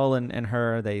 Seagull and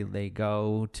her, they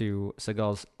go to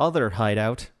Seagull's other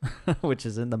hideout, which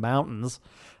is in the mountains,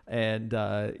 and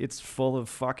it's full of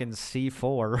fucking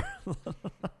C4.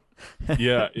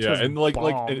 Yeah, Just and like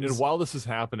bombs. and while this is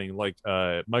happening, like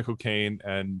Michael Caine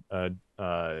and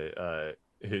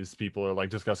his people are like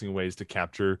discussing ways to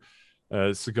capture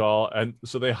Seagull, and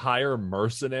so they hire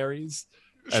mercenaries,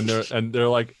 and they're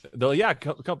like yeah,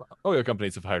 oil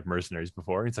companies have hired mercenaries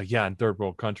before. And it's like, yeah, in third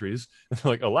world countries. And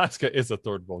they're like, Alaska is a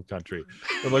third world country.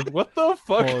 They're like, what the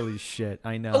fuck? Holy shit,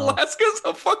 I know. Alaska's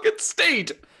a fucking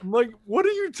state. I'm like, what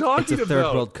are you It's talking a third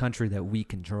about? world country that we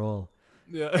control.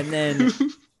 Yeah. And then,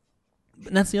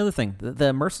 and that's the other thing.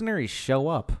 The mercenaries show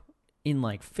up in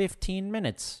like 15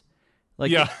 minutes. Like,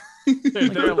 yeah.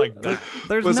 they're like that.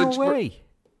 there's Was no it- way.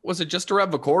 Was it just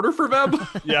around the corner for them?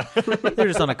 Yeah. They're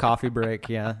just on a coffee break.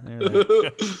 Yeah. They're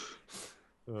like-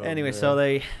 Oh, anyway, man. so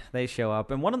they show up,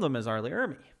 and one of them is Arlie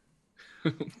Ermy.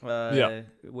 Yeah.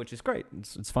 Which is great.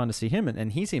 It's fun to see him,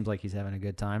 and he seems like he's having a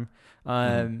good time.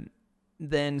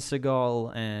 Then Seagull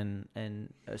and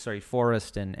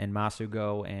Forrest and Masu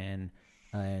go and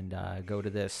go to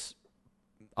this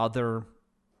other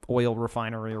oil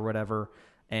refinery or whatever,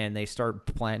 and they start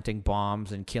planting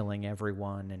bombs and killing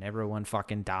everyone, and everyone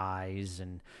fucking dies.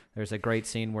 And there's a great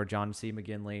scene where John C.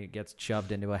 McGinley gets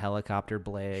shoved into a helicopter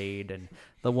blade, and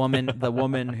the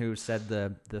woman who said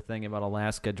the thing about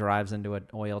Alaska drives into an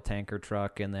oil tanker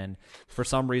truck, and then for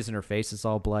some reason her face is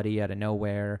all bloody out of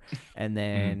nowhere, and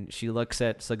then she looks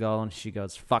at Seagull and she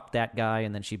goes, "Fuck that guy,"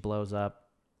 and then she blows up.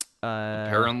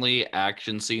 Apparently,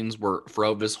 action scenes were,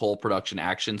 throughout this whole production,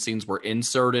 action scenes were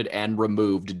inserted and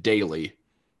removed daily.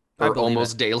 I Or believe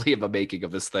almost it. daily of a making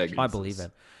of this thing. I believe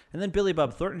it. And then Billy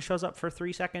Bob Thornton shows up for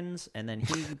 3 seconds, and then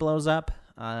he blows up,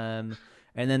 and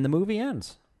then the movie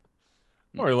ends.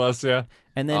 More or less, yeah.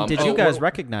 And then, did you guys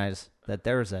recognize that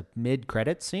there was a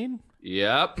mid-credit scene?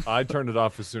 Yep. I turned it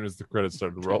off as soon as the credits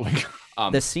started rolling.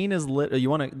 The scene is lit. You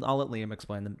want to? I'll let Liam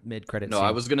explain the mid-credit No, scene.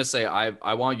 I was gonna say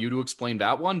I want you to explain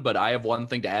that one, but I have one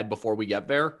thing to add before we get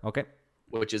there, Okay.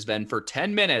 which is then for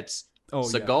 10 minutes, Oh,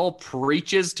 Seagull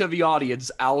preaches to the audience,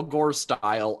 Al Gore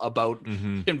style, about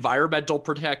environmental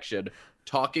protection,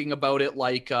 talking about it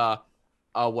like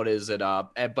what is it?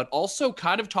 But also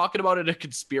kind of talking about it in a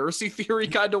conspiracy theory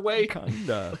kind of way.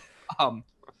 Kinda.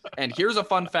 And here's a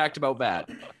fun fact about that,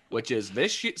 which is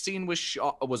this scene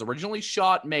was originally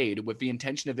made with the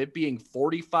intention of it being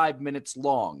 45 minutes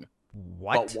long.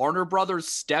 What? But Warner Brothers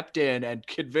stepped in and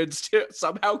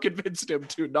somehow convinced him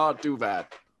to not do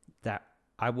that. That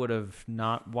I would have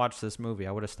not watched this movie.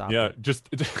 I would have stopped. Yeah, it. just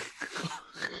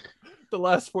the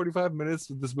last 45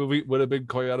 minutes of this movie would have been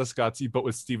Koyaanisqatsi, but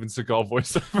with Steven Seagal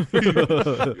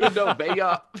voiceover. No,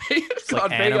 It's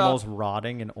like animals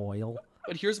rotting in oil.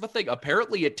 But here's the thing.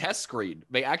 Apparently, it test screened.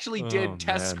 They actually did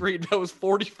test man. screen those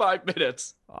 45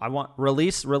 minutes. I want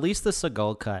release the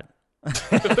Seagal cut.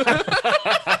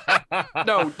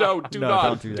 No, do No, not.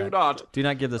 don't do that. Do not. Do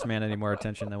not give this man any more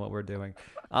attention than what we're doing.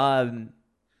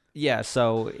 Yeah,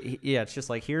 so it's just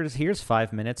like here's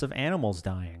 5 minutes of animals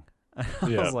dying. I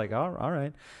was like, all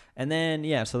right. And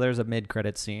then so there's a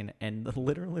mid-credit scene, and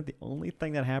literally the only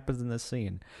thing that happens in this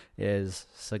scene is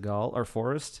Seagull or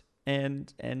Forrest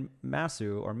and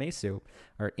Masu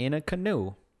are in a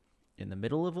canoe in the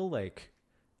middle of a lake,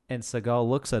 and Seagull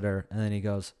looks at her, and then he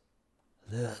goes,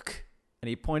 "Look," and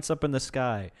he points up in the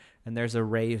sky, and there's a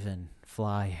raven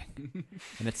flying,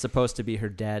 and it's supposed to be her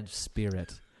dad's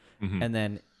spirit, and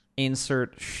then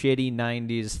insert shitty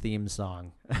 90s theme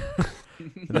song.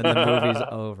 And then the movie's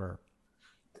over.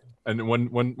 And one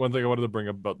thing I wanted to bring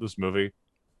up about this movie,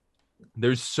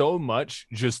 there's so much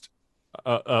just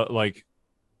like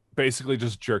basically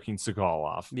just jerking Seagal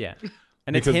off. Yeah.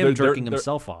 And it's him jerking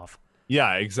himself off.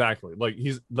 Yeah, exactly. Like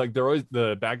he's like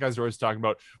the bad guys are always talking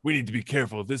about, we need to be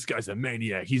careful. This guy's a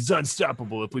maniac. He's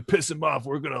unstoppable. If we piss him off,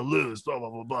 we're gonna lose. Blah blah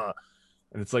blah blah.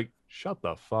 And it's like, shut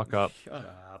the fuck up. Shut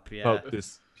up. Yeah. About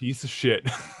this piece of shit.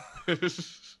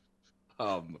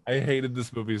 I hated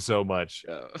this movie so much.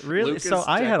 Really? Lucas so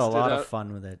I had a lot texted of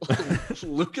fun with it.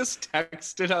 Lucas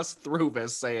texted us through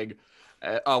this saying,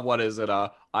 what is it?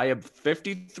 I am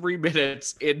 53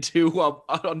 minutes into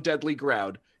on Deadly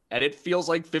Ground, and it feels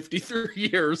like 53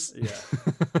 years. Yeah.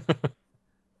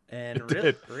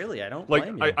 And really, I don't like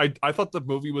blame you. I thought the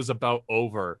movie was about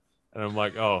over, and I'm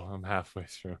like, oh, I'm halfway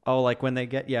through. Oh, like when they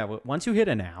get once you hit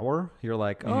an hour, you're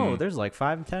like, oh, there's like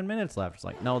 5-10 minutes left. It's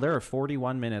like, no, there are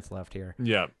 41 minutes left here.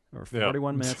 Yeah. Or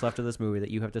 41 minutes left of this movie that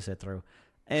you have to sit through.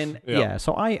 And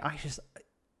so I just,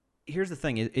 here's the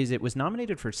thing is it was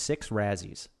nominated for 6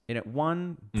 Razzies, and it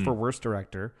won for worst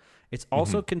director. It's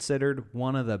also considered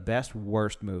one of the best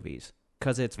worst movies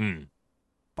because it's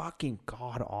fucking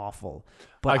god awful.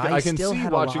 But I can still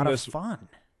had a lot of fun.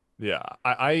 Yeah,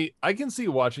 I can see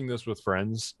watching this with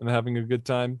friends and having a good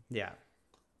time. Yeah.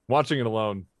 Watching it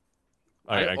alone,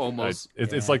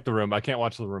 it's like The Room. I can't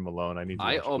watch The Room alone. I need to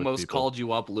watch it with people. Called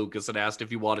you up, Lucas, and asked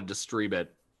if you wanted to stream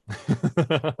it.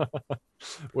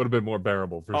 Would have been more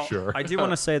bearable for sure. I do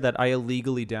want to say that I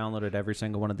illegally downloaded every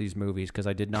single one of these movies because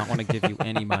I did not want to give you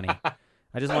any money.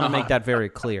 I just want to make that very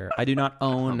clear. I do not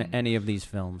own any of these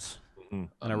films,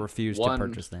 and I refuse to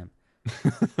purchase them.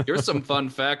 Here's some fun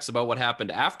facts about what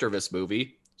happened after this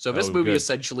movie. So this movie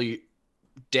essentially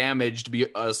damaged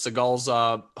Seagal's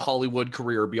Hollywood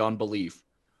career beyond belief,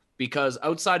 because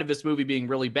outside of this movie being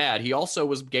really bad, he also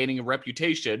was gaining a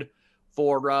reputation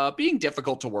for being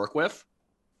difficult to work with,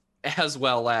 as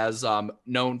well as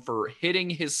known for hitting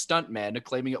his stuntman,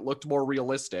 claiming it looked more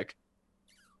realistic,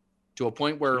 to a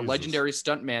point where legendary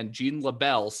stuntman Gene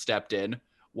LaBelle stepped in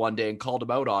one day and called him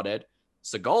out on it.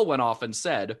 Seagal went off and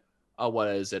said, what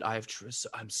is it?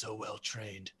 I'm so well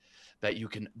trained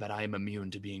that I am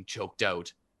immune to being choked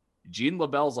out. Gene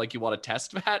LaBelle's like, you want to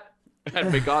test that?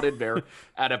 And we got in there,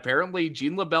 and apparently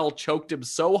Gene LaBelle choked him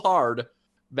so hard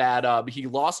that he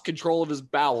lost control of his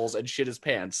bowels and shit his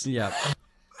pants. Yeah.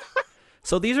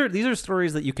 So these are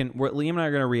stories that you can. Liam and I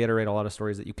are going to reiterate a lot of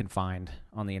stories that you can find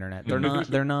on the internet.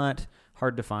 They're not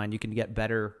hard to find. You can get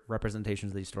better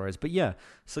representations of these stories. But yeah,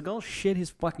 Seagal shit his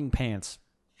fucking pants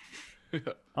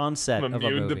on set of a movie.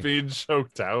 Immune to being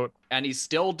choked out, and he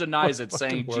still denies it,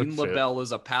 saying Gene LaBelle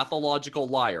is a pathological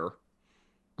liar.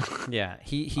 Yeah,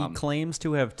 he claims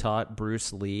to have taught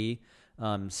Bruce Lee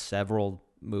several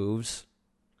moves,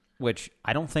 which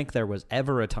I don't think there was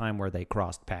ever a time where they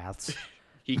crossed paths.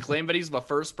 He claimed that he's the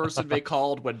first person they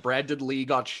called when Brandon Lee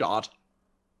got shot.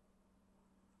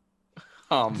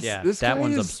 Yeah, that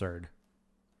one's absurd.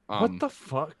 What the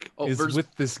fuck is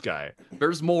with this guy?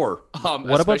 There's more.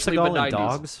 What about Seagal and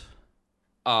dogs?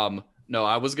 No,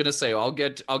 I was gonna say I'll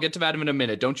get to that in a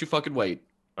minute. Don't you fucking wait.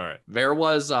 All right. There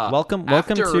was welcome to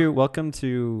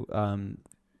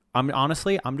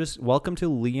I'm just welcome to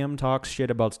Liam talks shit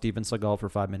about Steven Seagal for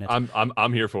 5 minutes.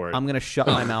 I'm here for it. I'm gonna shut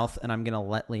my mouth and I'm gonna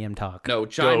let Liam talk. No,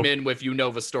 chime in if you know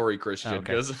the story, Christian,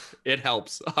 because it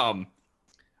helps.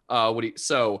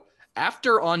 So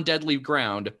after On Deadly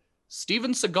Ground,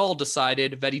 Steven Seagal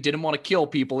decided that he didn't want to kill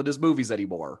people in his movies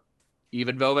anymore,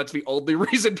 even though that's the only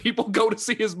reason people go to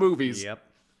see his movies. Yep.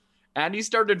 And he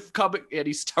started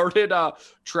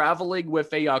traveling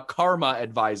with a karma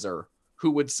advisor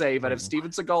who would say that if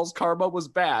Steven Seagal's karma was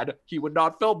bad, he would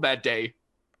not film that day.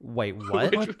 Wait,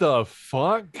 what? What the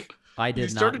fuck? I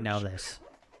did not know this.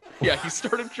 Yeah, he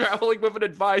started traveling with an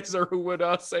advisor who would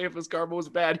say if his karma was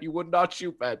bad, he would not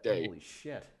shoot that day. Holy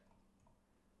shit.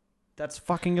 That's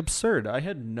fucking absurd. I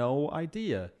had no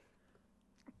idea.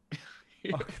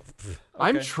 Okay.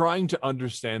 I'm trying to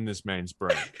understand this man's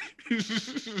brain.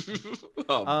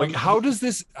 Like, how does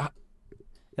this...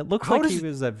 It looks like he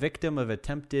was a victim of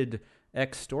attempted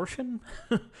extortion.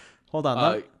 Hold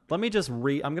on. Let me just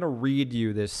read. I'm going to read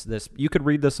you this. You could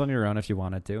read this on your own if you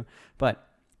wanted to. But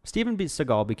Steven B.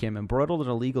 Seagal became embroiled in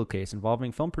a legal case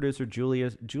involving film producer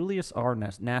Julius R.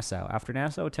 Nassau after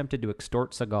Nassau attempted to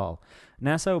extort Seagal.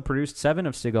 Nassau produced 7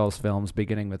 of Seagal's films,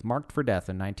 beginning with Marked for Death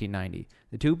in 1990.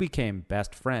 The two became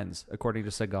best friends, according to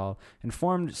Seagal, and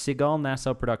formed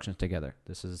Seagal-Nassau Productions together.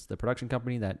 This is the production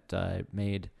company that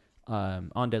made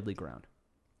On Deadly Ground.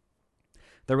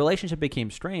 Their relationship became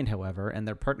strained, however, and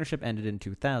their partnership ended in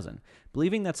 2000.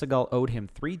 Believing that Seagal owed him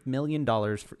 $3 million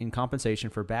in compensation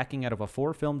for backing out of a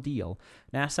 4-film deal,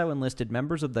 Nassau enlisted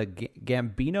members of the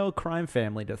Gambino crime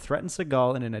family to threaten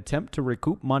Seagal in an attempt to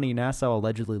recoup money Nassau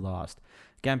allegedly lost.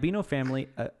 Gambino family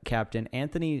captain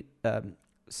Anthony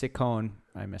Ciccone,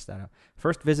 I messed that up,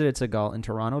 first visited Seagal in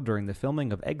Toronto during the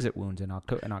filming of Exit Wounds in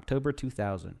October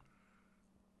 2000.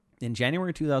 In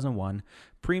January 2001,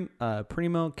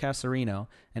 Primo Casarino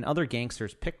and other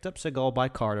gangsters picked up Seagal by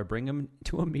car to bring him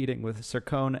to a meeting with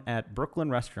Ciccone at Brooklyn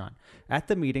Restaurant. At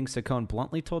the meeting, Ciccone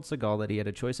bluntly told Seagal that he had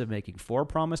a choice of making 4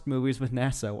 promised movies with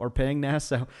Nassau or paying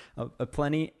Nassau a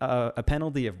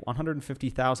penalty of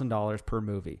 $150,000 per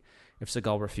movie. If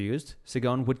Seagal refused,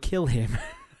 Ciccone would kill him.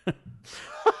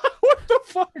 What the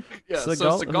fuck? Yeah,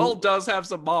 Seagal does have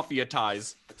some mafia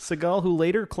ties. Seagal, who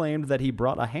later claimed that he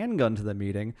brought a handgun to the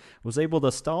meeting, was able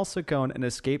to stall Ciccone and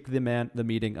escape the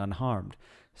meeting unharmed.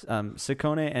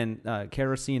 Ciccone and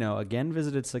Carasino again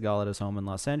visited Seagal at his home in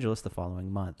Los Angeles the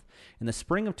following month. In the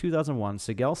spring of 2001,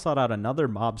 Seagal sought out another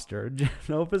mobster,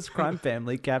 Genova's crime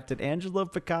family captain Angelo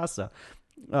Picasso,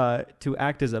 to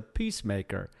act as a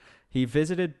peacemaker. He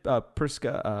visited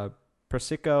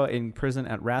Persico in prison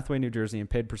at Rathway, New Jersey, and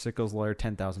paid Persico's lawyer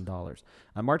 $10,000.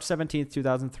 On March 17,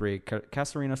 2003,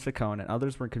 Casarino, Ciccone, and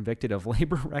others were convicted of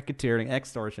labor racketeering,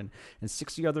 extortion, and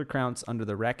 60 other counts under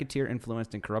the Racketeer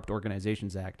Influenced and Corrupt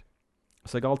Organizations Act.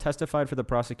 Seagal testified for the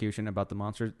prosecution about the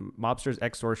mobster's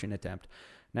extortion attempt.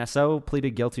 Nassau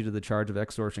pleaded guilty to the charge of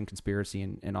extortion conspiracy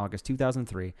in August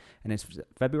 2003, and in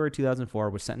February 2004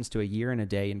 was sentenced to a year and a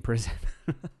day in prison.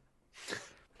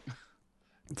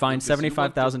 Fined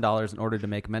 $75,000 in order to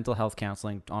make mental health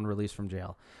counseling on release from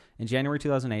jail. In January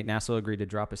 2008, Nassau agreed to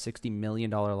drop a $60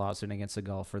 million lawsuit against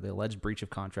Seagal for the alleged breach of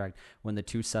contract when the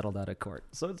two settled out of court.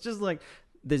 So it's just like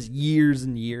there's years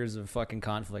and years of fucking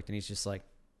conflict, and he's just like,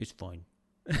 it's fine.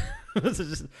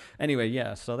 Anyway,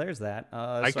 yeah, so there's that.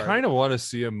 I kind of want to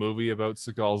see a movie about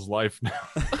Seagal's life now.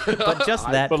 But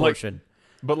just that portion.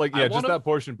 But just that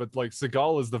portion. But like,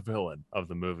 Seagal is the villain of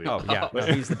the movie. Oh yeah,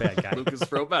 he's the bad guy. Lucas,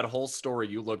 throughout that whole story,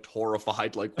 you looked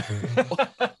horrified. Like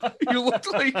you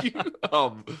looked like you.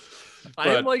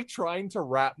 I'm like trying to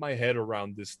wrap my head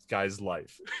around this guy's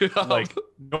life. Like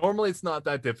normally, it's not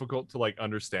that difficult to like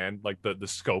understand like the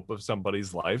scope of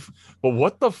somebody's life. But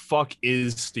what the fuck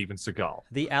is Steven Seagal?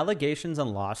 The allegations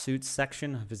and lawsuits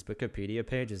section of his Wikipedia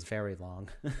page is very long.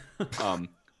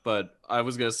 But I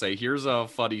was gonna say, here's a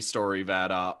funny story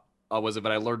that I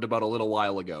learned about a little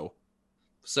while ago.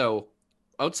 So,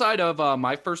 outside of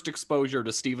my first exposure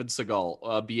to Steven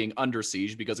Seagal being Under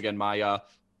Siege, because again my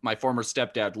former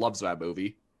stepdad loves that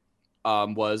movie,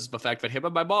 was the fact that him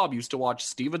and my mom used to watch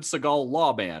Steven Seagal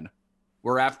Lawman,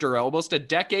 where after almost a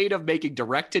decade of making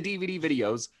direct-to-DVD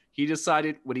videos, he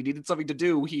decided when he needed something to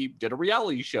do, he did a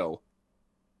reality show.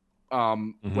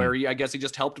 Where I guess he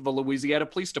just helped the Louisiana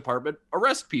Police Department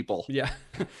arrest people. Yeah.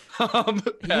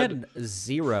 He had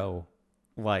zero,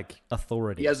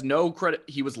 authority. He has no credit.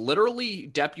 He was literally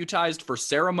deputized for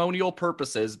ceremonial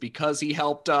purposes because he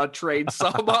helped train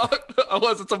some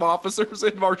officers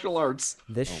in martial arts.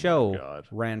 This show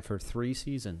ran for 3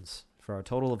 seasons for a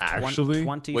total of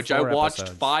 24 which I watched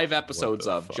episodes. 5 episodes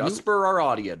of, just for our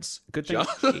audience. Good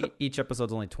thing each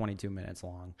episode's only 22 minutes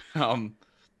long.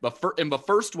 In the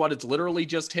first one, it's literally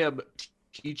just him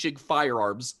teaching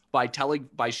firearms by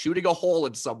shooting a hole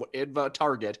in the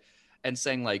target and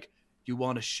saying like, "You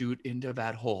want to shoot into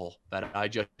that hole that I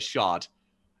just shot,"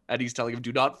 and he's telling him,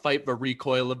 "Do not fight the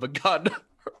recoil of the gun."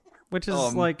 Which is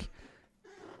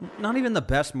not even the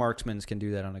best marksmen can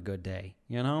do that on a good day,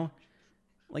 you know?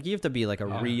 Like, you have to be like a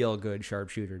real good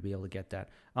sharpshooter to be able to get that.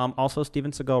 Also,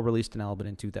 Steven Seagal released an album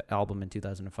in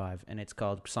 2005, and it's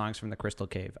called Songs from the Crystal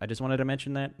Cave. I just wanted to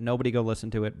mention that. Nobody go listen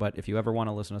to it, but if you ever want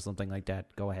to listen to something like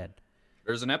that, go ahead.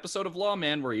 There's an episode of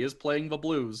Lawman where he is playing the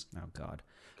blues. Oh, God.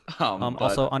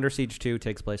 Also, Under Siege 2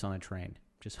 takes place on a train.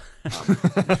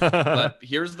 But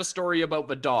here's the story about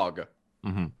the dog.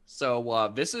 Mm-hmm.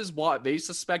 So this is why they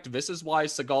suspect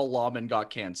Seagal Lawman got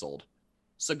canceled.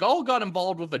 Seagal got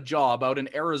involved with a job out in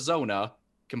Arizona,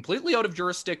 completely out of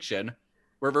jurisdiction,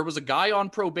 where there was a guy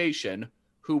on probation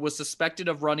who was suspected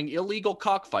of running illegal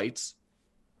cockfights.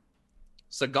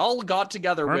 Seagull got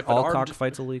together Aren't with an all armed...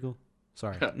 cockfights illegal?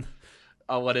 Sorry.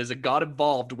 got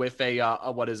involved with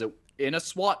in a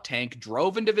SWAT tank,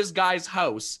 drove into this guy's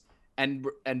house, and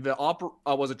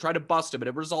tried to bust him, and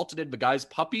it resulted in the guy's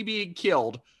puppy being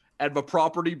killed and the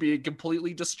property being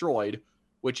completely destroyed,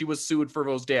 which he was sued for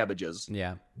those damages.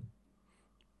 Yeah.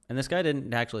 And this guy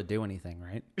didn't actually do anything,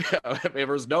 right? There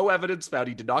was no evidence found.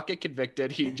 He did not get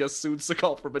convicted. He just sued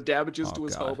Seagull for the damages to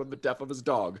his God. home and the death of his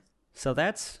dog. So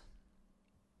that's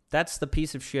the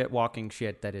piece of shit walking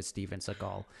shit that is Steven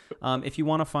Seagal. If you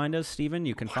want to find us, Steven,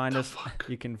 you can find us.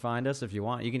 You can find us if you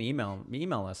want. You can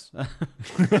email us.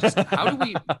 How do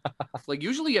we, like,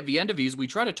 usually at the end of these, we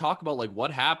try to talk about, like,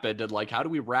 what happened and, like, how do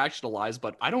we rationalize,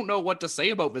 but I don't know what to say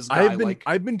about this guy.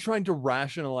 I've been trying to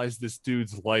rationalize this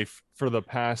dude's life for the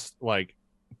past, like,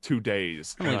 2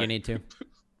 days. I think you need to.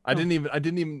 I didn't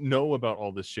even know about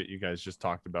all this shit you guys just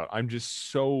talked about. I'm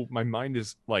just my mind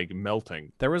is like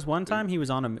melting. There was one time he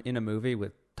was in a movie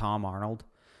with Tom Arnold,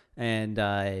 and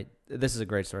this is a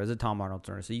great story. It's a Tom Arnold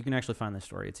story, so you can actually find this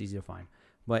story. It's easy to find.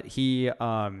 But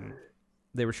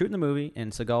they were shooting the movie,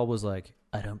 and Seagal was like,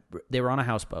 they were on a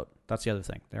houseboat. That's the other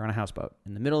thing. They were on a houseboat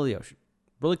in the middle of the ocean,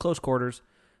 really close quarters.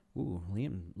 Ooh,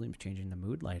 Liam's changing the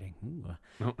mood lighting. Ooh.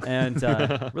 Oh. And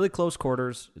really close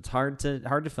quarters. It's hard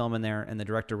to film in there. And the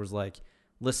director was like,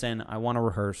 "Listen, I want to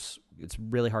rehearse. It's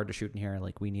really hard to shoot in here.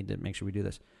 Like, we need to make sure we do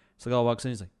this." So the guy walks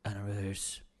in. He's like, "I don't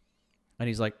rehearse." And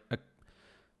he's like,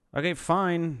 "Okay,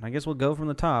 fine. I guess we'll go from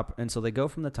the top." And so they go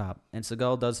from the top. And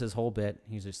Seagal does his whole bit.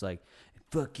 He's just like,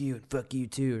 "Fuck you and fuck you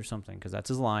too," or something, because that's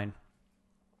his line.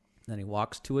 Then he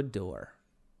walks to a door.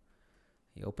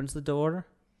 He opens the door.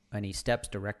 And he steps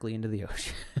directly into the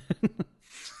ocean.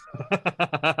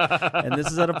 And this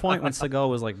is at a point when Seagal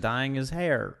was like dyeing his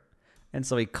hair. And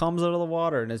so he comes out of the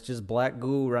water and it's just black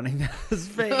goo running down his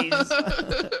face.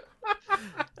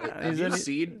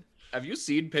 Have you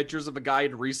seen pictures of a guy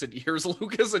in recent years,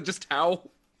 Lucas, and just how...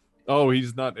 Oh,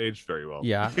 he's not aged very well.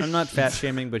 Yeah, I'm not fat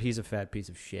shaming, but he's a fat piece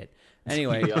of shit.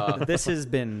 Anyway, this has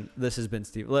been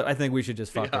Steve. I think we should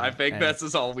just fuck I think this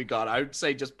is all we got. I would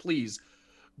say just please...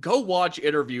 go watch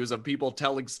interviews of people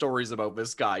telling stories about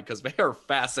this guy, because they are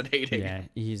fascinating. Yeah,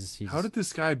 he's. How did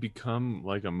this guy become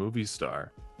like a movie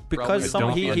star? Because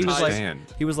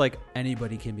he was like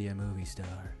anybody can be a movie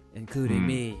star, including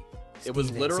me. It was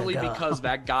literally because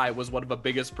that guy was one of the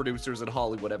biggest producers in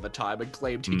Hollywood at the time and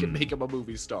claimed he could make him a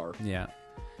movie star. Yeah.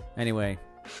 Anyway,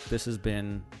 this has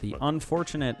been the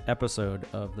unfortunate episode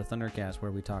of the ThunderCast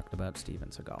where we talked about Steven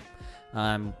Seagal.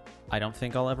 I don't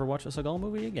think I'll ever watch a Seagal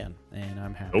movie again, and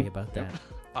I'm happy about that.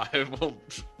 I will.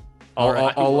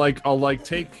 I'll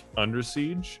take Under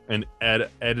Siege and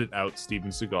edit out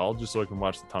Steven Seagal just so I can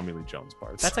watch the Tommy Lee Jones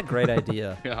parts. That's a great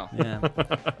idea. Yeah.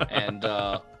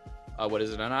 And what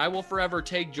is it? And I will forever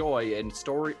take joy in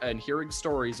hearing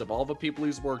stories of all the people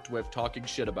he's worked with talking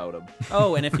shit about him.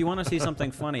 Oh, and if you want to see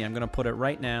something funny, I'm going to put it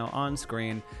right now on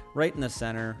screen, right in the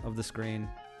center of the screen,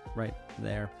 right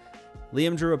there.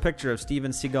 Liam drew a picture of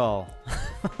Steven Seagal.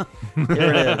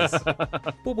 Here it is.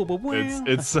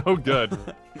 It's so good.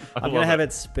 I'm going to have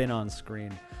it spin on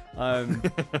screen.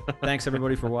 Thanks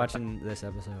everybody for watching this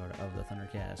episode of the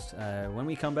ThunderCast. When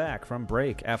we come back from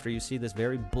break, after you see this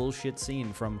very bullshit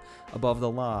scene from Above the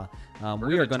Law,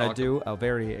 we are going to do a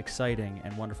very exciting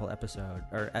and wonderful episode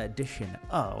or edition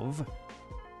of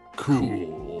Cool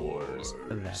Wars.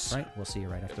 That's right. We'll see you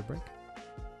right after break.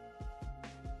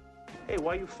 Hey,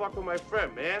 why you fuck with my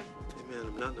friend, man? Hey, man,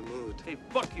 I'm not in the mood. Hey,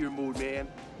 fuck your mood, man.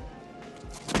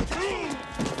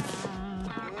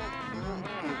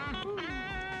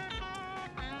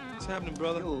 What's happening,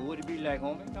 brother? Yo, what it be like,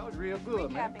 homie? That was real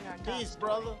good, man. Peace,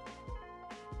 brother.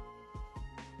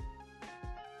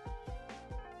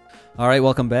 All right,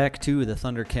 welcome back to the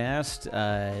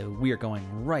ThunderCast. We are going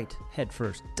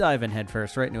diving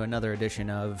headfirst, right into another edition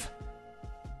of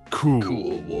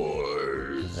Cool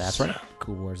Wars. That's right.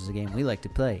 Cool Wars is a game we like to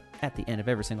play at the end of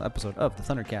every single episode of the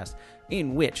ThunderCast,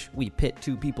 in which we pit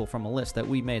two people from a list that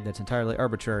we made that's entirely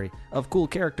arbitrary of cool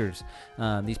characters.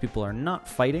 These people are not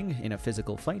fighting in a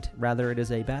physical fight. Rather, it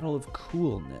is a battle of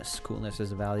coolness. Coolness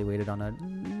is evaluated on a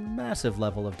massive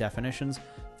level of definitions.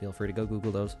 Feel free to go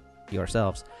Google those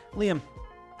yourselves. Liam,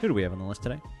 who do we have on the list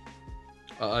today?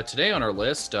 Today on our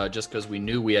list, just because we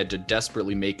knew we had to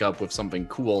desperately make up with something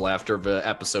cool after the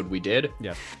episode we did,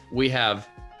 we have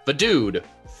the Dude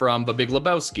from The Big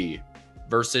Lebowski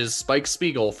versus Spike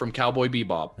Spiegel from Cowboy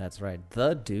Bebop. That's right,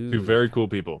 the Dude. Two very cool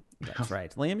people. That's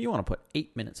right. Liam, you want to put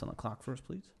 8 minutes on the clock for us,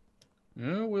 please?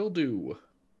 Yeah, will do.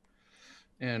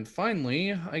 And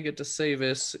finally, I get to say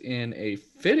this in a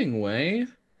fitting way,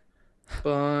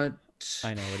 but...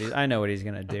 I know what he's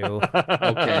gonna do.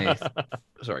 Okay.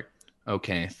 Sorry.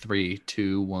 Okay, 3,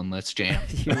 2, 1, let's jam.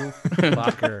 You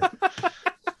fucker.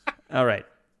 All right.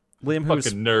 Liam,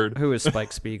 Fucking nerd. who is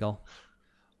Spike Spiegel?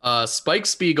 Spike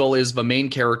Spiegel is the main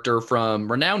character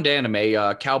from renowned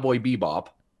anime Cowboy Bebop,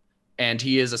 and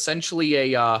he is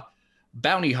essentially a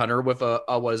bounty hunter with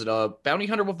a bounty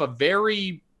hunter with a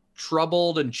very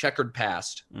troubled and checkered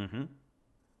past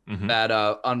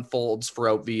that unfolds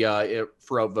throughout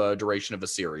the duration of the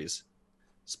series.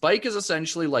 Spike is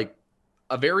essentially like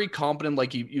a very competent,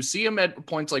 like you see him at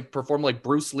points like perform like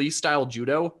Bruce Lee style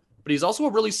judo, but he's also a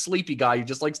really sleepy guy who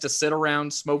just likes to sit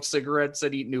around, smoke cigarettes,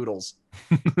 and eat noodles.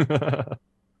 That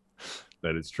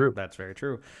is true. That's very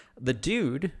true. The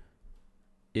dude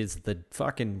is the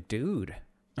fucking dude.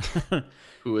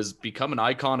 Who has become an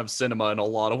icon of cinema in a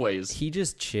lot of ways. He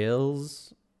just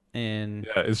chills and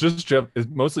Yeah, it's just Jeff. It's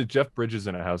mostly Jeff Bridges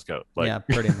in a housecoat. Like, yeah,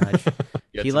 pretty much.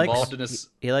 Gets he likes involved in his...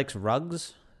 he likes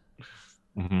rugs.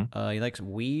 Mhm. He likes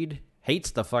weed.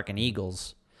 Hates the fucking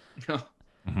Eagles.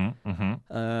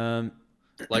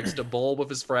 likes to bowl with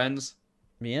his friends.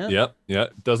 Yeah. Yeah.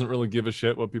 Doesn't really give a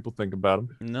shit what people think about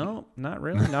him. No, not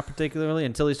really. Not particularly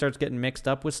until he starts getting mixed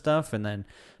up with stuff, and then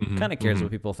kind of cares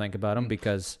what people think about him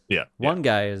because one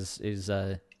guy is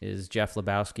Jeff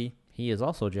Lebowski. He is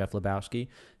also Jeff Lebowski.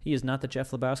 He is not the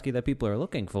Jeff Lebowski that people are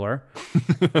looking for.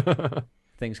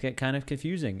 Things get kind of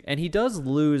confusing, and he does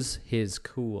lose his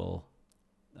cool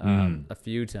a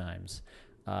few times.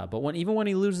 But even when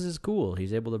he loses his cool,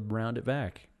 he's able to round it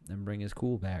back and bring his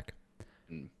cool back.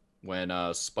 When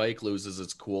Spike loses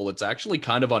his cool, it's actually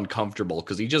kind of uncomfortable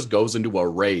because he just goes into a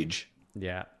rage.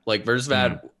 Yeah. Like there's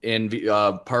that in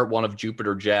part 1 of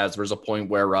Jupiter Jazz, there's a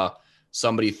point where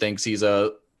somebody thinks he's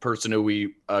a person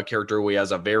a character who he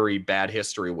has a very bad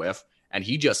history with, and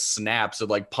he just snaps and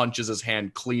like punches his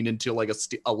hand clean into like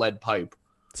a lead pipe.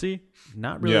 See,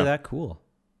 not really that cool.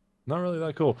 Not really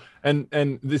that cool. And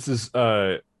this is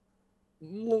kind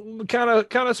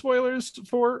of spoilers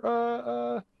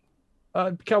for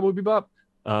Cowboy Bebop.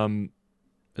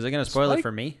 Is it going to spoil it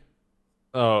for me?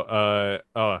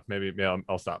 Maybe. Yeah,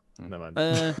 I'll stop. Never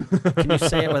mind. Can you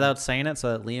say it without saying it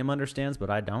so that Liam understands, but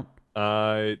I don't?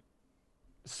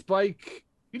 Spike,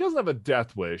 he doesn't have a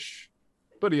death wish,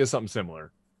 but he has something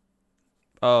similar.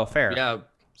 Oh, fair. Yeah,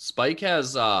 Spike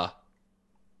has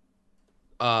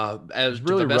as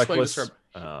really the best way to reckless.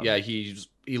 describe,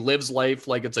 he lives life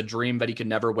like it's a dream that he can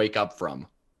never wake up from.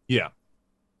 Yeah.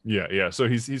 So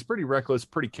he's pretty reckless,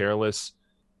 pretty careless.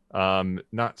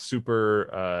 Not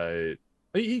super.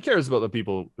 He cares about the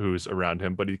people who's around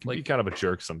him, but he can be kind of a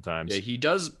jerk sometimes. Yeah, he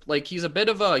does. Like he's a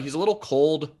little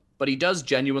cold, but he has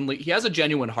a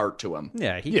genuine heart to him.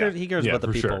 Yeah, he cares about the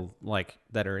people sure. like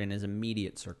that are in his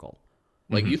immediate circle.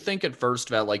 Like you think at first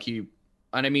that like he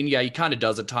kind of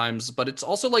does at times, but it's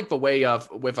also like the way of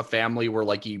with a family where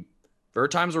like there are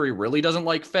times where he really doesn't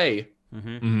like Faye,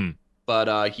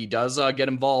 but he does get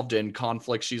involved in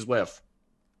conflicts she's with.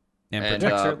 And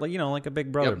protects her, like a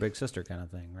big brother, big sister kind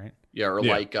of thing, right? Yeah, or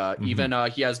like even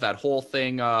he has that whole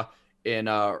thing in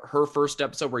her first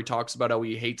episode where he talks about how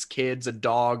he hates kids and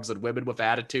dogs and women with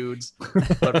attitudes.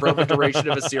 But for the duration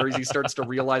of a series, he starts to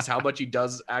realize how much he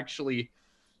does actually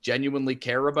genuinely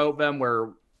care about them. Where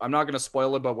I'm not going to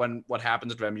spoil it, but what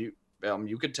happens to them,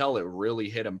 you could tell it really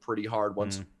hit him pretty hard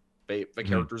once the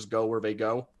characters go where they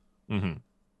go.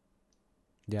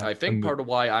 Yeah, I think part of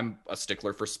why I'm a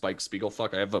stickler for Spike Spiegel.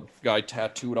 Fuck, I have a guy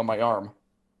tattooed on my arm.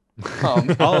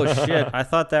 Oh shit! I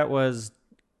thought that was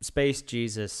Space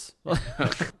Jesus.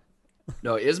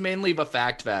 No, it is mainly the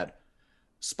fact that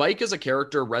Spike as a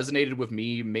character resonated with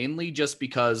me mainly just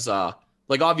because,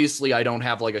 like, obviously I don't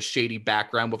have like a shady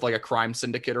background with like a crime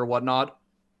syndicate or whatnot,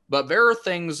 but there are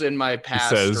things in my past,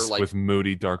 He says, or, like, with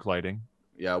moody dark lighting.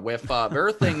 Yeah, with there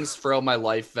are things throughout my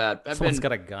life that have Someone's been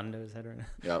got a gun to his head right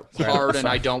now. Yeah, hard, and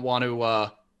I don't want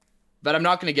to. That I'm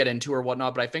not going to get into or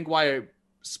whatnot. But I think why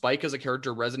Spike as a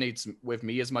character resonates with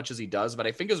me as much as he does, but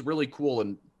I think is really cool,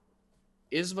 and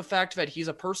is the fact that he's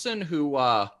a person who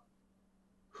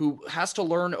has to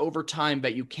learn over time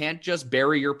that you can't just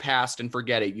bury your past and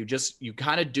forget it. You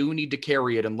kind of do need to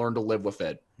carry it and learn to live with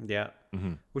it. Yeah,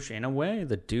 which in a way,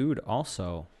 the dude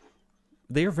also,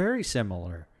 they're very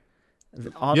similar.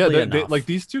 They, like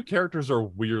these two characters are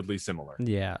weirdly similar.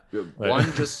 Yeah,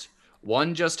 one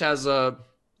just has a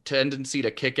tendency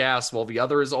to kick ass, while the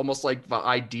other is almost like the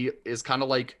idea is kind of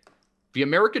like the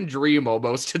American dream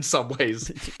almost in some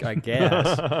ways. I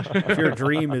guess if your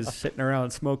dream is sitting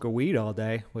around smoking weed all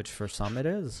day, which for some it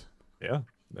is. Yeah,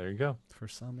 there you go. For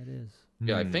some it is.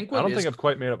 Yeah, I think I don't think I've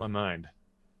quite made up my mind.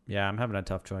 Yeah, I'm having a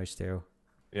tough choice too.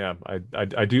 Yeah,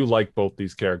 I do like both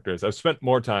these characters. I've spent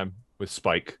more time with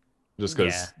Spike. Just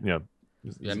because,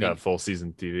 He's got full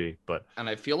season TV, but and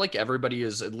I feel like everybody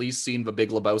has at least seen The Big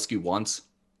Lebowski once.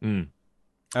 I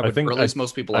think, or at least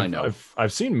most people I know.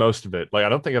 I've seen most of it. Like I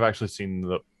don't think I've actually seen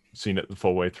it the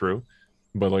full way through,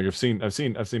 but like I've seen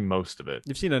most of it.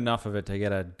 You've seen enough of it to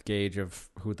get a gauge of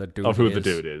who the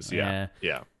dude is. Yeah.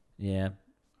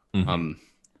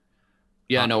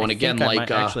 No, and again,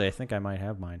 I think I might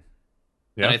have mine.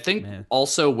 Yeah. And I think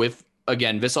also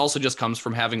this also just comes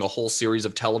from having a whole series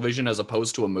of television as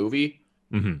opposed to a movie,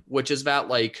 which is that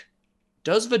like,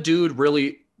 does the dude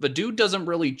doesn't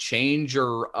really change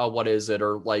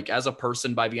or like as a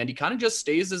person by the end, he kind of just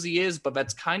stays as he is, but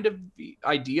that's kind of the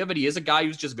idea that he is a guy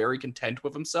who's just very content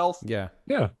with himself. Yeah.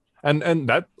 And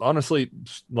that honestly,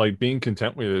 like being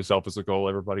content with yourself is a goal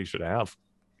everybody should have.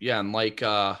 Yeah. And like,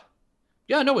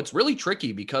 it's really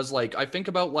tricky because like, I think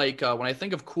about like, when I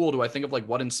think of cool, do I think of like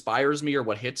what inspires me or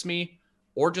what hits me,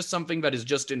 or just something that is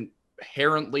just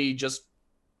inherently just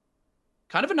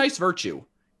kind of a nice virtue,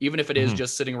 even if it is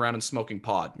just sitting around and smoking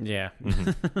pot. Yeah.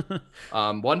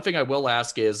 One thing I will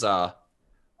ask is, can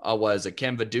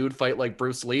the dude fight like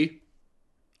Bruce Lee?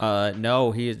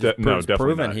 No, he is definitely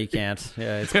proven not. He can't.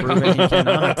 Yeah, it's proven he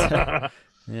cannot.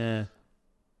 Yeah.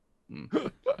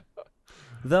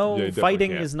 Though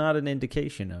fighting is not an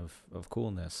indication of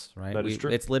coolness, right? That is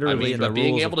true. It's literally in the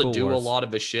being rules able of to Cool do Wars. a lot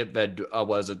of the shit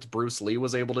that Bruce Lee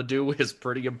was able to do is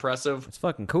pretty impressive. It's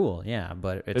fucking cool, yeah,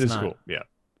 but It is not cool. Yeah.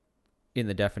 in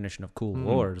the definition of Cool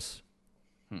Wars.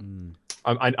 I'm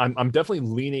definitely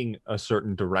leaning a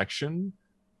certain direction,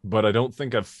 but I don't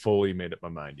think I've fully made up my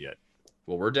mind yet.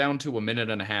 Well, we're down to a minute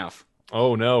and a half.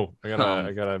 Oh no,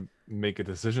 I gotta make a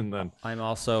decision then. I'm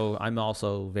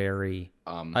also very.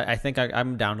 I think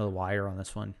I'm down to the wire on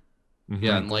this one.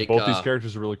 Yeah, and like both these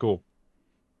characters are really cool.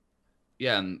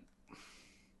 Yeah, and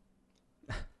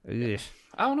Ugh.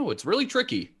 I don't know. It's really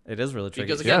tricky. It is really tricky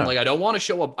Because again, like I don't want to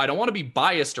show up. I don't want to be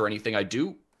biased or anything. I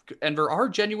do, and there are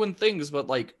genuine things, but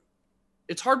like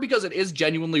it's hard because it is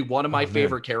genuinely one of my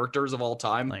favorite characters of all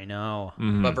time. I know.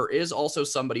 But there is also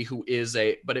somebody who is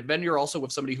then you're also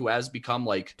with somebody who has become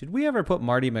like. Did we ever put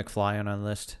Marty McFly on a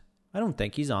list? I don't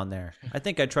think he's on there. I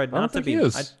think I tried not to be.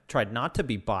 I tried not to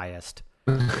be biased.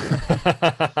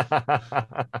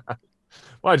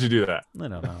 Why'd you do that? I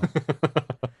don't know.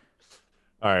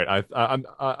 All right, I'm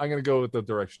gonna go with the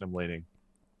direction I'm leaning.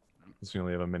 Since we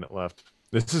only have a minute left.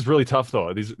 This is really tough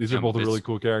though. These are both really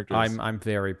cool characters. I'm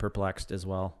very perplexed as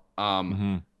well.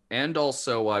 And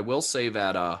also I will say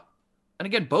that and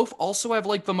again, both also have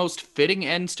like the most fitting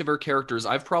ends to their characters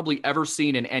I've probably ever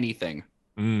seen in anything.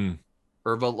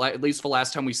 Or at least the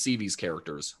last time we see these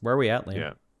characters. Where are we at,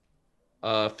 Liam?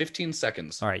 Yeah. 15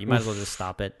 seconds. All right, you might as well just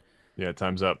stop it. Yeah,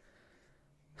 time's up.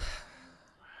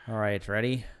 All right,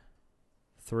 ready?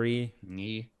 3,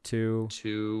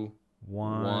 2,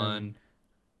 1.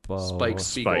 Spike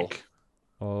Seagull.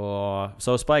 Oh,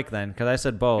 so Spike then, because I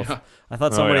said both. Yeah. I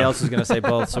thought somebody else was going to say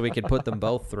both, so we could put them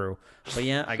both through. But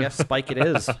yeah, I guess Spike it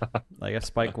is. I guess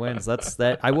Spike wins. That's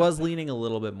that. I was leaning a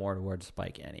little bit more towards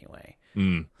Spike anyway.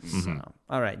 So,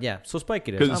 all right, yeah. So Spike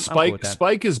it is. Because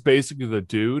Spike is basically the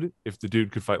dude. If the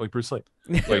dude could fight like Bruce Lee,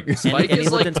 like Spike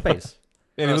is like in space.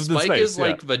 Spike is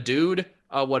like the dude.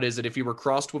 What is it? If you were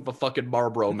crossed with a fucking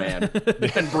Marlboro Man,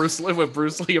 and Bruce Lee of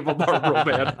a Marlboro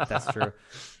Man. That's true.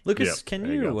 Lucas, can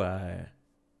you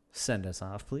send us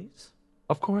off, please?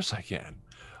 Of course I can.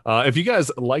 If you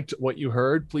guys liked what you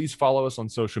heard, please follow us on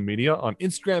social media. On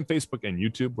Instagram, Facebook, and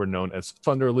YouTube, we're known as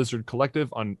Thunder Lizard Collective.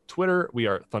 On Twitter, we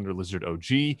are Thunder Lizard OG.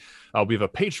 We have a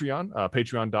Patreon,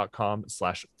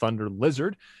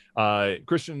 patreon.com/ThunderLizard.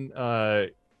 Christian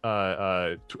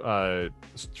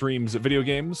streams video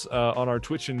games on our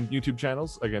Twitch and YouTube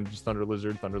channels. Again, just Thunder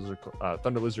Lizard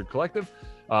Collective.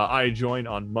 I join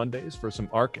on Mondays for some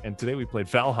Ark, and today we played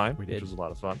Valheim, which was a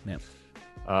lot of fun. Yeah.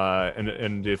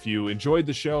 And if you enjoyed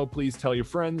the show, please tell your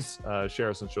friends,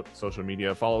 share us on social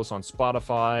media, follow us on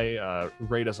Spotify,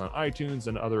 rate us on iTunes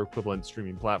and other equivalent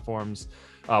streaming platforms.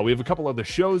 We have a couple other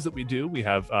shows that we do. We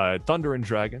have Thunder and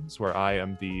Dragons, where I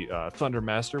am the Thunder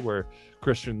Master, where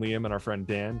Christian, Liam, and our friend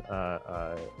Dan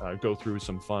go through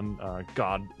some fun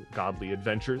godly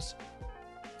adventures.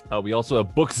 We also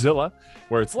have Bookzilla,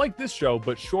 where it's like this show,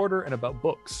 but shorter and about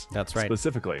books. That's right.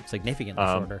 Specifically. Significantly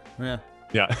shorter.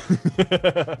 Yeah.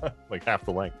 Like half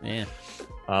the length. Yeah.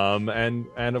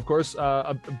 And of course,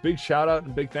 a big shout out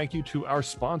and big thank you to our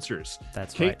sponsors.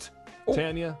 That's Kate, right.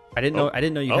 Tanya. I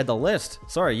didn't know you had the list.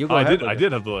 Sorry, you go ahead. I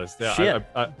did have the list. Yeah. Shit.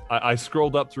 I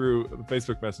scrolled up through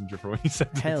Facebook Messenger for when you said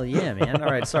this. Hell yeah, man.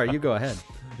 All right, sorry, you go ahead.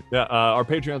 Yeah, our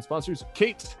Patreon sponsors,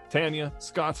 Kate, Tanya,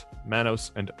 Scott,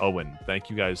 Manos, and Owen. Thank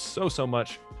you guys so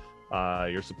much.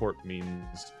 Your support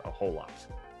means a whole lot.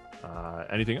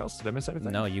 Anything else? Did I miss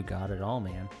anything? No, you got it all,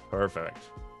 man. Perfect.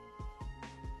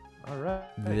 All right.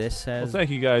 This has. Well,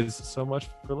 thank you guys so much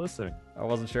for listening. I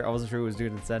wasn't sure who was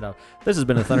doing the send off. This has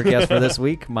been a ThunderCast for this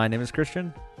week. My name is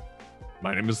Christian.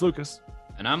 My name is Lucas.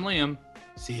 And I'm Liam.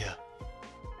 See ya.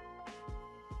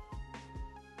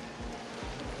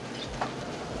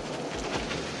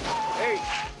 Hey,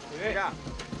 yeah.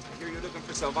 I hear you're looking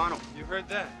for Silvano. You heard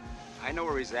that? I know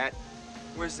where he's at.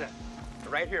 Where's that?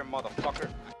 Right here, motherfucker.